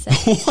Bannon puts it.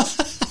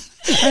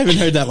 I haven't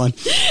heard that one.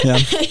 Yeah.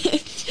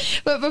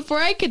 But before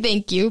I could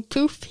thank you,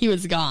 poof, he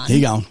was gone.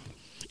 He gone.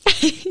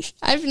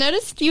 I've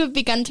noticed you have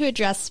begun to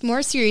address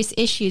more serious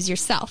issues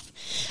yourself,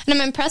 and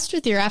I'm impressed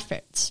with your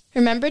efforts.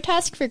 Remember to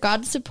ask for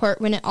God's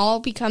support when it all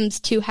becomes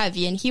too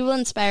heavy, and he will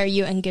inspire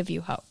you and give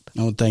you hope.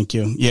 Oh, thank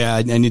you. Yeah,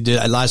 and you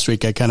did. Last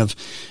week, I kind of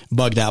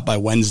bugged out by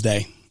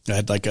Wednesday. I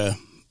had like a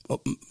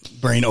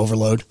brain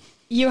overload.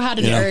 You had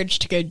an urge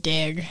to go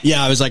dig.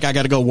 Yeah, I was like, I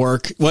got to go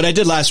work. What I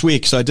did last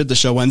week, so I did the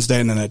show Wednesday,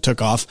 and then I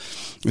took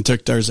off. I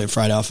took Thursday,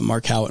 Friday off, and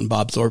Mark Howitt and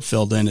Bob Thorpe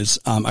filled in.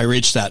 I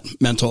reached that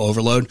mental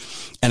overload,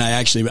 and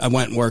I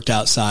went and worked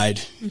outside.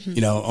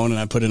 Owen and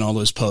I put in all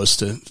those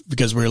posts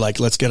because we were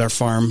like, let's get our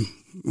farm.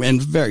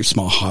 And very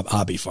small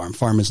hobby farm.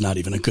 Farm is not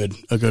even a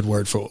good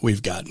word for what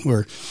we've got.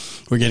 We're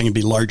getting to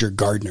be larger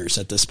gardeners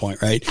at this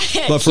point, right?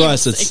 But for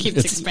us, it's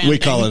we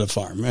call it a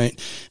farm, right?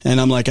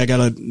 And I'm like,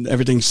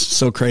 everything's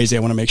so crazy. I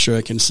want to make sure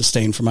I can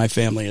sustain for my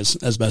family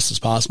as best as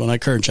possible. And I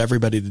encourage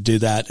everybody to do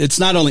that. It's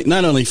not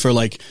only for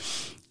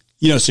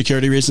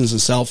security reasons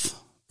and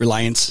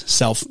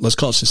self-reliance, let's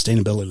call it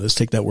sustainability. Let's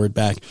take that word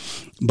back.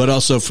 But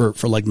also for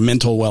like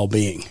mental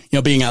well-being,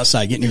 being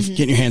outside, getting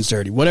your hands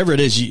dirty, whatever it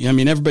is.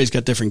 Everybody's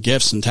got different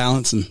gifts and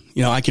talents, and,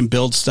 I can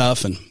build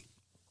stuff, and,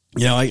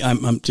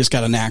 I'm just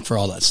got a knack for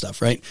all that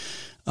stuff. Right.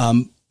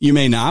 You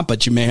may not,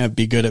 but you may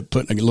be good at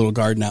putting a little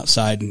garden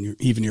outside and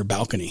even your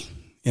balcony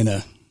in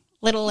a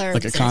little herbs,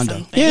 like a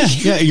condo.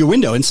 Yeah. Your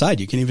window inside.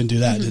 You can even do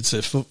that. It's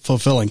a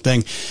fulfilling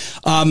thing.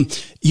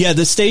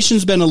 The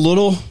station's been a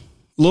little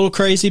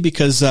crazy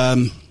because,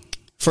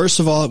 first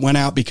of all, it went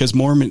out because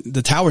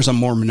the tower's on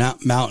Mormon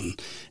Mountain,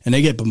 and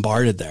they get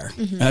bombarded there.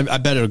 I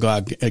bet it'll go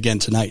out again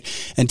tonight.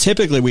 And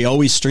typically, we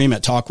always stream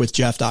at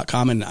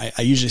talkwithjeff.com, and I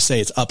usually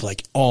say it's up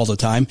like all the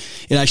time.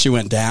 It actually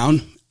went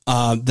down.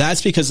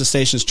 That's because the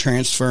station's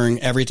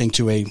transferring everything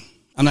to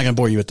I'm not going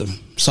to bore you with the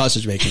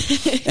sausage making.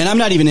 And I'm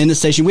not even in the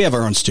station. We have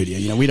our own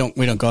studio. We don't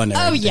go in there.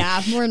 Oh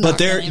yeah, we're not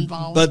really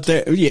involved. But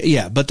they're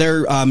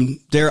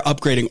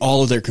upgrading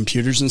all of their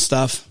computers and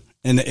stuff,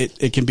 and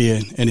it can be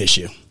an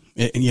issue.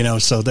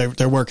 So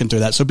they're working through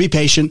that. So be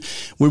patient.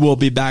 We will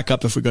be back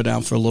up if we go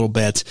down for a little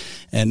bit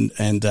and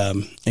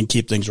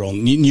keep things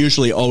rolling.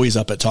 Usually always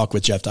up at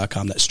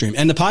talkwithjeff.com, that stream.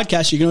 And the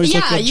podcast, you can always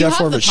look at Jeff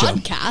Oravits Show.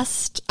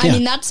 Podcast. I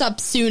mean, that's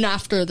up soon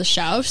after the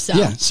show.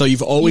 So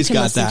you've always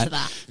got that.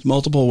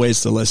 Multiple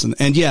ways to listen.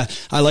 And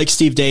I like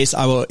Steve Deace.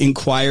 I will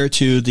inquire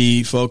to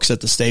the folks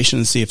at the station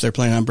and see if they're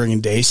planning on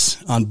bringing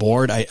Deace on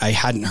board. I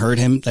hadn't heard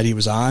that he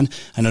was on.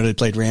 I know they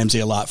played Ramsey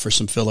a lot for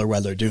some filler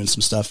while they're doing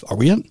some stuff. Are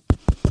we on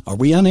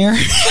air?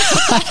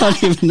 I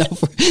don't even know.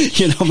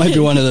 It might be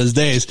one of those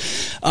days.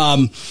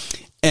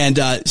 And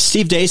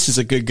Steve Deace is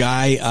a good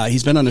guy.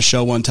 He's been on the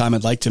show one time.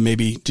 I'd like to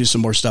maybe do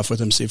some more stuff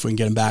with him, see if we can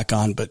get him back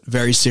on, but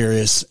very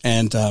serious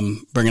and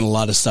bringing a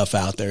lot of stuff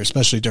out there,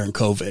 especially during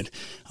COVID.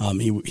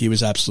 He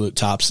was absolute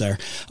tops there.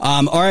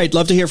 All right.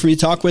 Love to hear from you.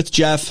 Talk with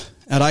Jeff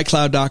at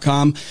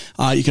iCloud.com.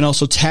 You can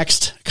also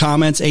text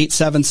comments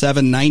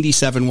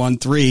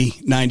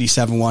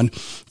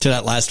 877-9713-971 to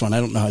that last one. I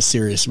don't know how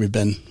serious we've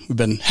been. We've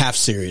been half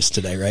serious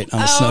today, right?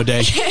 On a snow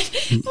day.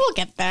 We'll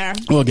get there.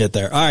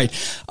 All right.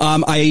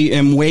 I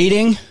am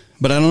waiting,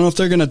 but I don't know if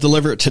they're going to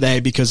deliver it today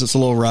because it's a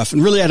little rough.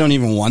 And really, I don't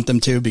even want them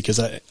to because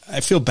I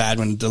feel bad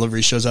when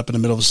delivery shows up in the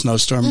middle of a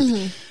snowstorm.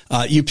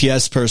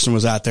 UPS person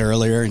was out there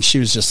earlier and she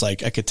was just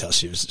like, I could tell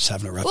she was just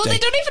having a rough day. Well, they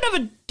don't even have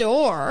a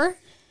door.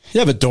 You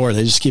have a door.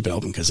 They just keep it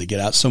open because they get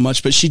out so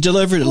much. But she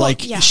delivered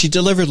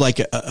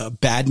a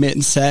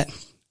badminton set.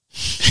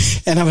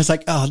 And I was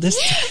like, oh, this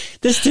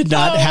did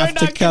not have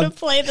to come. We're not going to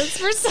play this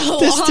for so long.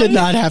 This did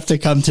not have to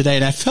come today.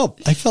 And I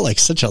felt like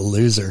such a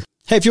loser.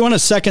 Hey, if you want a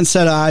second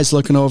set of eyes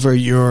looking over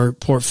your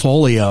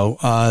portfolio,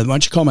 why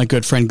don't you call my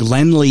good friend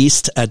Glenn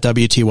Least at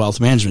WT Wealth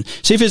Management.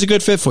 See if he's a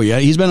good fit for you.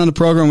 He's been on the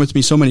program with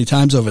me so many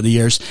times over the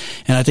years,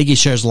 and I think he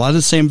shares a lot of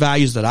the same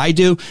values that I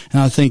do,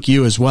 and I think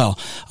you as well.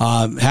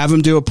 Have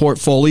him do a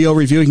portfolio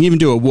review. He can even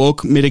do a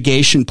woke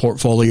mitigation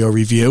portfolio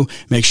review.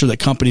 Make sure that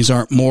companies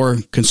aren't more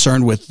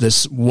concerned with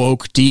this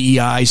woke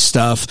DEI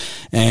stuff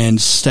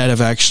instead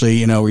of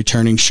actually,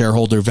 returning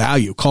shareholder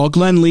value. Call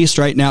Glenn Least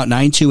right now at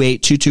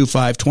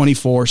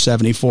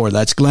 928-225-2474.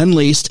 That's Glenn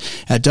Least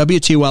at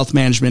WT Wealth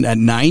Management at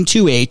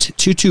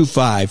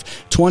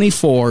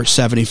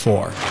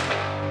 928-225-2474.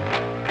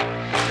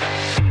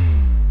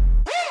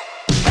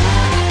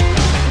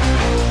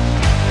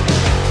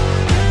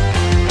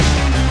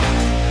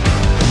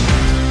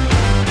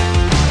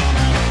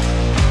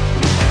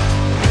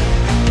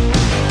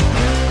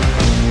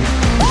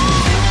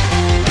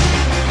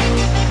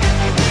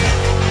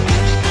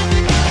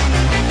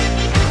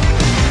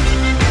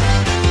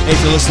 If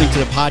you're listening to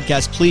the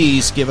podcast,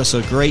 please give us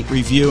a great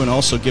review and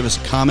also give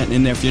us a comment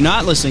in there. If you're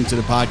not listening to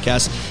the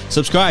podcast,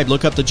 subscribe.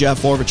 Look up the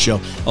Jeff Oravits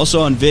Show.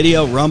 Also on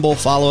video, Rumble,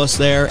 follow us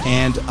there,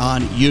 and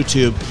on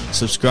YouTube,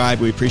 subscribe.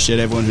 We appreciate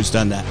everyone who's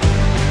done that.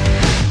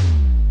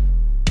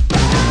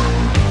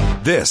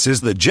 This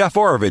is the Jeff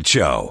Oravits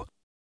Show.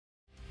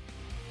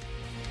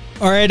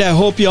 All right, I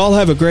hope you all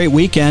have a great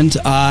weekend.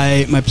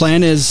 My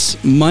plan is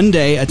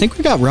Monday. I think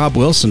we got Rob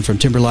Wilson from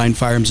Timberline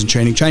Firearms and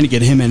Training, trying to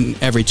get him in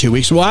every 2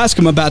 weeks. We'll ask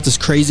him about this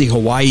crazy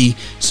Hawaii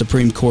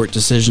Supreme Court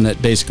decision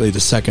that basically the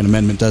Second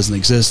Amendment doesn't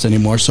exist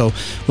anymore. So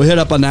we'll hit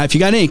up on that. If you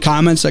got any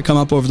comments that come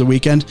up over the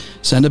weekend,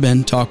 send them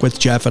in. Talk with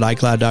Jeff at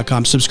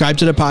iCloud.com. Subscribe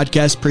to the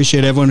podcast.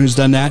 Appreciate everyone who's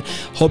done that.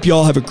 Hope you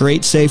all have a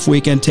great, safe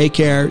weekend. Take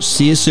care.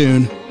 See you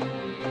soon.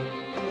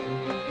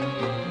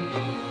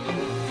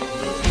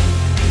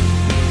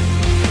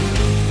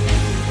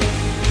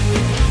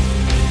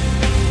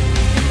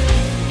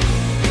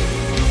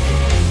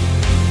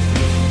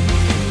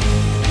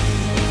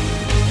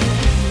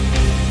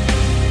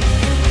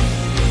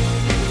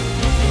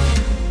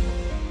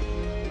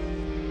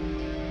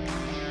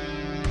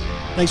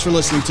 Thanks for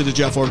listening to the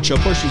Jeff Oravits Show.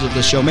 Portions of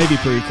this show may be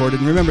pre-recorded.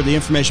 And remember, the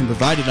information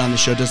provided on the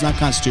show does not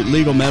constitute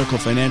legal, medical,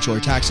 financial,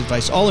 or tax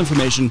advice. All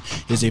information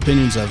is the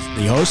opinions of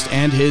the host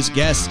and his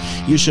guests.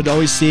 You should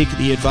always seek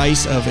the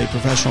advice of a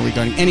professional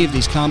regarding any of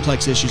these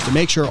complex issues to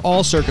make sure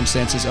all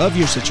circumstances of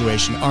your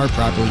situation are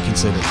properly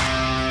considered.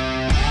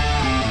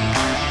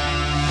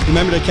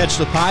 Remember to catch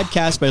the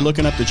podcast by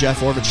looking up the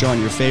Jeff Oravits Show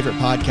on your favorite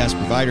podcast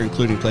provider,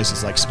 including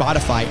places like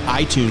Spotify,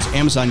 iTunes,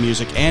 Amazon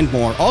Music, and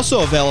more.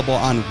 Also available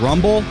on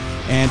Rumble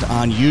and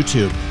on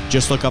YouTube.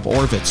 Just look up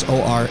Oravits,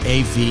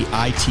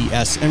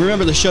 Oravits. And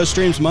remember, the show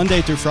streams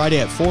Monday through Friday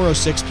at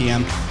 4:06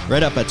 p.m.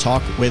 right up at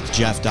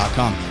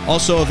talkwithjeff.com.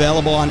 Also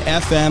available on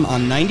FM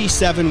on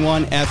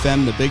 97.1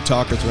 FM, the Big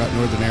Talker throughout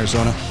northern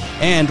Arizona,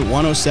 and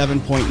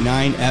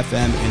 107.9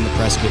 FM in the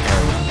Prescott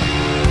area.